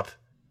on top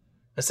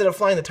instead of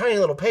flying the tiny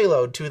little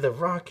payload to the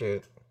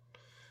rocket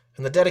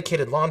and the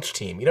dedicated launch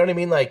team? You know what I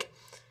mean? Like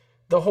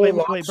the whole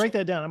wait, break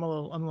that down. I'm a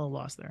little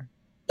lost there.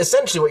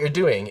 Essentially what you're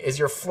doing is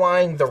you're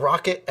flying the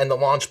rocket and the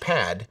launch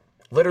pad,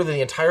 literally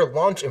the entire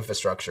launch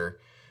infrastructure,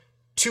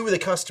 to the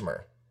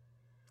customer.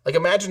 Like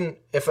imagine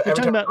if We're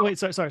talking about wait,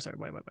 sorry,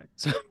 wait.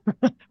 So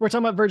we're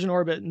talking about Virgin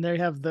Orbit, and they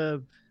have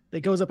it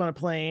goes up on a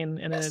plane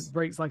and then it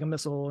breaks like a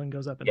missile and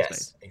goes up into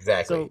space.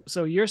 Exactly.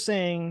 So you're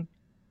saying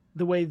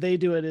the way they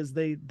do it is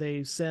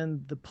they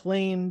send the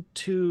plane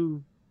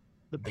to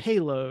the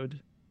payload.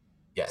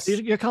 Yes. So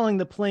you're calling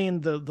the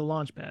plane the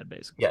launch pad,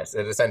 basically. Yes,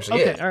 it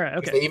essentially is. All right.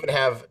 Okay. They even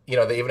have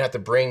to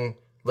bring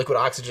liquid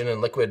oxygen and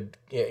liquid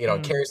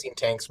kerosene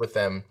tanks with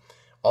them.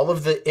 All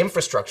of the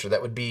infrastructure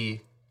that would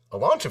be a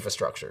launch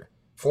infrastructure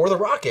for the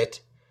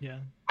rocket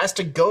has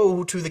to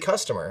go to the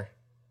customer,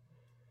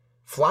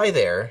 fly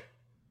there,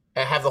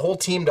 and have the whole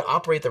team to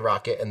operate the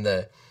rocket and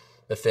the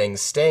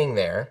things staying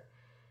there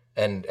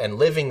and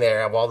living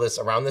there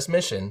around this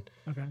mission.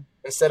 Okay.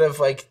 Instead of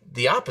like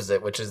the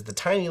opposite, which is the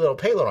tiny little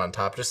payload on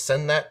top, just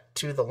send that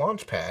to the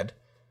launch pad.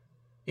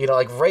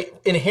 Like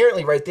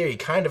inherently right there, you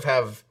kind of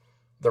have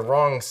the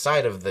wrong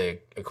side of the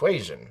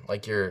equation.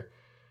 Like you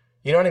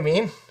know what I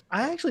mean?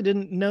 I actually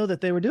didn't know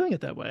that they were doing it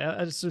that way.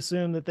 I just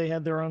assumed that they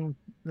had their own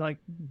like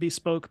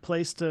bespoke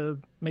place to,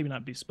 maybe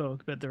not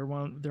bespoke, but their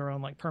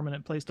own like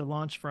permanent place to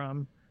launch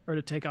from or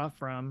to take off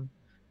from.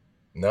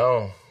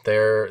 No,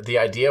 the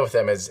idea with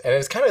them is, and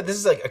it's kind of, this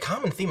is like a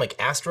common theme. Like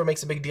Astro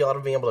makes a big deal out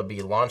of being able to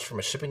be launched from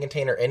a shipping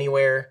container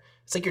anywhere.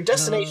 It's like your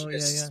destination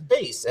is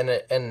space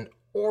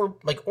or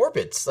like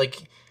orbits.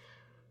 Like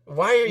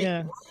why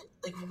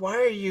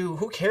are you?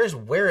 Who cares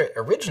where it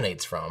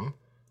originates from?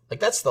 Like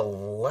that's the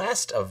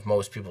last of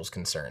most people's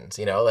concerns.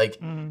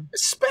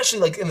 Especially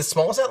like in the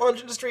small sat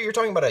launch industry, you're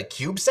talking about a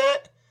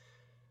CubeSat.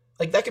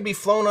 Like that could be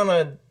flown on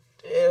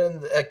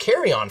a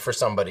carry-on for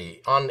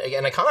somebody on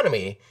an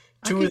economy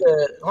to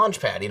the launch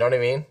pad. You know what I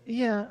mean?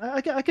 Yeah,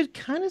 I could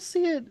kind of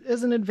see it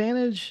as an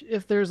advantage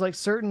if there's like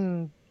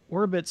certain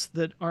orbits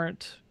that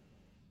aren't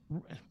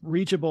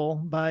reachable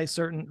by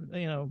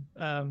certain,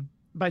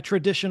 by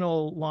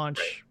traditional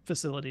launch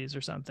facilities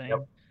or something.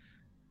 Yep.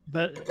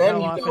 But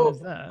how often is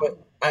that?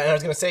 I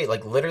was going to say,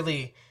 like,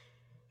 literally,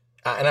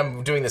 and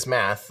I'm doing this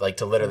math, like,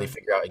 to literally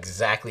figure out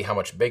exactly how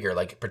much bigger.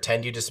 Like,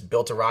 pretend you just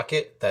built a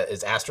rocket that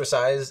is Astro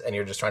size and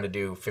you're just trying to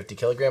do 50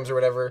 kilograms or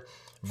whatever,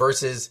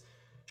 versus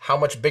how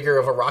much bigger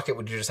of a rocket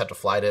would you just have to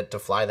fly to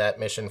fly that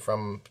mission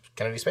from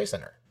Kennedy Space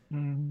Center?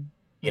 Mm-hmm.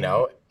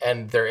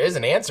 And there is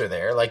an answer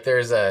there. Like,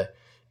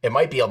 it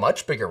might be a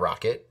much bigger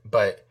rocket,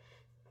 but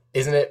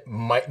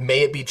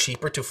may it be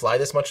cheaper to fly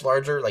this much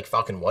larger, like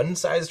Falcon 1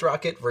 sized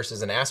rocket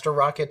versus an Astro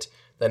rocket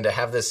than to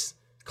have this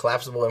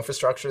collapsible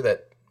infrastructure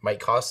that might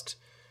cost,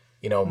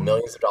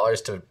 millions of dollars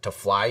to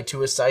fly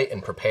to a site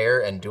and prepare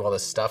and do all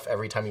this stuff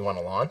every time you want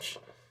to launch?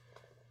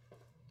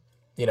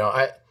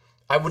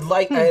 I would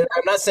like, I'm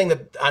not saying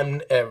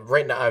that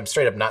right now, I'm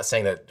straight up not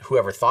saying that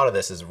whoever thought of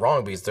this is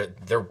wrong, because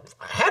there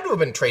had to have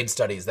been trade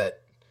studies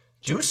that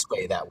do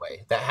sway that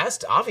way. That has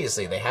to,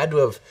 obviously, they had to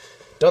have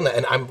done that.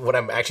 And what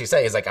I'm actually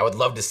saying is, like, I would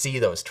love to see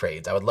those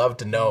trades. I would love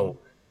to know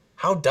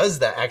how does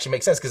that actually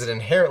make sense, because it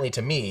inherently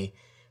to me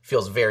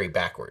feels very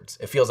backwards.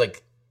 It feels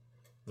like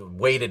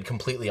weighted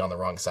completely on the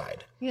wrong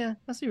side. Yeah,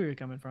 I see where you're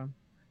coming from.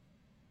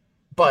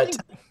 But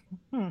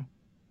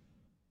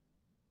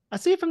I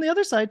see it from the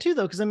other side too,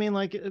 though, because I mean,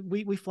 like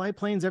we fly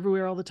planes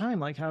everywhere all the time.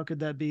 Like, how could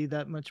that be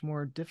that much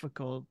more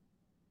difficult?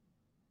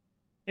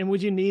 And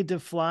would you need to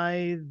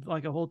fly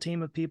like a whole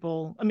team of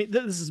people? I mean,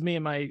 this is me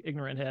in my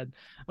ignorant head.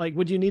 Like,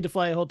 would you need to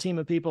fly a whole team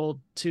of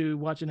people to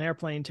watch an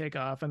airplane take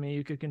off? I mean,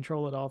 you could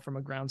control it all from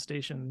a ground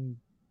station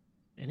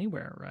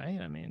anywhere,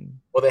 right? I mean,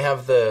 Well, they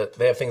have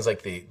things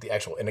like the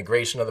actual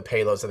integration of the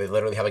payload. So they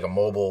literally have like a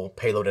mobile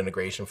payload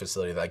integration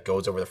facility that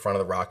goes over the front of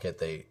the rocket.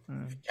 They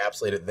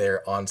encapsulate it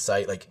there on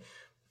site, like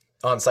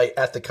on site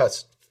at the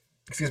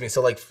excuse me.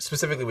 So like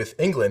specifically with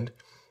England,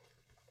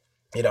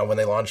 when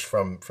they launched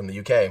from the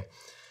UK,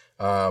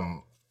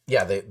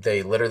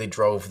 they literally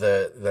drove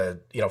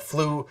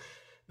flew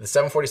the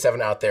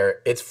 747 out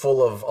there. It's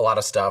full of a lot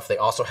of stuff. They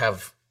also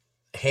have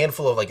a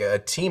handful of like a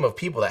team of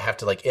people that have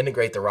to like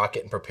integrate the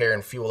rocket and prepare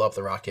and fuel up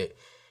the rocket.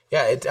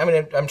 Yeah,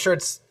 I'm sure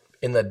it's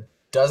in the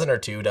dozen or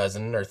 3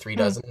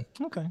 dozen.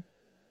 Okay.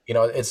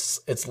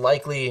 It's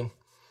likely.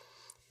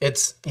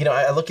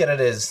 I look at it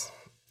as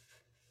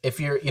if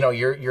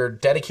you're a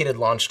dedicated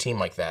launch team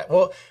like that.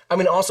 Well, I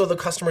mean, also the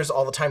customers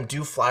all the time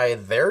do fly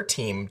their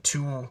team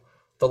to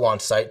the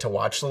launch site to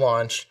watch the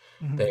launch.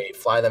 They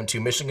fly them to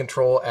mission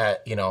control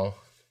at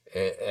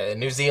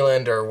New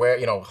Zealand or where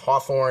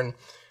Hawthorne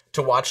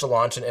to watch the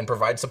launch and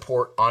provide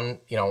support on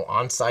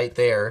site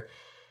there.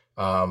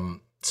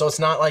 So it's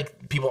not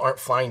like people aren't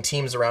flying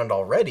teams around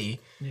already.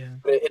 Yeah.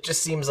 But it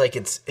just seems like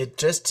it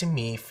just to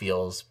me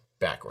feels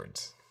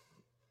backwards.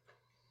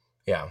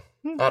 Yeah.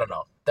 I don't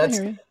know. That's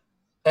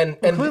and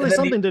clearly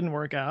something didn't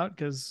work out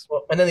because.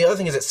 Well, and then the other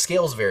thing is it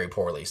scales very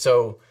poorly.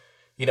 So,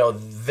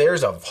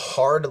 there's a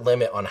hard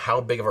limit on how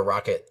big of a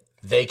rocket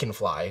they can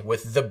fly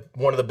with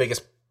one of the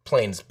biggest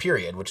planes,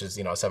 period, which is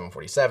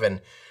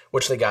 747,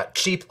 which they got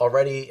cheap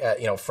already,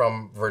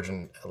 from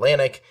Virgin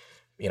Atlantic,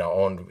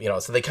 owned,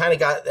 so they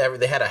kind of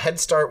they had a head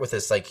start with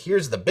this, like,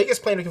 here's the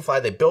biggest plane we can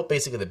fly. They built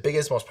basically the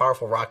biggest, most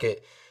powerful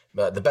rocket,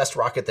 the best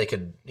rocket they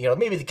could,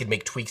 maybe they could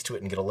make tweaks to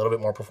it and get a little bit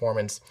more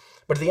performance.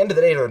 But at the end of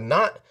the day, they're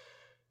not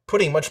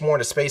putting much more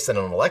into space than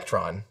an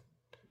Electron.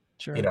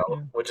 Sure,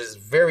 which is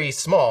very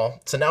small.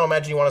 So now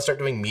imagine you want to start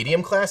doing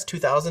medium class,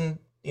 2,000,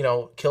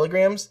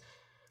 kilograms.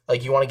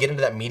 Like you want to get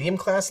into that medium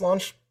class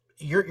launch.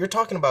 You're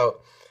talking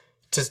about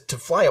to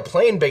fly a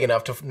plane big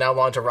enough to now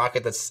launch a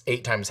rocket that's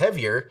 8 times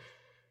heavier.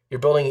 You're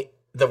building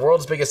the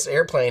world's biggest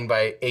airplane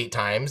by 8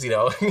 times,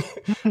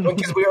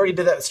 because we already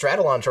did that.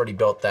 Stratolaunch already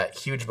built that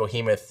huge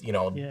behemoth,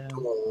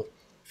 dual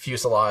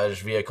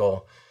fuselage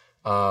vehicle.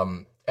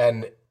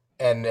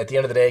 And at the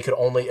end of the day,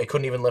 it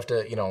couldn't even lift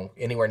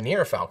anywhere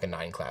near a Falcon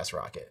 9 class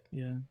rocket.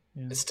 Yeah.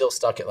 It's still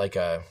stuck at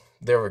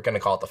they were going to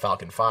call it the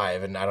Falcon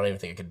 5, and I don't even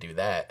think it could do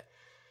that.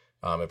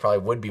 It probably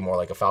would be more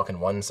like a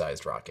Falcon 1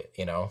 sized rocket,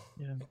 Yeah.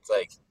 It's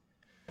like,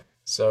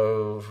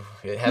 so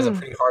it has a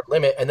pretty hard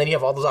limit. And then you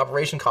have all those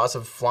operation costs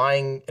of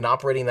flying and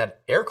operating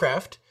that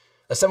aircraft.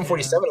 A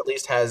 747 at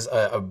least has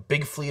a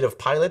big fleet of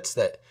pilots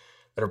that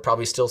are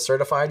probably still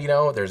certified.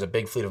 There's a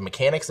big fleet of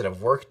mechanics that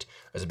have worked.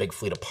 There's a big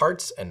fleet of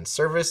parts and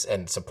service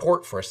and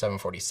support for a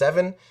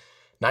 747.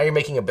 Now you're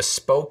making a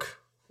bespoke,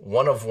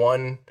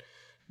 one-of-one,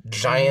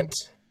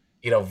 giant,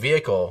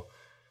 vehicle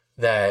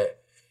that,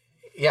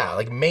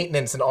 like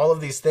maintenance and all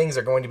of these things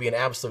are going to be an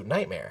absolute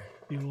nightmare.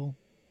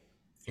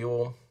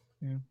 Fuel.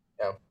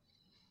 Yeah.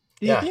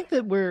 Do you think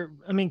that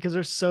because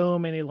there's so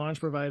many launch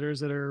providers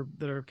that are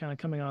kind of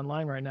coming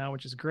online right now,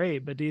 which is great,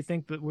 but do you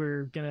think that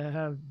we're going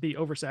to be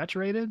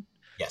oversaturated?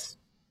 Yes.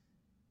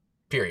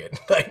 Period.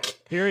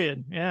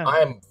 Period. Yeah.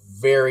 I'm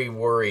very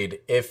worried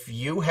if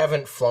you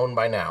haven't flown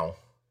by now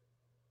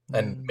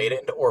and made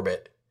it into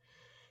orbit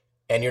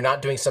and you're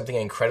not doing something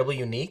incredibly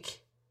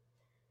unique,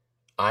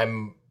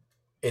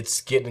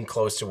 it's getting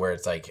close to where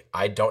it's like,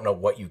 I don't know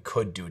what you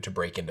could do to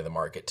break into the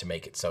market to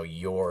make it so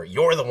you're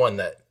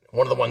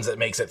one of the ones that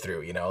makes it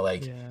through,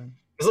 because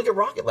look at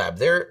Rocket Lab.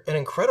 They're an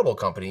incredible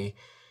company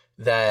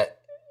that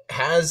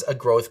has a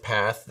growth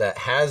path, that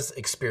has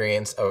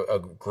experience, a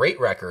great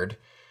record,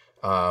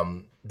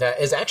 that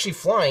is actually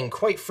flying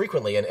quite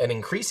frequently and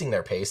increasing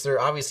their pace. They're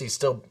obviously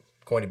still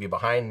going to be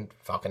behind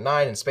Falcon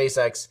 9 and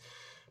SpaceX,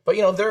 but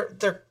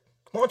they're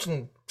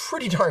launching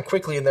pretty darn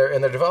quickly, and they're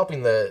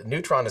developing the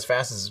Neutron as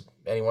fast as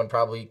anyone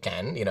probably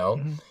can,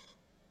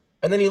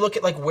 And then you look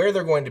at like where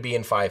they're going to be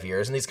in 5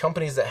 years, and these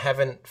companies that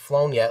haven't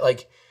flown yet,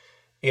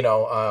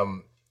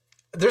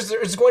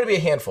 there's going to be a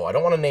handful. I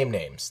don't want to name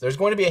names. There's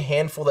going to be a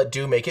handful that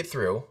do make it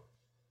through,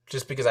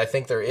 just because I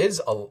think there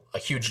is a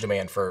huge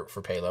demand for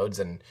payloads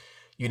and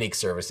unique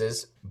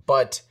services.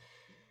 But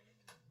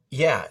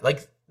yeah,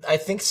 like I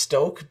think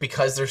Stoke,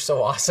 because they're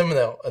so awesome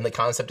and the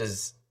concept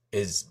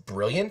is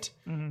brilliant,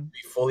 be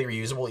fully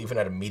reusable even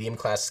at a medium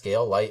class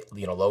scale, light,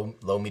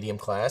 low medium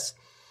class.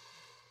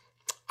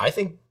 I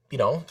think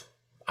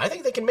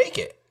they can make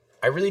it.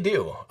 I really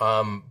do.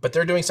 But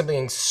they're doing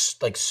something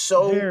like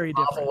so very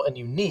novel different and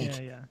unique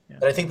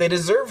that I think they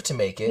deserve to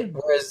make it.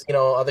 Whereas,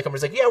 other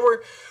companies like,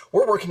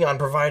 we're working on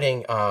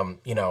providing,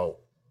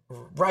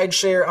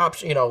 rideshare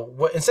option.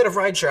 Instead of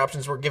rideshare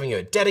options, we're giving you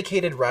a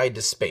dedicated ride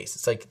to space.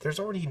 It's like there's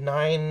already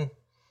 9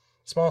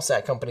 small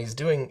sat companies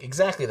doing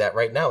exactly that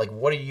right now. Like,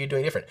 what are you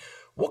doing different?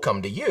 We'll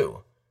come to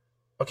you.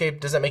 Okay,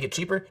 does that make it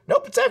cheaper?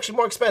 Nope, it's actually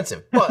more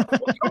expensive. But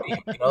we'll come to you.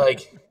 You know,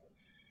 like,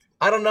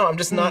 I don't know. I'm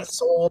just not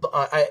sold.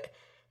 Like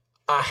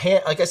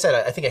I said,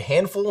 I think a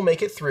handful will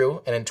make it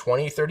through, and in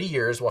 20, 30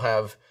 years, we'll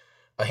have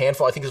a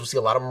handful. I think we'll see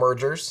a lot of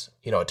mergers,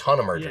 a ton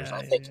of mergers.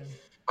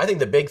 I think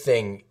the big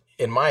thing,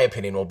 in my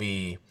opinion, will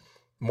be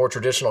more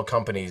traditional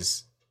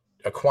companies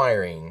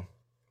acquiring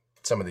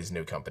some of these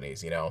new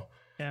companies,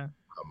 Yeah.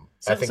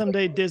 I think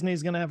someday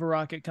Disney's going to have a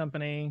rocket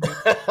company.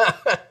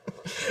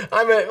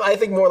 I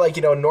think more like,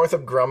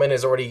 Northrop Grumman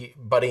is already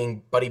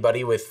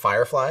buddy with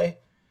Firefly.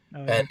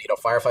 Oh, yeah. And,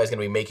 Firefly is going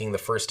to be making the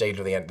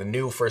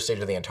new first stage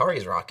of the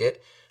Antares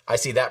rocket. I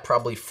see that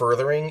probably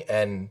furthering,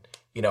 and,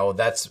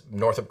 that's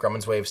Northrop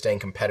Grumman's way of staying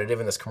competitive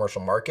in this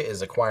commercial market,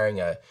 is acquiring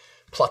a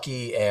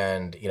plucky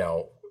and,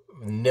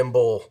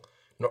 nimble,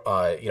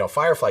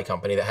 Firefly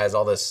company that has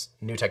all this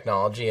new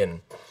technology.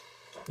 And,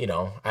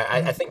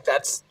 I think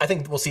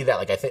we'll see that.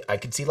 Like, I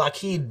could see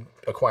Lockheed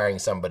acquiring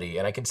somebody,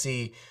 and I could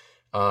see,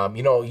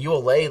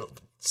 ULA,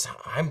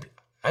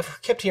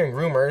 I've kept hearing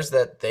rumors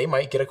that they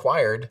might get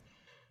acquired.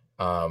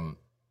 I'm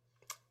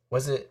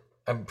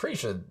pretty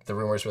sure the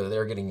rumors were that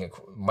they're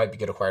might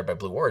get acquired by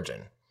Blue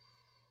Origin,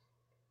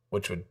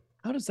 which would.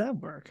 How does that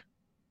work?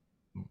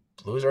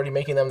 Blue's already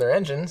making them their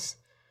engines.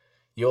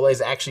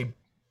 ULA's actually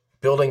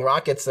building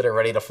rockets that are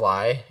ready to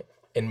fly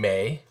in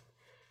May.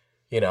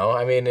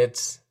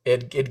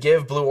 It'd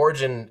give Blue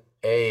Origin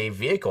a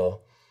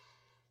vehicle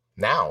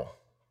now.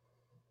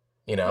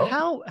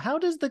 How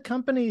does the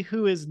company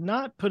who is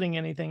not putting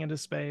anything into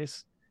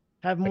space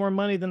have more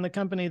money than the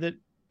company that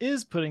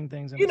is putting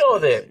things into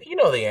space? You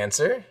know the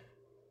answer.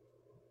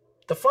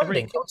 The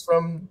funding comes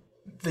from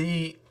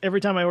the. Every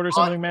time I order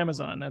something from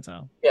Amazon, that's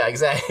how. Yeah,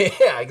 exactly.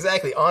 Yeah,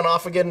 exactly. On,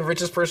 off again,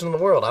 richest person in the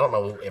world. I don't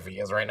know if he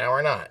is right now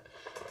or not.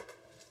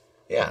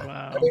 Yeah.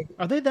 Wow.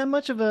 Are they that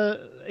much of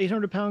a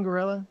 800-pound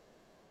gorilla?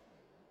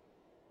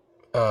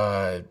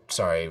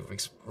 Sorry.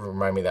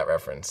 Remind me of that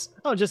reference.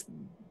 Oh, just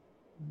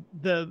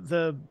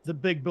the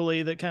big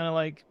bully that kind of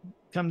like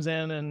comes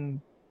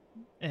in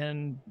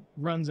and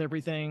runs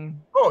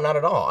everything. Oh, not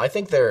at all. I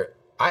think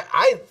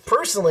I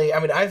personally,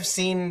 I've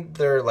seen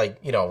their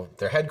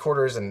their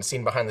headquarters and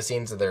seen behind the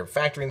scenes of their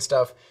factory and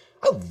stuff.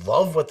 I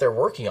love what they're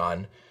working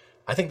on.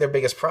 I think their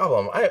biggest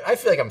problem, I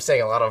feel like I'm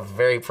saying a lot of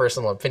very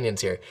personal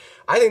opinions here.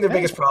 I think their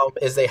biggest problem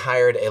is they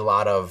hired a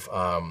lot of,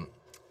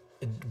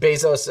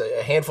 Bezos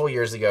a handful of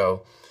years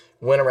ago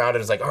went around and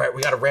was like, all right,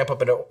 we got to ramp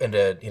up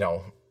into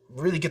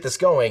really get this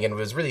going, and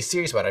was really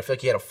serious about it. I feel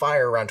like he had a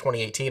fire around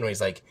 2018 when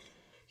he's like,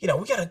 we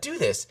got to do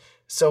this.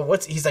 So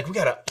he's like, we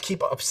got to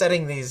keep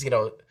upsetting these,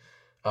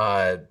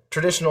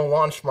 traditional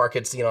launch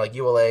markets, like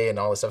ULA and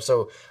all this stuff.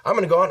 So I'm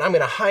going to go out and I'm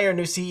going to hire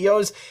new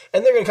CEOs,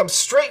 and they're going to come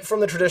straight from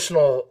the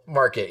traditional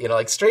market,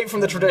 like straight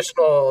from the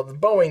traditional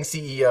Boeing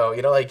CEO,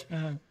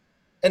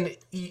 and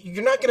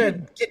you're not going to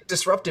get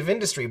disruptive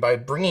industry by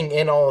bringing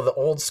in all of the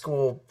old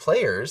school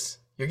players.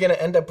 You're going to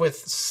end up with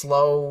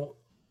slow,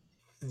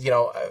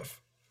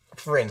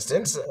 for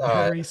instance,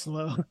 very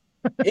slow.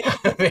 Yeah,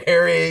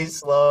 very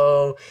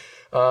slow.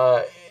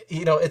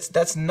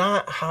 That's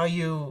not how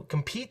you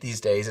compete these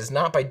days. It's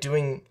not by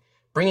bringing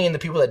in the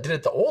people that did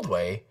it the old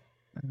way.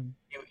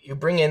 You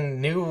bring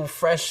in new,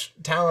 fresh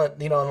talent,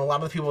 and a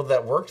lot of the people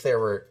that worked there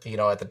were,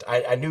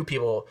 I knew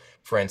people,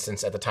 for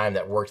instance, at the time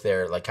that worked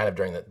there, like kind of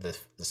during the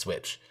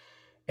switch,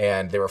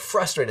 and they were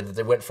frustrated that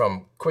they went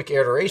from quick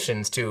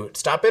iterations to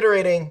stop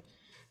iterating.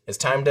 It's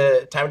time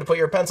to put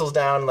your pencils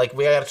down. Like,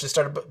 we have to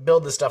start to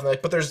build this stuff.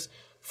 And but there's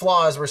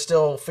flaws. We're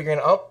still figuring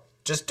out. Oh,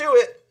 just do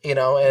it,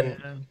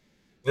 and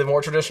the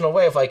more traditional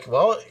way of like,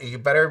 well, you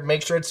better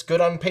make sure it's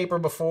good on paper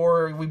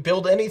before we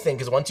build anything,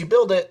 because once you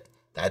build it,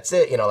 that's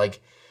it.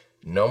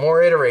 No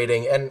more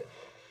iterating. And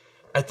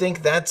I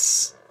think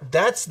that's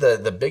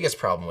the biggest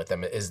problem with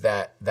them, is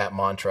that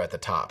mantra at the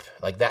top.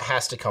 Like, that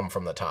has to come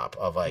from the top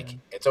of like,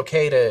 it's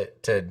okay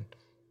to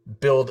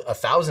build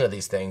 1,000 of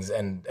these things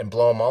and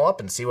blow them all up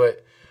and see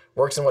what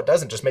works and what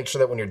doesn't. Just make sure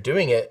that when you're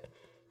doing it,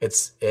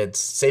 it's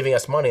saving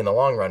us money in the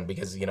long run,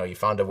 because you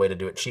found a way to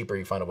do it cheaper,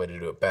 you found a way to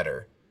do it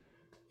better.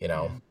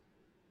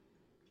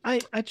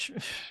 I've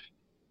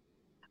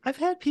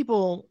had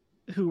people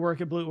who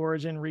work at Blue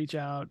Origin reach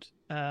out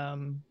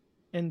and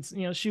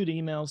shoot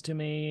emails to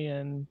me,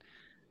 and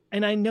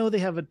I know they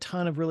have a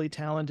ton of really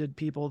talented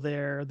people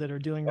there that are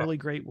doing really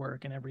great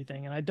work and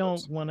everything, and I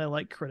don't want to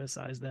like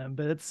criticize them,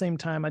 but at the same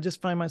time I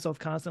just find myself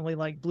constantly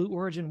like, Blue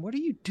Origin, what are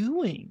you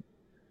doing?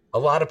 A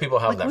lot of people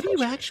have that. What are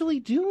you actually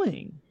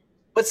doing?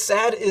 What's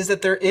sad is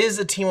that there is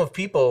a team of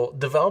people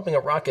developing a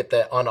rocket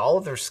that, on all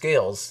of their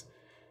scales,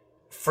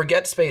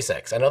 forget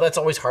SpaceX. I know that's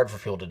always hard for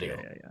people to do.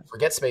 Yeah.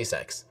 Forget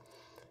SpaceX.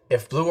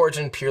 If Blue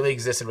Origin purely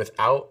existed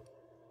without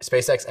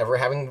SpaceX ever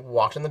having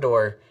walked in the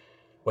door,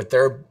 what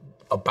they're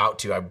about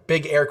to,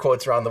 big air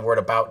quotes around the word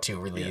about to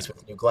release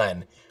with New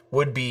Glenn,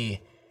 would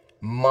be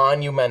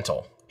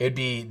monumental. It'd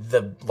be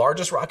the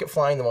largest rocket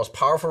flying, the most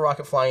powerful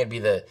rocket flying. It'd be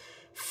the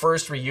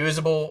first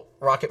reusable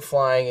rocket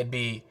flying. It'd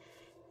be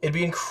It'd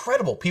be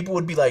incredible. People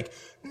would be like,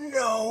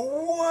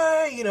 no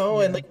way, you know,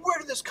 and like, where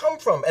did this come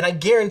from? And I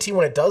guarantee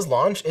when it does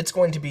launch, it's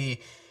going to be,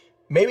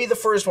 maybe the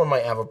first one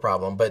might have a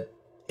problem, but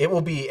it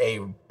will be a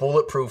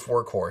bulletproof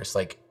workhorse,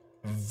 like,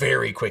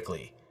 very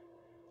quickly.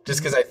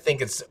 Just because I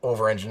think it's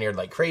over-engineered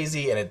like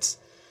crazy, and it's,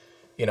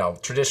 you know,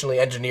 traditionally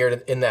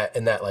engineered in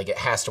that like it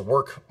has to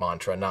work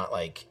mantra, not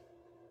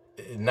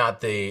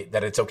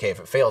that it's okay if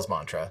it fails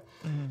mantra.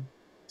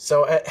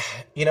 So,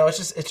 you know, it's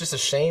just a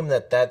shame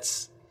that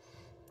that's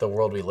the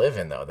world we live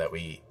in, though, that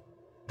we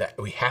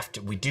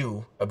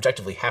do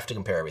objectively have to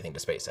compare everything to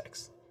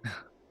SpaceX.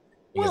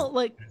 Well,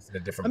 like, it's a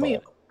different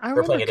ball. I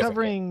remember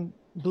covering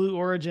Blue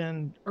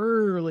Origin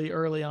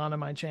early on in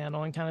my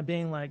channel and kind of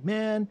being like,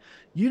 man,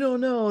 you don't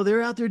know,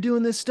 they're out there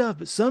doing this stuff,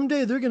 but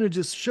someday they're going to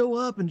just show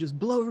up and just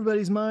blow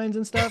everybody's minds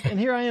and stuff. And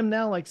here I am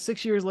now, like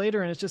 6 years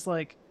later, and it's just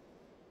like,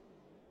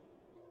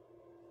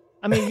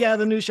 I mean, yeah,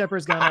 the New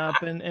Shepard's gone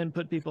up and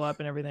put people up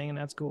and everything, and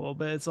that's cool.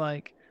 But it's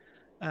like,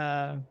 is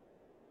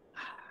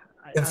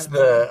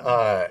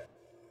that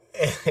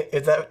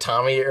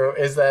Tommy, or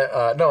is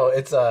that no?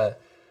 It's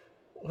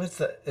what's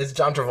that? Is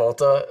John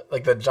Travolta,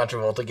 like the John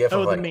Travolta gif?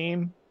 Oh, of, like, the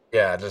meme.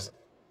 Yeah, just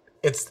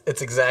it's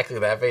exactly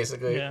that,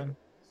 basically. Yeah.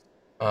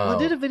 Well, I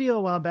did a video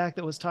a while back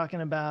that was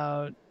talking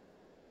about,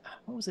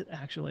 what was it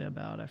actually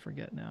about? I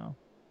forget now.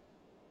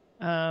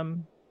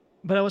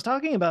 But I was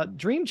talking about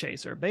Dream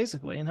Chaser,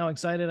 basically, and how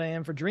excited I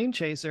am for Dream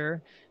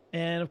Chaser.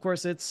 And of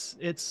course, it's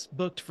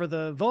booked for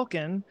the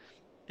Vulcan,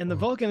 and the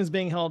Vulcan is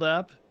being held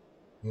up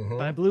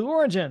by Blue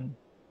Origin.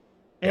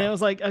 And it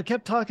was like, I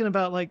kept talking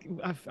about, like,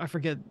 I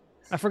forgot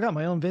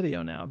my own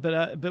video now,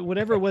 but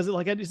whatever it was,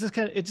 like, it just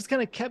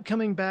kind of kept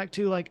coming back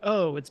to, like,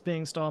 oh, it's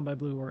being stalled by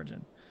Blue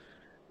Origin.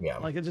 Yeah.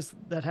 Like,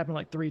 that happened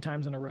like 3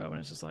 times in a row, and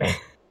it's just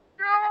like,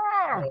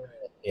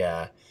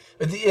 yeah.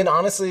 And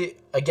honestly,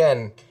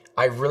 again,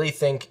 I really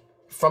think,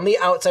 from the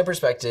outside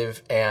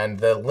perspective and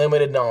the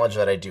limited knowledge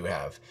that I do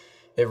have,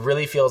 it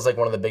really feels like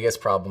one of the biggest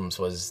problems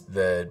was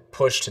the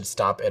push to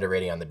stop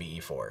iterating on the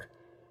BE4.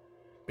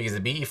 Because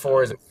the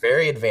BE4 is a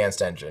very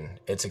advanced engine.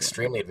 It's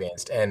extremely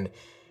advanced. And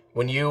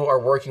when you are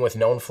working with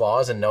known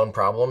flaws and known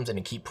problems, and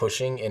you keep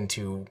pushing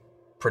into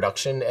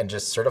production and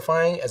just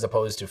certifying as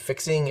opposed to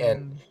fixing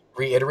and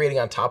reiterating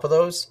on top of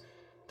those,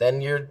 then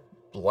you're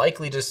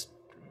likely just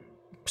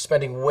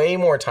spending way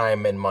more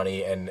time and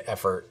money and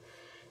effort.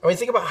 I mean,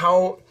 think about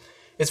how...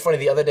 It's funny,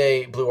 the other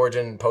day, Blue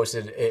Origin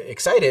posted,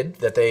 excited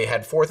that they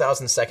had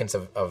 4,000 seconds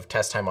of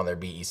test time on their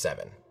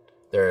BE7,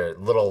 their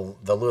little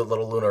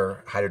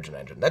lunar hydrogen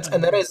engine. That's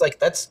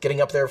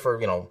getting up there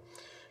for, you know,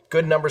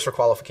 good numbers for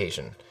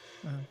qualification.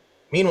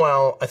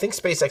 Meanwhile, I think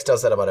SpaceX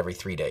does that about every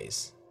 3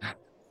 days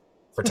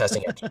for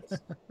testing engines.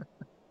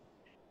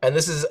 And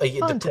this is the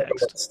program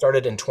that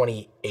started in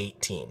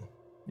 2018.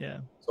 Yeah.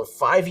 So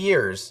 5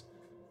 years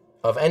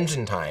of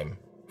engine time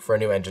for a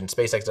new engine,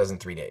 SpaceX does in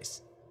 3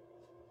 days.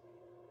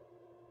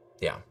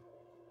 Yeah.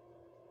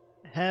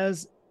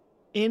 Has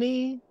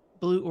any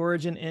Blue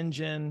Origin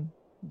engine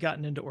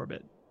gotten into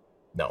orbit?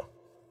 No.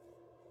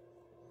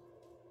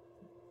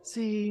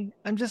 See,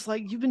 I'm just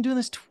like, you've been doing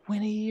this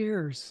 20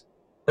 years.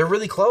 They're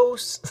really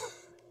close.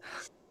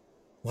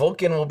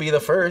 Vulcan will be the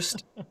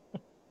first.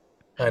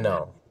 I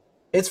know.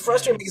 It's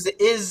frustrating because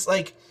it is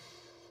like,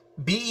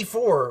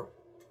 BE4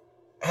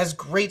 has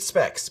great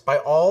specs by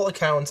all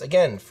accounts.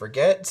 Again,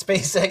 forget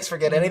SpaceX,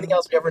 forget anything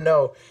else we ever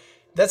know.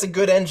 That's a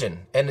good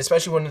engine, and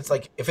especially when it's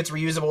like, if it's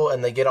reusable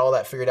and they get all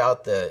that figured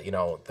out, the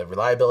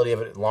reliability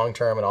of it long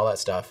term and all that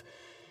stuff,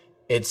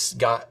 it's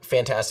got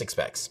fantastic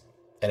specs,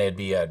 and it'd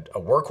be a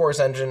workhorse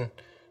engine,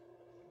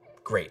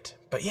 great.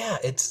 But yeah,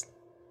 it's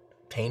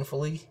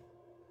painfully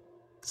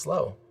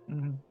slow.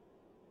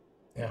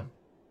 Yeah.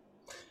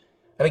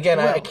 And again,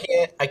 well,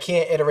 I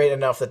can't iterate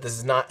enough that this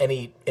is not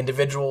any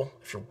individual.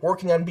 If you're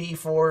working on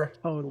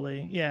BE4,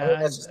 totally,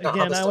 yeah.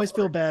 I always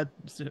feel bad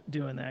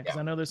doing that, because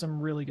I know there's some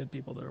really good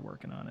people that are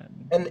working on it,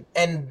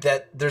 and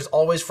that there's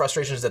always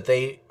frustrations that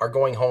they are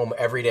going home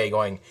every day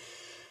going,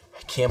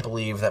 I can't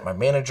believe that my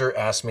manager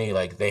asked me,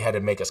 like, they had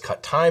to make us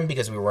cut time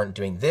because we weren't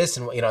doing this,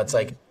 and you know, it's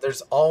like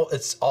it's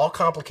all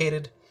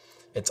complicated.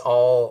 It's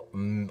all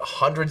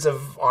hundreds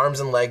of arms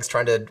and legs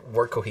trying to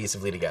work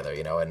cohesively together,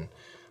 you know, and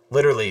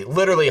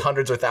literally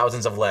hundreds or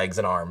thousands of legs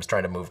and arms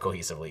trying to move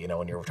cohesively, you know,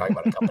 when you're talking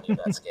about a company of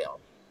that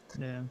scale.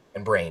 Yeah.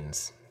 And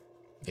brains.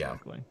 Yeah.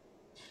 Exactly.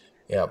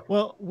 Yeah.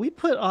 Well, we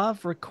put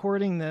off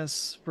recording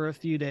this for a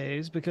few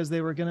days because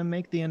they were going to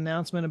make the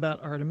announcement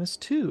about Artemis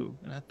 2.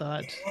 And I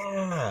thought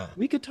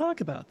we could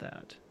talk about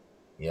that.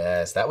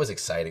 Yes, that was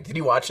exciting. Did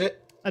you watch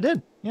it? I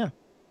did. Yeah.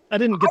 I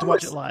didn't get to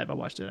watch it live. I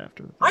watched it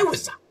after. I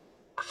was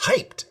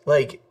hyped.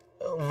 Like,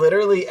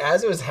 literally,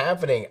 as it was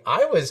happening,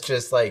 I was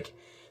just like,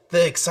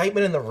 the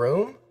excitement in the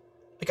room.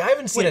 Like, I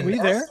haven't seen it. Were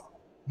you there?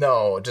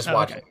 No, just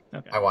watching.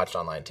 Okay. I watched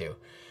online too.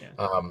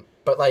 Yeah.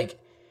 But like,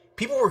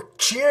 people were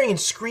cheering and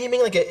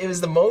screaming. Like, it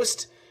was the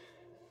most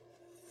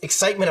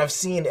excitement I've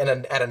seen at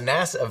a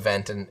NASA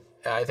event, and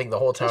I think the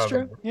whole time. That's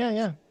true.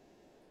 Yeah.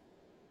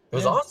 It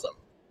was awesome.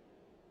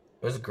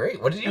 It was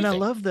great. What did you And think?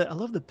 I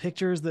love the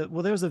pictures that,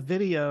 well, there was a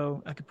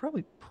video. I could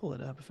probably pull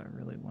it up if I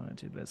really wanted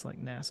to, but it's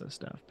like NASA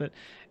stuff. But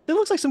it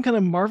looks like some kind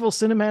of Marvel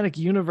Cinematic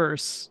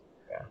Universe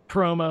Yeah.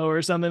 promo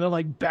or something. They're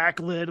like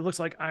backlit. It looks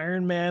like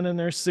Iron Man in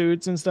their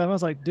suits and stuff. I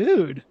was like,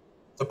 dude.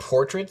 The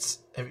portraits,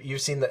 have you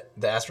seen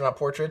the astronaut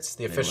portraits,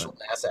 the Wait, official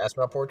what? NASA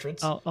astronaut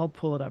portraits? I'll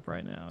pull it up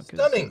right now because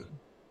Stunning.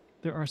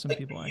 there are some Like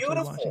people actually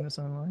watching beautiful. this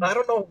online. I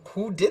don't know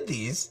who did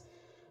these.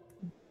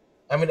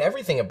 I mean,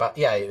 everything about,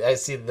 yeah, I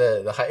see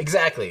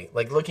exactly.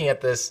 Like looking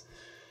at this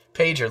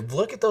page here,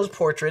 look at those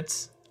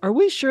portraits. Are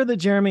we sure that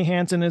Jeremy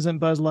Hansen isn't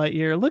Buzz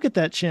Lightyear? Look at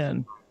that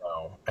chin.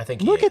 No, I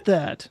think he Look is. at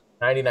that.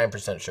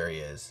 99% sure he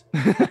is.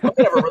 I'm gonna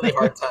have a really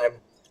hard time.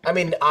 I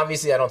mean,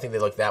 obviously, I don't think they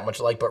look that much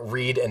alike, but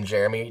Reed and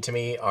Jeremy to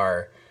me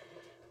are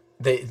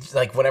they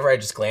like whenever I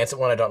just glance at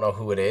one, I don't know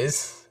who it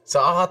is.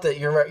 So I'll have to.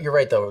 You're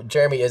right though.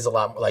 Jeremy is a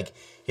lot like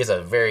he has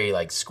a very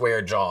like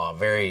square jaw,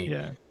 very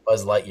Yeah.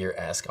 Buzz Lightyear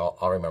esque. I'll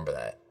remember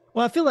that.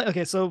 Well, I feel like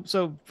okay. So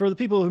for the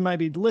people who might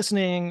be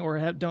listening or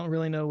don't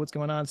really know what's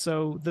going on,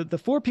 so the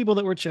four people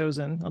that were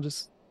chosen, I'll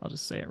just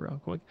say it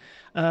real quick.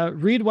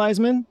 Reed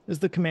Wiseman is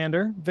the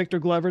commander. Victor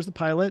Glover is the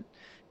pilot.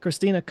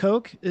 Christina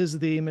Koch is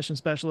the mission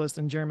specialist,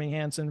 and Jeremy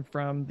Hansen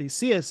from the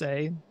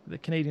CSA, the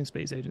Canadian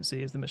Space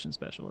Agency, is the mission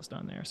specialist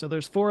on there. So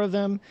there's four of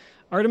them.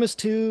 Artemis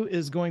 2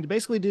 is going to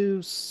basically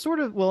do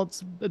sort of, well,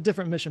 it's a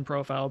different mission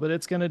profile, but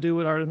it's going to do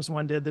what Artemis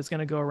 1 did. That's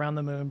going to go around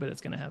the moon, but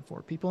it's going to have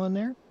four people in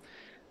there.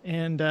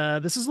 And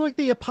this is like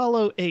the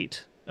Apollo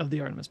 8 of the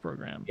Artemis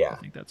program. Yeah. I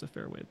think that's a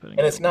fair way of putting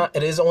And it. it's not.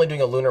 It is only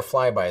doing a lunar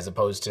flyby as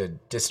opposed to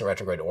distant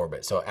retrograde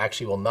orbit. So it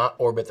actually will not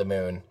orbit the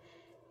moon.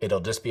 It'll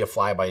just be a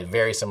flyby,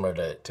 very similar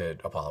to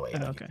Apollo 8.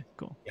 Oh, okay,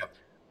 cool.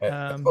 Yep.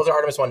 I suppose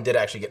Artemis 1 did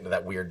actually get into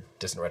that weird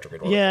distant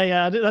retrograde orbit.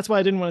 Yeah. That's why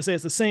I didn't want to say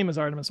it's the same as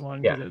Artemis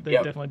 1. Yeah, They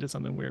definitely did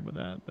something weird with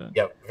that. But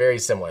Yep, very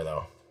similar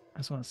though. I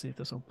just want to see if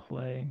this will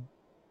play.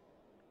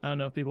 I don't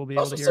know if people will be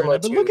Also able to hear similar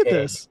it, but to look at a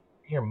this.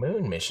 Dear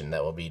Moon mission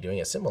that will be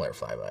doing a similar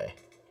flyby.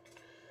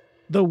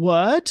 The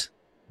what?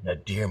 The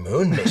Dear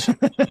Moon mission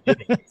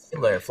doing a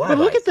similar flyby. But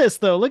look at this,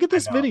 though. Look at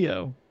this know.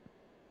 video.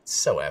 It's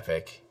so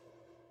epic.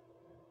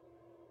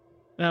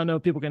 I don't know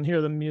if people can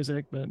hear the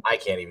music, but I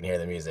can't even hear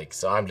the music,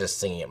 so I'm just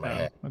singing it in my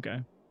head.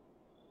 Okay.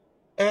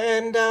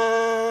 And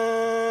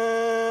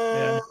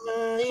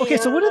Okay,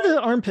 so what are the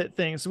armpit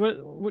things?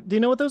 What do you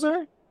know what those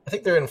are? I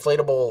think they're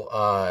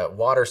inflatable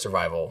water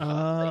survival.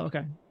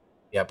 Okay.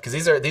 Yeah, because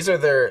these are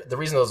the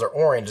reason those are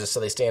orange is so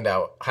they stand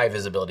out high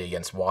visibility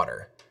against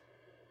water.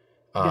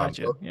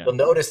 Gotcha. Yeah. You'll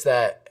notice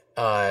that,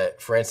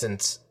 for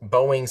instance,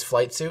 Boeing's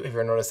flight suit. Have you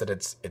ever noticed that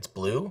it's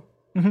blue?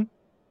 Mm-hmm.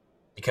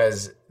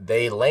 Because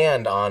they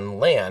land on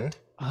land.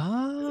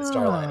 Ah.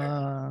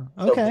 Starliner.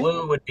 Okay. So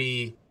blue would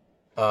be,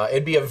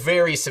 it'd be a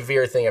very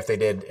severe thing if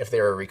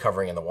they were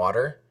recovering in the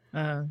water.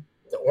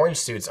 The orange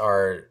suits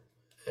are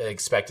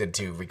expected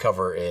to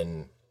recover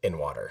in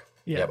water.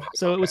 Yeah. Yep.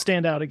 So it would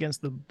stand out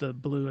against the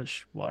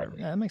bluish water.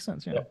 Yeah, that makes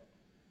sense. Yeah. Yep.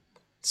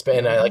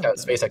 I like how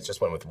SpaceX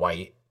just went with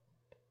white.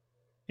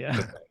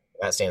 Yeah.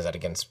 That stands out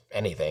against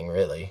anything,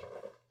 really.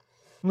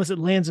 Unless it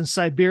lands in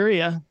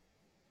Siberia.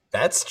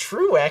 That's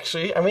true,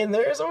 actually. I mean,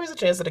 there's always a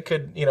chance that it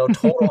could,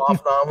 total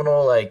off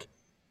nominal, like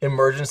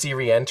emergency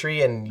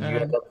reentry, and you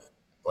end up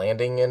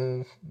landing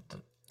in,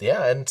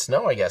 in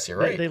snow. I guess you're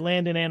right. They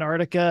land in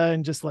Antarctica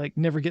and just like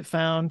never get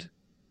found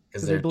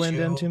because they blend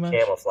in too much.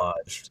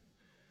 Camouflaged.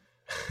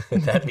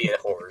 That'd be a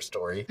horror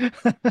story.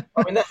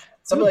 I mean,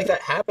 something like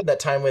that happened that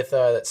time with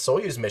that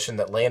Soyuz mission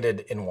that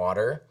landed in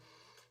water.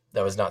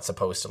 That was not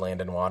supposed to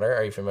land in water.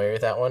 Are you familiar with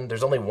that one?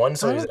 There's only one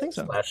Soyuz that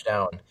splashed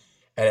down,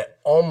 and it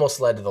almost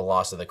led to the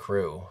loss of the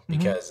crew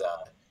because it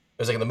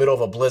was like in the middle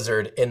of a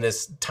blizzard in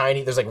this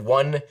tiny. There's like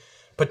one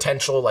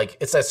potential, like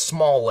it's a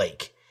small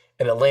lake,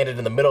 and it landed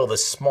in the middle of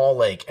this small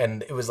lake,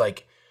 and it was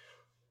like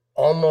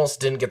almost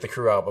didn't get the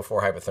crew out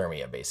before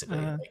hypothermia.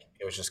 Basically, like,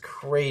 it was just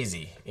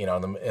crazy, in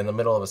the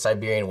middle of a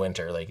Siberian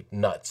winter, like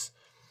nuts.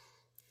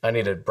 I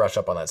need to brush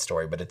up on that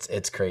story, but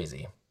it's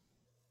crazy.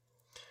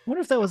 I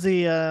wonder if that was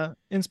the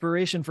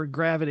inspiration for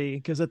Gravity,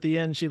 because at the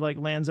end she like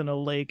lands in a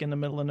lake in the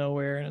middle of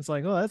nowhere, and it's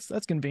like, oh,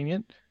 that's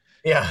convenient.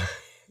 Yeah,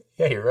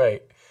 you're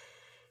right.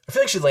 I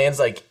feel like she lands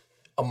like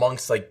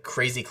amongst like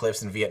crazy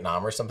cliffs in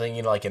Vietnam or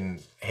something, like in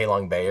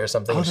Halong Bay or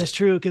something. Oh, that's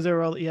true, because there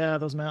were all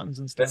those mountains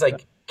and stuff. It's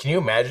like, can you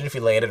imagine if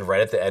you landed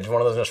right at the edge of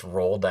one of those and just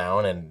rolled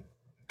down, and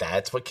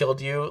that's what killed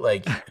you?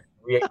 Like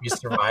you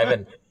survive,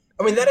 and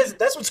I mean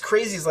that's what's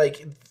crazy is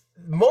like.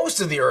 Most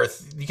of the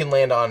Earth you can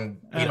land on,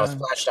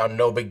 splash down,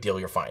 no big deal,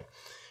 you're fine.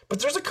 But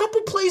there's a couple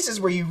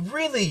places where you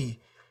really,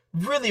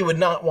 really would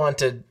not want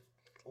to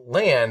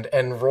land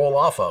and roll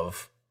off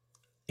of,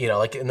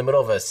 like in the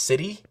middle of a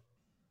city,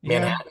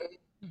 Manhattan,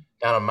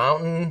 down a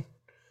mountain.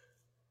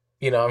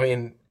 I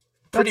mean,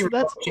 pretty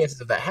remote chances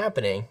of that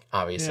happening,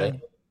 obviously. Yeah.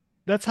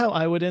 That's how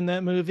I would end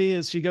that movie.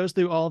 Is she goes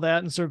through all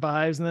that and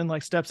survives, and then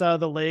like steps out of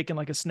the lake and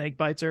like a snake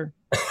bites her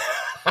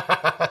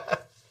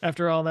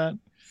after all that.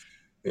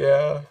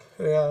 Yeah.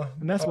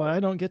 And that's why I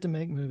don't get to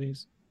make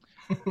movies.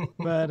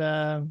 But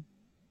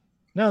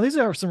no, these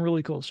are some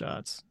really cool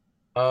shots.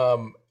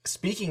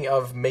 speaking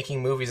of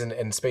making movies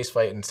and space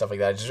flight and stuff like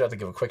that, I just have to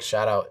give a quick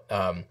shout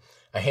out.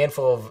 A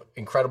handful of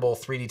incredible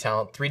 3D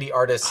talent, 3D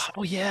artists.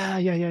 Oh yeah.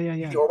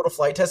 The orbital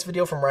flight test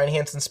video from Ryan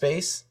Hansen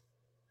Space.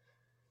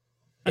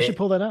 I should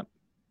pull that up.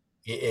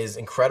 It is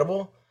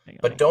incredible,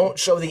 but don't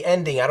show the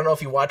ending. I don't know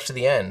if you watched to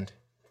the end.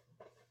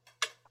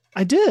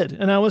 I did,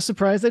 and I was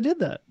surprised I did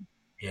that.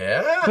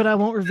 Yeah. But I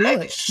won't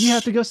reveal it. You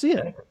have to go see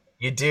it.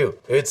 You do.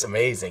 It's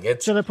amazing.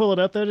 Should I pull it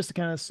up though, just to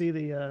kind of see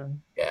the?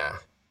 Yeah.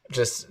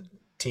 Just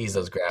tease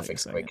those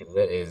graphics. Like,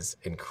 it is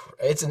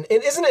isn't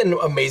it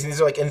amazing?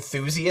 These are like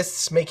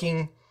enthusiasts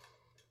making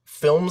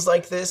films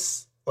like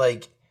this,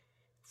 like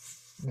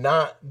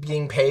not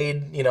being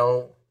paid,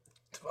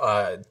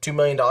 $2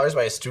 million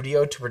by a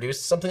studio to produce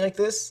something like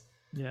this.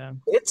 Yeah.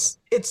 It's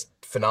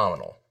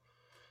phenomenal.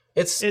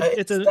 It's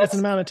an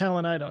amount of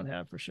talent I don't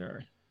have for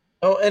sure.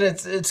 Oh, and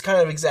it's kind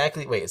of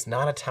exactly, it's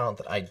not a talent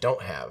that I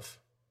don't have.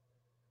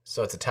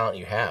 So it's a talent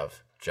you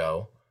have,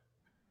 Joe.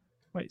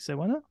 Wait, say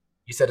what now?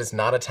 You said it's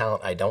not a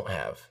talent I don't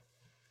have.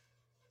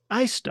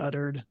 I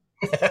stuttered.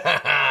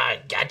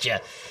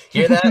 Gotcha.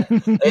 Hear that?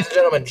 Ladies and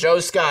gentlemen, Joe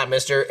Scott,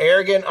 Mr.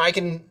 Arrogant, I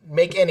can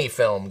make any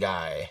film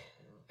guy.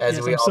 I'm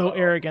so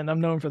arrogant.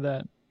 I'm known for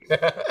that.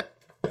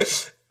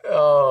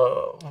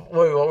 Oh,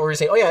 what were you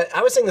saying? Oh yeah,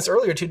 I was saying this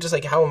earlier too, just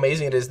like how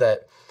amazing it is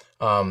that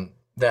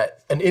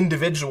that an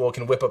individual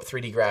can whip up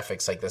 3D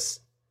graphics like this.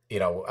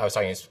 I was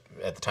talking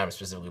at the time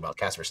specifically about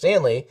Casper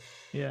Stanley.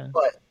 Yeah.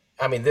 But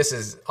I mean, this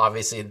is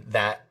obviously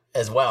that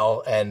as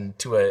well, and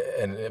to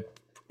an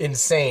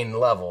insane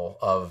level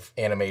of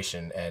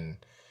animation and.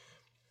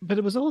 But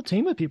it was a whole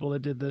team of people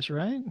that did this,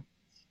 right?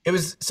 It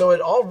was, so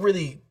it all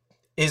really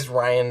is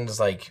Ryan's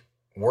like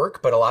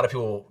work, but a lot of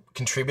people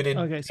contributed.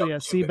 Okay, so yeah,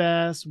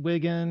 Seabass,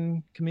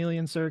 Wigan,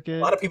 Chameleon Circuit. A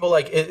lot of people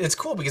like it's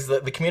cool because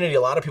the community.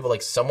 A lot of people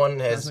like someone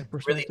has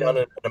really done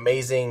an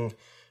amazing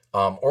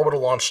orbital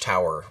launch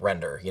tower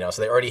render.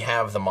 So they already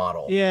have the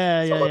model.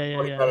 Yeah.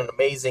 Done an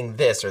amazing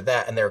this or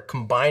that, and they're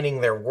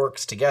combining their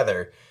works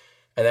together,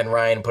 and then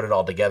Ryan put it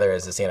all together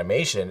as this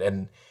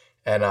animation.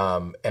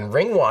 And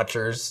Ring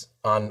Watchers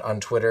on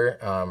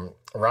Twitter,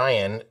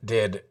 Ryan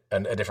did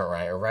a different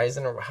Ryan, or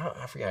Ryzen, or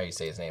I forget how you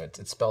say his name.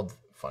 It's spelled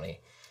funny.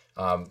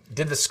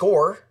 Did the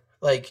score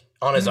like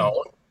on his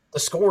own. The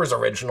score is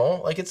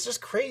original. Like, it's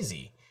just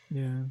crazy.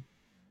 Yeah,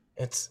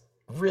 it's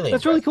really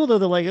that's really cool though.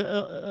 That like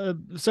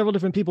several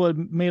different people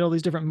had made all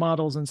these different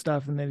models and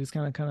stuff, and they just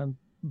kind of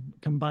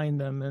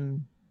combined them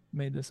and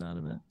made this out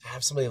of it. To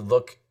have somebody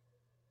look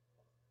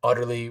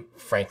utterly,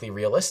 frankly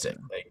realistic,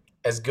 like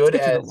as good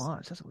as. That's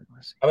what we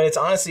want to see. I mean, it's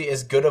honestly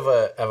as good of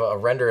a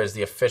render as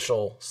the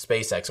official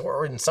SpaceX,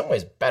 or in some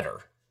ways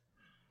better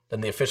than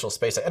the official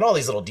SpaceX, and all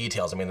these little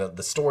details. I mean, the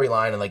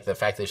storyline and like the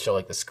fact they show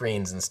like the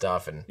screens and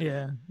stuff, and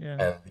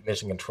and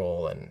mission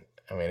control, and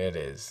I mean, it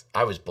is.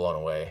 I was blown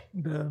away.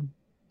 The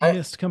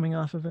mist coming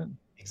off of it.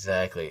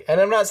 Exactly, and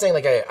I'm not saying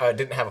like I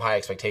didn't have high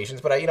expectations,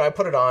 but I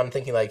put it on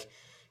thinking like,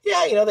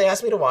 yeah, they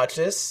asked me to watch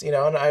this, and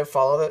I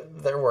follow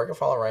their work, I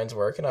follow Ryan's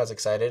work, and I was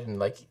excited and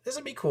like this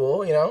would be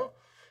cool,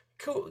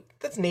 cool.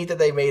 That's neat that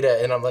they made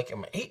it, and I'm like,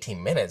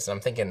 18 minutes, and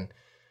I'm thinking,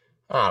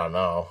 I don't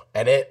know,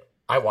 and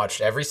I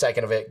watched every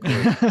second of it.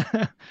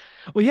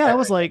 Well, yeah, I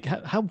was like,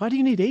 why do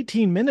you need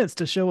 18 minutes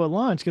to show a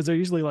launch? Because they're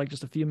usually like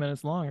just a few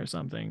minutes long or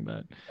something.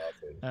 But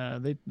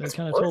they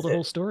kind of told the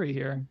whole story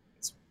here.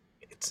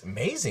 It's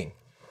amazing.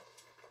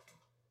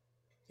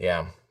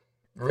 Yeah,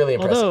 really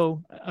impressive.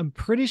 Although I'm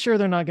pretty sure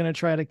they're not going to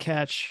try to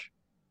catch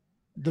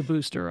the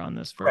booster on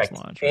this first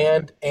launch.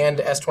 Right? And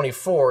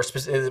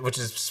S24, which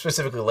is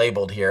specifically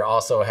labeled here,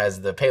 also has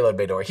the payload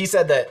bay door. He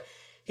said that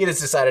he just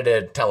decided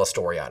to tell a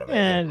story out of it.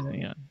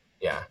 And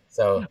yeah.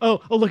 So. Oh!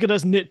 Look at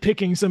us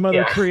nitpicking some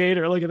other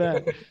creator. Look at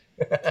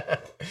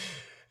that.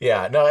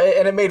 Yeah. No,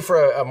 and it made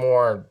for a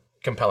more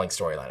compelling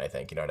storyline, I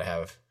think. To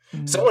have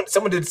someone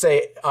did say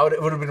it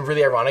would have been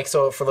really ironic.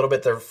 So for a little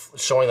bit, they're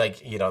showing like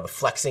the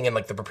flexing and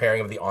like the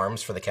preparing of the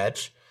arms for the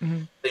catch.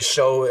 Mm-hmm. They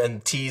show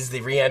and tease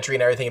the re-entry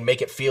and everything and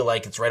make it feel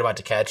like it's right about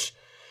to catch.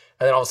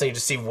 And then all of a sudden you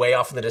just see way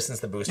off in the distance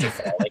the booster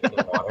fall like in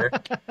the water.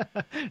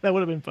 That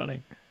would have been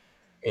funny.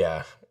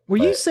 Yeah. Were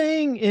you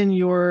saying in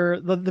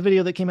the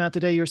video that came out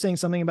today, you were saying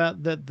something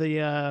about that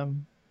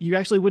you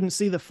actually wouldn't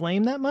see the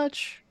flame that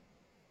much?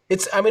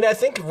 I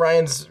think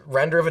Ryan's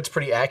render of it's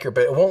pretty accurate,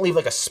 but it won't leave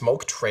like a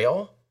smoke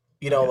trail.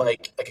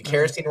 Like a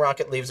kerosene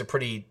rocket leaves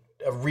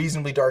a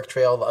reasonably dark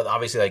trail.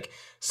 Obviously, like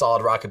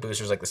solid rocket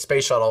boosters like the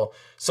space shuttle.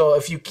 So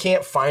if you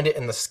can't find it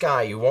in the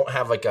sky, you won't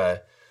have like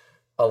a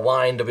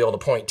line to be able to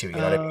point to. You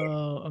know what I mean?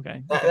 Oh,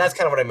 okay. That's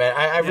kind of what I meant.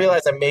 I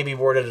realized I maybe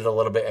worded it a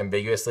little bit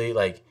ambiguously,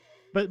 like.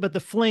 But the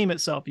flame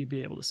itself, you'd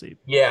be able to see.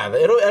 Yeah,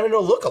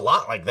 it'll look a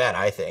lot like that,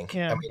 I think.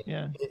 Yeah,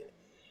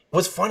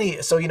 What's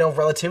funny, so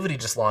Relativity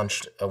just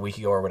launched a week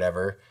ago or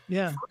whatever.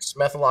 Yeah. First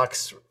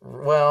Methalox,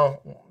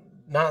 well,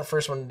 not the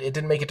first one. It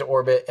didn't make it to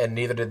orbit, and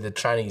neither did the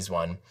Chinese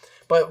one.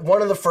 But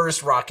one of the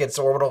first rockets,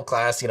 orbital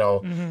class,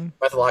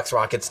 Methalox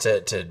rockets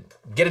to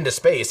get into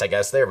space, I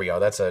guess. There we go.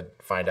 That's a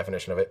fine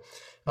definition of it.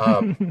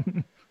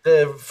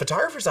 The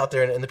photographers out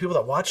there and the people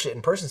that watched it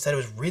in person said it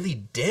was really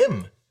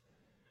dim.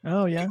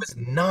 Oh It yeah. was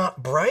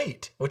not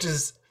bright, which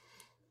is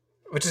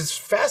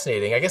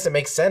fascinating. I guess it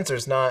makes sense.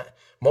 There's not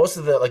most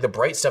of the like the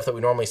bright stuff that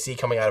we normally see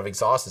coming out of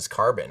exhaust is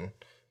carbon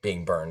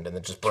being burned, and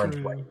it just burned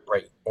True.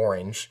 bright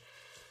orange.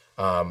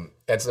 And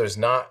so there's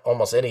not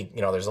almost any,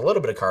 there's a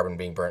little bit of carbon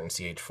being burnt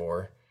in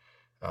CH4.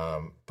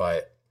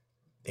 But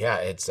yeah,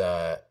 it's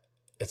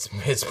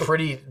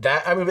pretty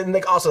that, I mean, and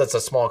like also that's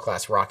a small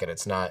class rocket.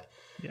 It's not,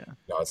 Yeah.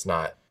 it's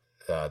not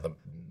the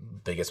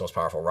biggest, most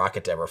powerful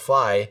rocket to ever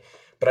fly,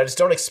 but I just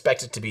don't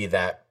expect it to be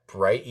that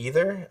bright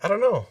either. I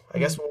don't know. I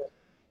guess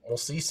we'll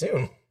see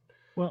soon.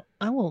 Well,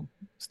 I will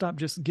stop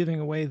just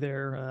giving away Yeah.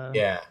 their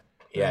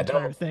Yeah. entire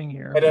Don't, thing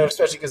here. I know, But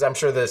especially because I'm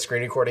sure the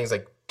screen recording is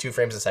like 2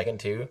 frames a second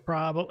too.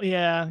 probably,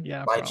 yeah,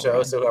 Slideshow.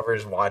 probably. So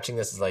whoever's watching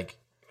this is like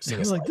I seeing a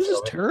was like, this is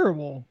slideshow.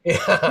 terrible.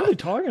 What Yeah. are you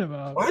talking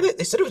about? Why did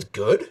they said it was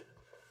good?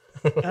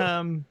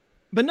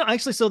 But no,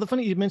 actually, so the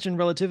funny you mentioned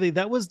relativity,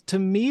 that was to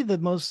me the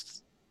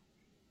most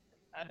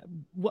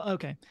well,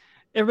 okay.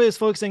 Everybody's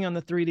focusing on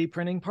the 3D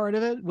printing part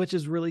of it, which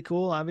is really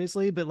cool,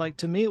 obviously. But like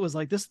to me, it was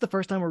like this is the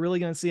first time we're really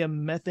going to see a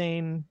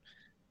methane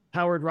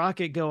powered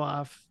rocket go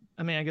off.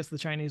 I mean, I guess the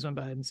Chinese one,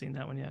 but I hadn't seen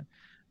that one yet.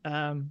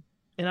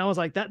 And I was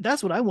like,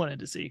 that's what I wanted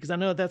to see, because I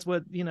know that's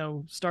what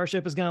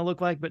Starship is going to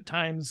look like, but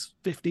times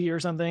 50 or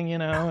something,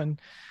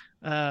 and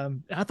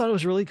I thought it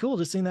was really cool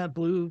just seeing that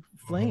blue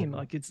flame.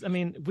 Like I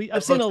mean,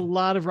 I've seen a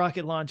lot of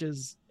rocket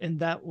launches, and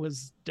that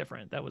was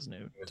different. That was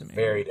new to me.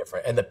 Very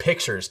different, and the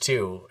pictures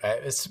too.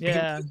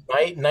 Yeah.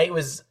 Night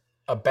was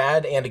a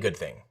bad and a good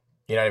thing.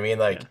 You know what I mean?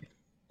 Like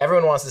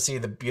everyone wants to see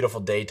the beautiful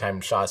daytime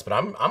shots, but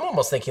I'm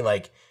almost thinking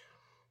like,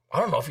 I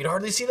don't know if you'd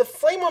hardly see the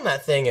flame on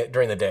that thing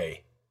during the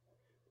day.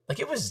 Like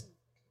it was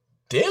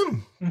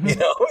dim.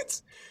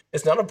 It's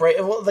not a bright.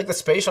 Well, like the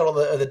space shuttle,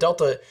 the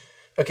Delta.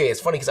 Okay,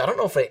 it's funny because I don't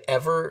know if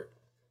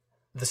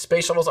the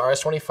space shuttle's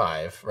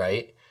RS-25,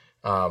 right?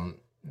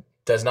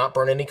 Does not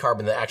burn any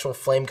carbon. The actual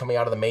flame coming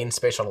out of the main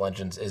space shuttle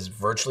engines is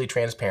virtually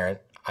transparent.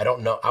 I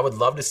don't know. I would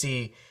love to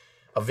see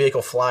a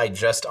vehicle fly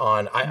just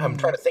on. I'm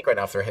trying to think right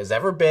now if there has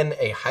ever been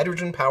a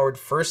hydrogen-powered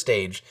first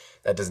stage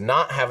that does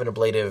not have an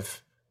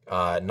ablative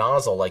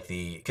nozzle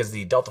because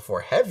the Delta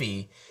IV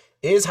Heavy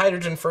is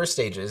hydrogen first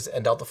stages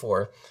and Delta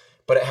IV,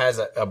 but it has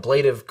a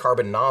ablative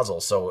carbon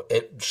nozzle, so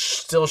it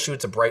still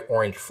shoots a bright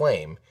orange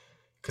flame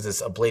because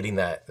it's ablating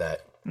that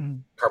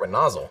carbon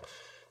nozzle.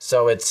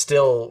 So it's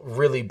still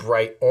really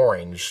bright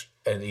orange,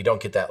 and you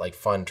don't get that like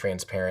fun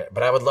transparent.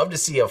 But I would love to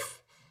see it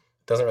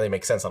doesn't really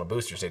make sense on a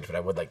booster stage, but I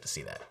would like to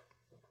see that.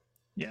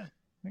 Yeah,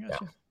 I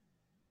got you.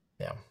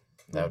 Yeah,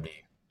 that would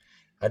be.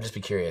 I'd just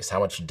be curious how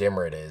much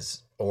dimmer it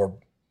is, or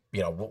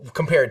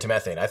compared to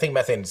methane. I think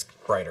methane's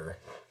brighter,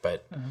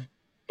 but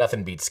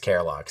nothing beats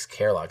Carolox.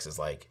 Carolox is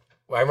like.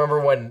 I remember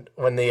when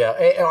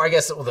the or I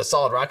guess the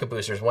solid rocket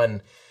boosters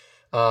when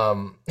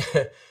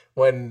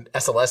when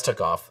SLS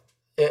took off.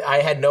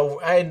 I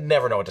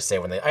never know what to say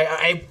when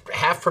I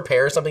half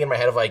prepare something in my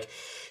head of like,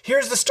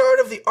 here's the start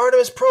of the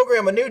Artemis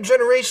program, a new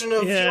generation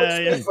of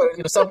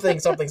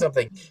something.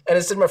 And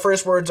instead my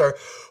first words are,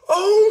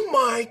 oh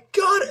my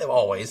God,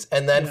 always.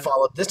 And then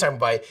followed this time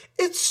by,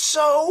 it's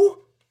so,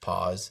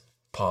 pause,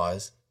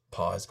 bright.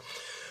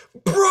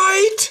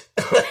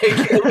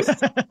 It was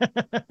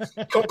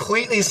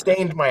completely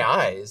stained my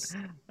eyes.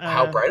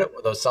 How bright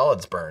those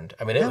solids burned.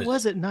 I mean, it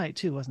was at night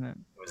too, wasn't it?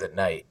 It was at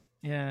night.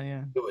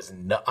 Yeah. It was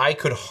I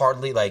could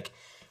hardly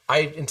I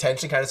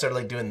intentionally kind of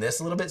started doing this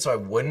a little bit so I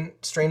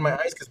wouldn't strain my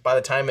eyes, because by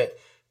the time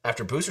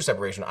after booster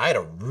separation, I had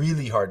a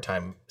really hard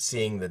time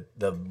seeing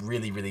the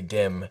really, really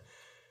dim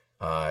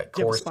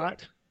core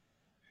spot.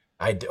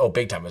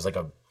 Big time. It was it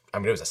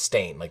was a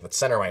stain. Like the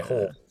center of my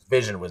whole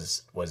vision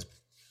was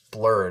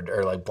blurred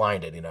or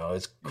blinded, it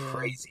was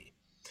crazy.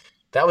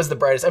 That was the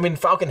brightest. I mean,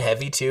 Falcon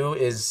Heavy too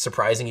is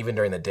surprising even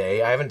during the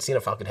day. I haven't seen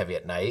a Falcon Heavy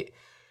at night.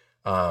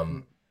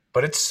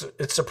 But it's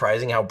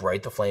surprising how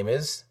bright the flame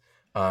is.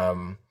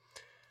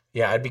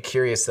 I'd be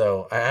curious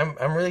though.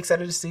 I'm really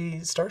excited to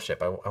see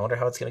Starship. I wonder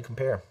how it's going to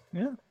compare.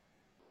 Yeah.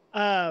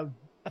 I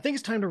think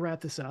it's time to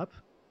wrap this up,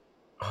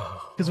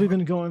 because we've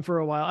been going for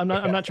a while. I'm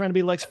not trying to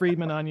be Lex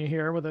Friedman on you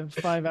here with a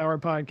 5-hour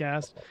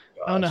podcast.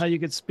 I don't know how you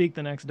could speak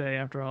the next day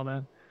after all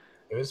that.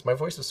 My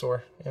voice was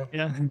sore.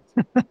 Yeah.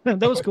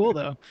 That was cool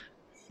though.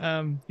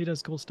 He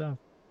does cool stuff.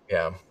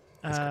 Yeah.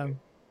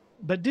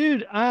 But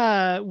dude,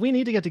 we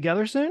need to get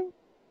together soon.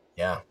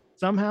 Yeah.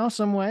 Somehow,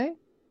 some way.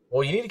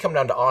 Well, you need to come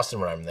down to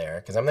Austin when I'm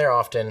there, because I'm there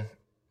often,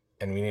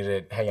 and we need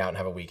to hang out and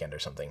have a weekend or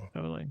something.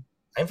 Totally.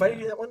 I invited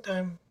you that one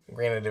time.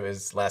 Granted, it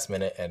was last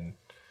minute, and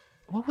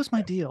what was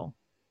my deal?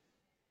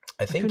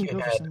 I think you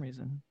had for some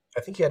reason.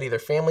 I think you had either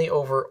family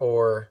over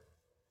or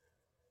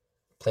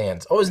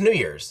plans. Oh, it was New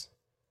Year's.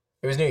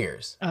 It was New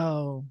Year's.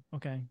 Oh,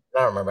 okay. I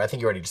don't remember. I think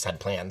you already just had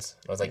plans.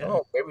 I was like,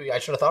 oh, maybe I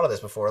should have thought of this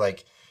before,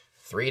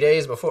 3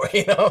 days before,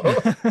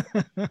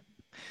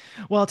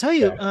 Well, I'll tell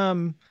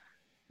you,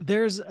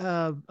 there's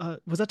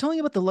was I telling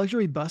you about the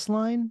luxury bus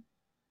line?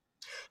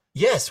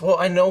 Yes. Well,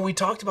 I know we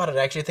talked about it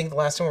actually. I think the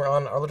last time we were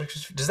on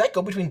does that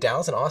go between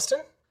Dallas and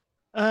Austin?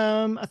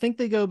 I think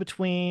they go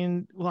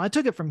between, I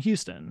took it from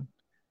Houston.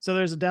 So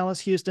there's a Dallas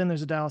Houston,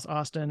 there's a Dallas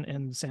Austin,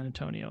 and San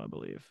Antonio, I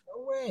believe.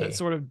 No way. That's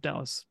sort of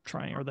Dallas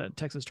triangle or that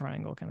Texas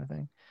triangle kind of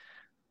thing.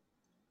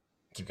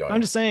 Keep going.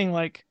 I'm just saying,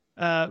 like,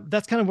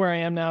 that's kind of where I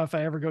am now. If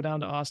I ever go down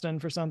to Austin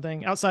for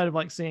something outside of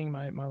like seeing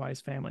my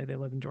wife's family, they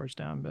live in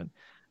Georgetown, but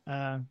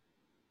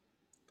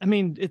I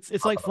mean,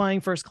 it's like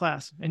flying first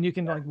class, and you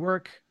can like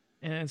work,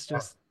 and it's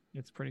just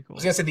it's pretty cool. I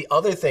was gonna say the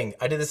other thing.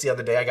 I did this the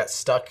other day. I got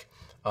stuck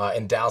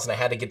in Dallas, and I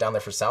had to get down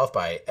there for South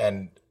by,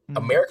 and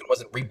American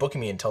wasn't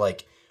rebooking me until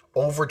like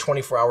over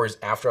 24 hours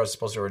after I was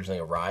supposed to originally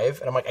arrive,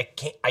 and I'm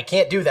like, I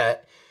can't do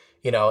that.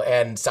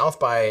 And South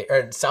by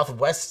or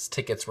Southwest's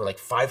tickets were like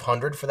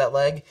 500 for that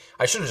leg.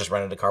 I should have just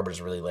rented a car, but it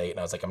was really late, and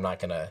I was like, I'm not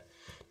gonna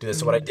do this.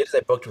 So what I did is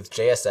I booked with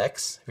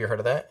JSX. Have you heard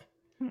of that?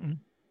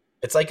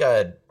 It's like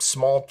a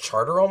small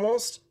charter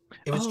almost.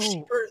 It was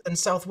cheaper than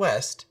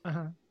Southwest.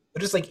 But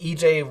just like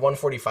EJ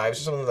 145s or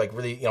something like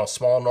really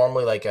small.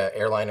 Normally like a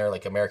airliner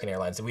like American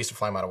Airlines. We used to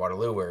fly them out of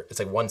Waterloo where it's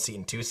like 1 seat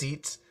and 2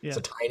 seats. Yeah. So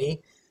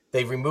tiny.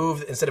 They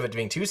removed, instead of it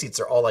being 2 seats,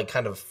 they're all like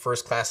kind of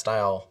first class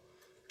style.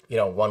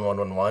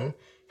 1.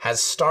 Has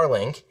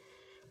Starlink.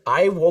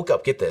 I woke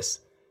up. Get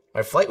this.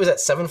 My flight was at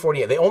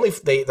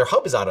 7:48. Their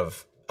hub is out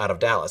of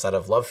Dallas, out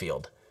of Love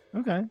Field.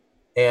 Okay.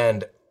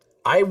 And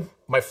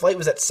my flight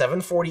was at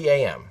 7:40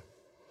 a.m.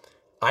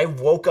 I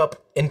woke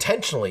up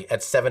intentionally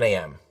at 7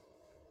 a.m.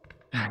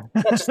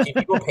 That just gave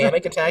people a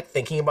panic attack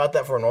thinking about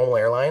that for a normal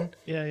airline.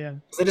 Yeah.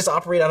 They just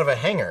operate out of a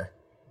hangar.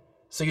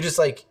 So you just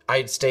like,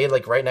 I stayed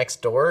like right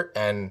next door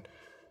and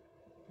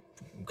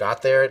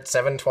got there at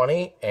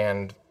 7:20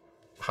 and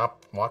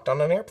walked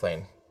on an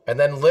airplane. And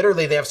then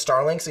literally they have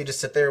Starlink, so you just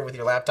sit there with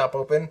your laptop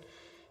open.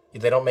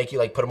 They don't make you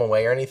like put them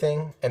away or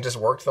anything, and just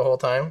worked the whole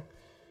time.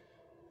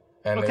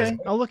 And okay,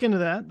 I'll look into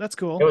that. That's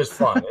cool. It was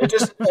fun. It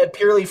just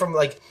purely from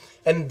like,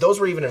 and those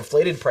were even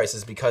inflated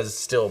prices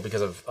because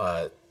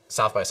of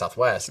South by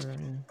Southwest. Sure, yeah.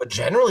 But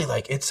generally,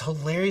 like, it's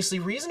hilariously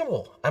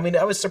reasonable. I mean,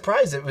 I was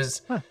surprised. It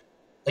was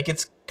like,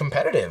 it's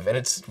competitive, and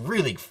it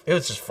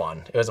was just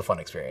fun. It was a fun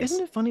experience.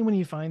 Isn't it funny when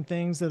you find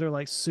things that are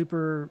like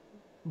super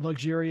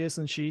luxurious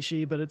and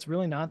shishi, but it's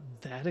really not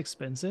that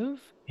expensive?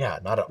 Yeah,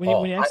 not at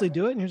all. When you actually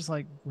do it, and you're just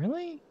like,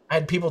 really? I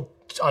had people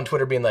on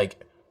Twitter being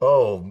like,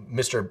 "Oh,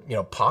 Mr.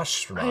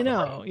 Posh." I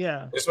know,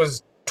 yeah. This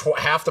was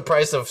half the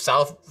price of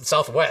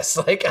Southwest.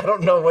 Like, I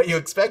don't know what you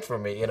expect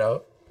from me,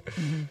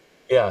 Mm-hmm.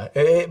 Yeah,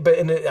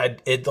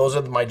 those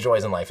are my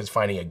joys in life, is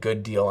finding a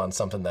good deal on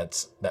something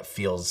that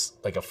feels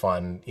like a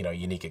fun,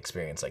 unique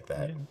experience like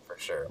that, for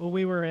sure. Well,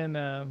 we were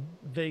in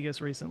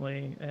Vegas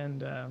recently,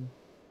 and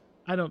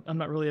I'm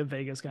not really a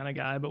Vegas kind of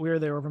guy, but we were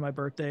there over my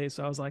birthday,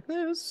 so I was like,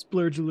 let's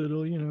splurge a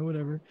little,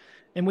 whatever.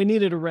 And we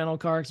needed a rental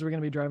car because we're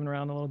going to be driving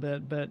around a little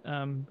bit, but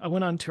I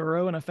went on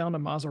Turo and I found a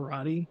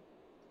Maserati.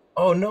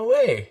 Oh, no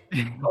way.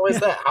 How is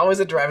that? How is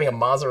it driving a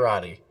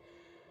Maserati?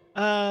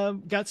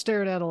 Got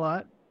stared at a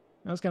lot.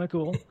 That was kind of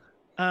cool.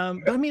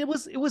 But I mean, it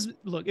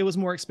was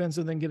more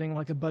expensive than getting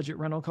like a budget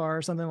rental car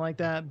or something like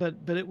that, but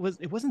it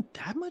wasn't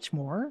that much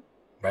more.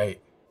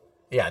 Right.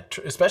 Yeah.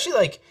 Especially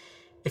like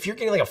if you're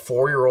getting like a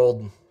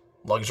 4-year-old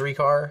luxury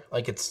car,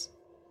 like it's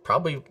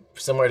probably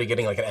similar to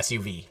getting like an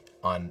SUV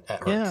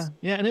at Hertz.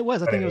 Yeah. And it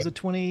was, I think it was a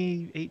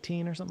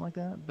 2018 or something like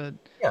that, but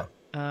yeah.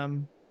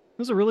 It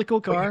was a really cool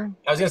car.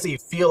 I was going to say, you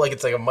feel like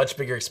it's like a much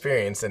bigger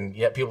experience, and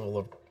yet people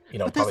will,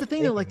 but that's the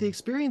thing though, like the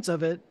experience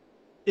of it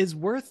is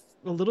worth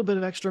a little bit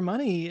of extra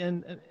money,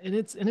 and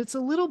it's a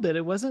little bit.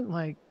 It wasn't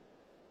like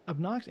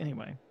obnoxious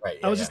anyway. Right.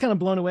 I was just kind of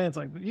blown away. It's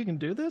like, you can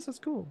do this? That's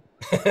cool.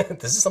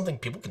 This is something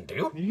people can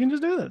do. You can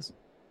just do this.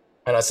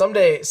 I know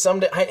someday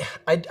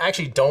I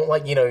actually don't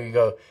like, you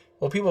go,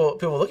 well, people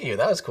look at you.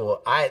 That was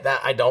cool.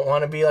 I don't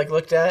want to be like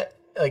looked at.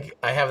 Like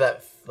I have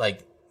that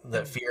like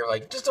that fear,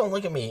 like just don't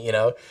look at me,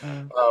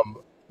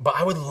 But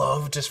I would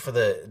love, just for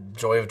the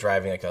joy of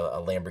driving like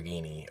a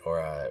Lamborghini or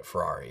a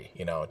Ferrari,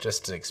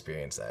 just to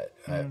experience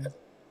that.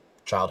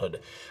 Childhood.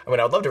 I mean,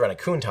 I would love to run a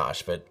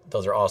Countach, but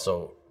those are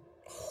also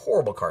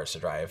horrible cars to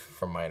drive,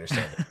 from my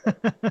understanding.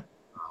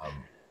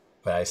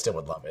 But I still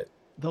would love it.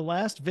 The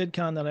last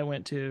VidCon that I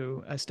went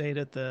to, I stayed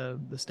at the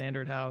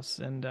Standard House,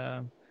 and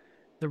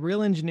the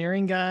real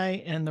engineering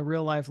guy and the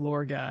real life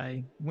lore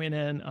guy went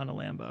in on a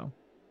Lambo.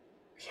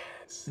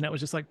 Yes. And that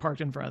was just like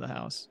parked in front of the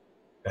house.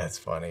 That's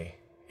funny.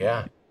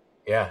 Yeah.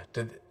 Yeah.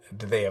 Did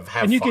they have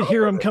and you could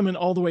hear them coming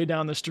all the way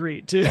down the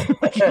street too.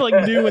 You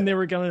like knew when they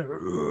were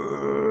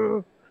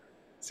going.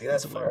 See,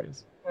 that's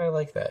hilarious. I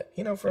like that.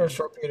 For a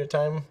short period of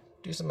time,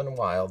 do something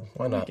wild.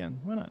 Why not?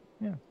 Why not?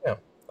 Yeah. Yeah.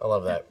 I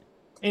love that.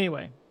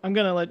 Anyway, I'm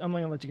gonna let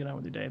you get on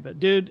with your day. But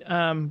dude,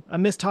 I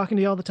miss talking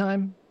to you all the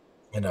time.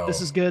 I know.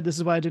 This is good. This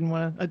is why I didn't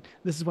want to.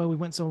 This is why we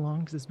went so long,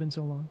 because it's been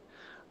so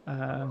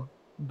long.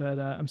 But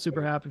I'm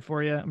super happy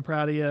for you. I'm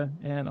proud of you,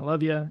 and I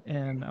love you,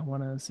 and I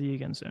want to see you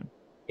again soon.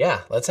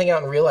 Yeah, let's hang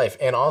out in real life.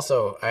 And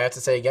also, I have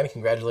to say again,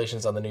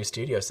 congratulations on the new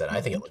studio set. I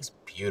think it looks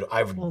beautiful.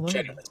 I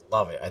genuinely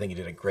love it. I think you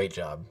did a great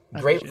job.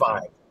 Great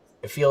vibe.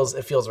 It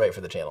feels right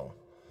for the channel.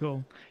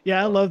 Cool.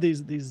 Yeah, I love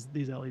these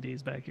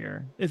LEDs back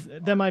here.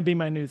 That might be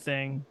my new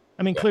thing.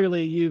 I mean,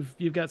 clearly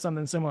you've got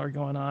something similar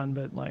going on,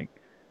 but like,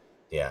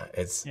 Yeah,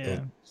 it's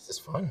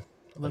just fun.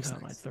 I love how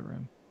it lights the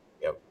room.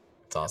 Yep,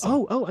 it's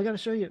awesome. Oh, I gotta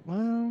show you.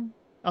 Well,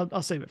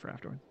 I'll save it for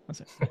afterward.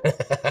 That's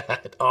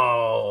it.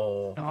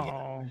 Oh. Oh.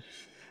 Yeah.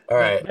 All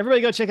right.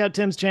 Everybody go check out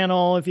Tim's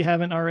channel if you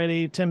haven't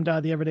already. Tim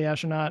Dodd, the Everyday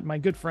Astronaut, my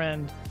good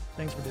friend.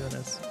 Thanks for doing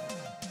this.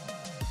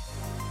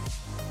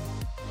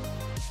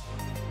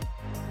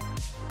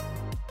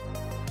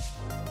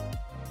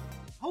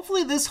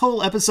 Hopefully this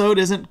whole episode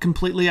isn't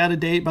completely out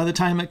of date by the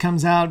time it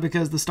comes out,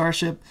 because the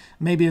Starship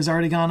maybe has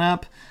already gone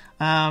up.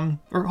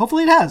 Or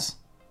hopefully it has.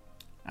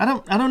 I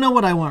don't know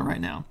what I want right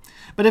now.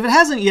 But if it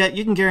hasn't yet,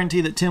 you can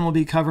guarantee that Tim will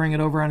be covering it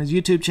over on his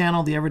YouTube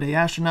channel, The Everyday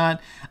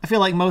Astronaut. I feel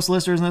like most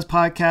listeners in this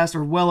podcast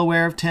are well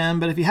aware of Tim,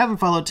 but if you haven't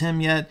followed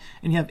Tim yet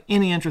and you have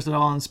any interest at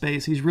all in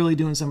space, he's really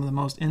doing some of the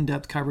most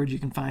in-depth coverage you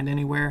can find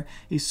anywhere.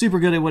 He's super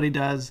good at what he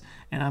does,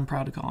 and I'm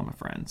proud to call him a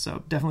friend.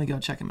 So definitely go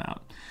check him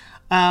out.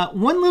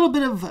 One little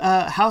bit of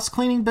house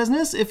cleaning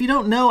business. If you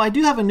don't know, I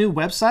do have a new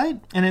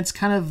website, and it's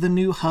kind of the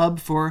new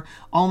hub for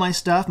all my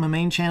stuff, my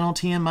main channel,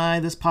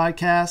 TMI, this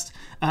podcast.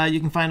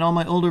 You can find all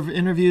my older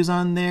interviews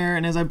on there,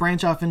 and as I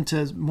branch off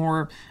into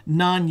more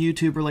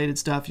non-YouTube related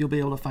stuff, you'll be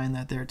able to find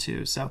that there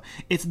too. So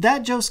it's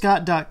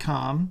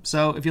thatjoescott.com.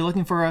 So if you're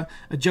looking for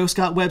a Joe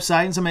Scott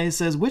website and somebody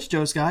says, which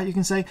Joe Scott, you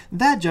can say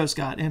that Joe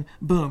Scott, and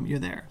boom, you're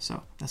there.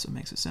 So that's what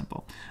makes it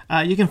simple.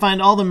 You can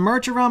find all the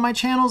merch around my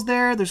channels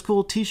there. There's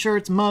cool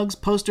t-shirts, mugs,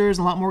 posters,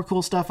 a lot more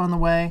cool stuff on the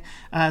way.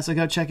 So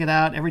go check it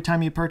out. Every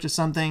time you purchase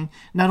something,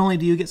 not only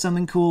do you get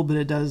something cool, but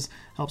it does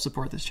help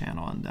support this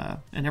channel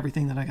and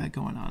everything that I got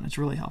going on. It's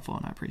really helpful,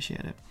 and I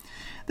appreciate it.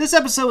 This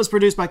episode was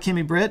produced by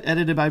Kimmy Britt,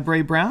 edited by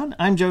Bray Brown.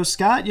 I'm Joe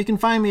Scott. You can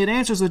find me at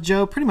Answers with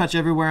Joe pretty much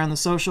everywhere on the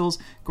socials.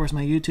 Of course,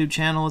 my YouTube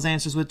channel is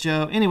Answers with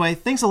Joe. Anyway,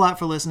 thanks a lot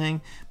for listening.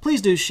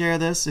 Please do share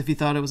this if you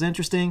thought it was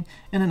interesting,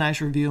 and a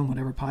nice review on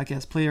whatever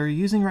podcast player you're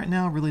using right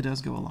now really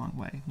does go a long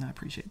way, and I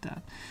appreciate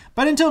that.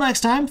 But until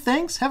next time,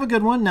 thanks, have a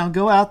good one. Now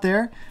go out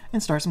there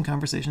and start some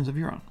conversations of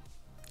your own.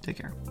 Take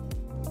care.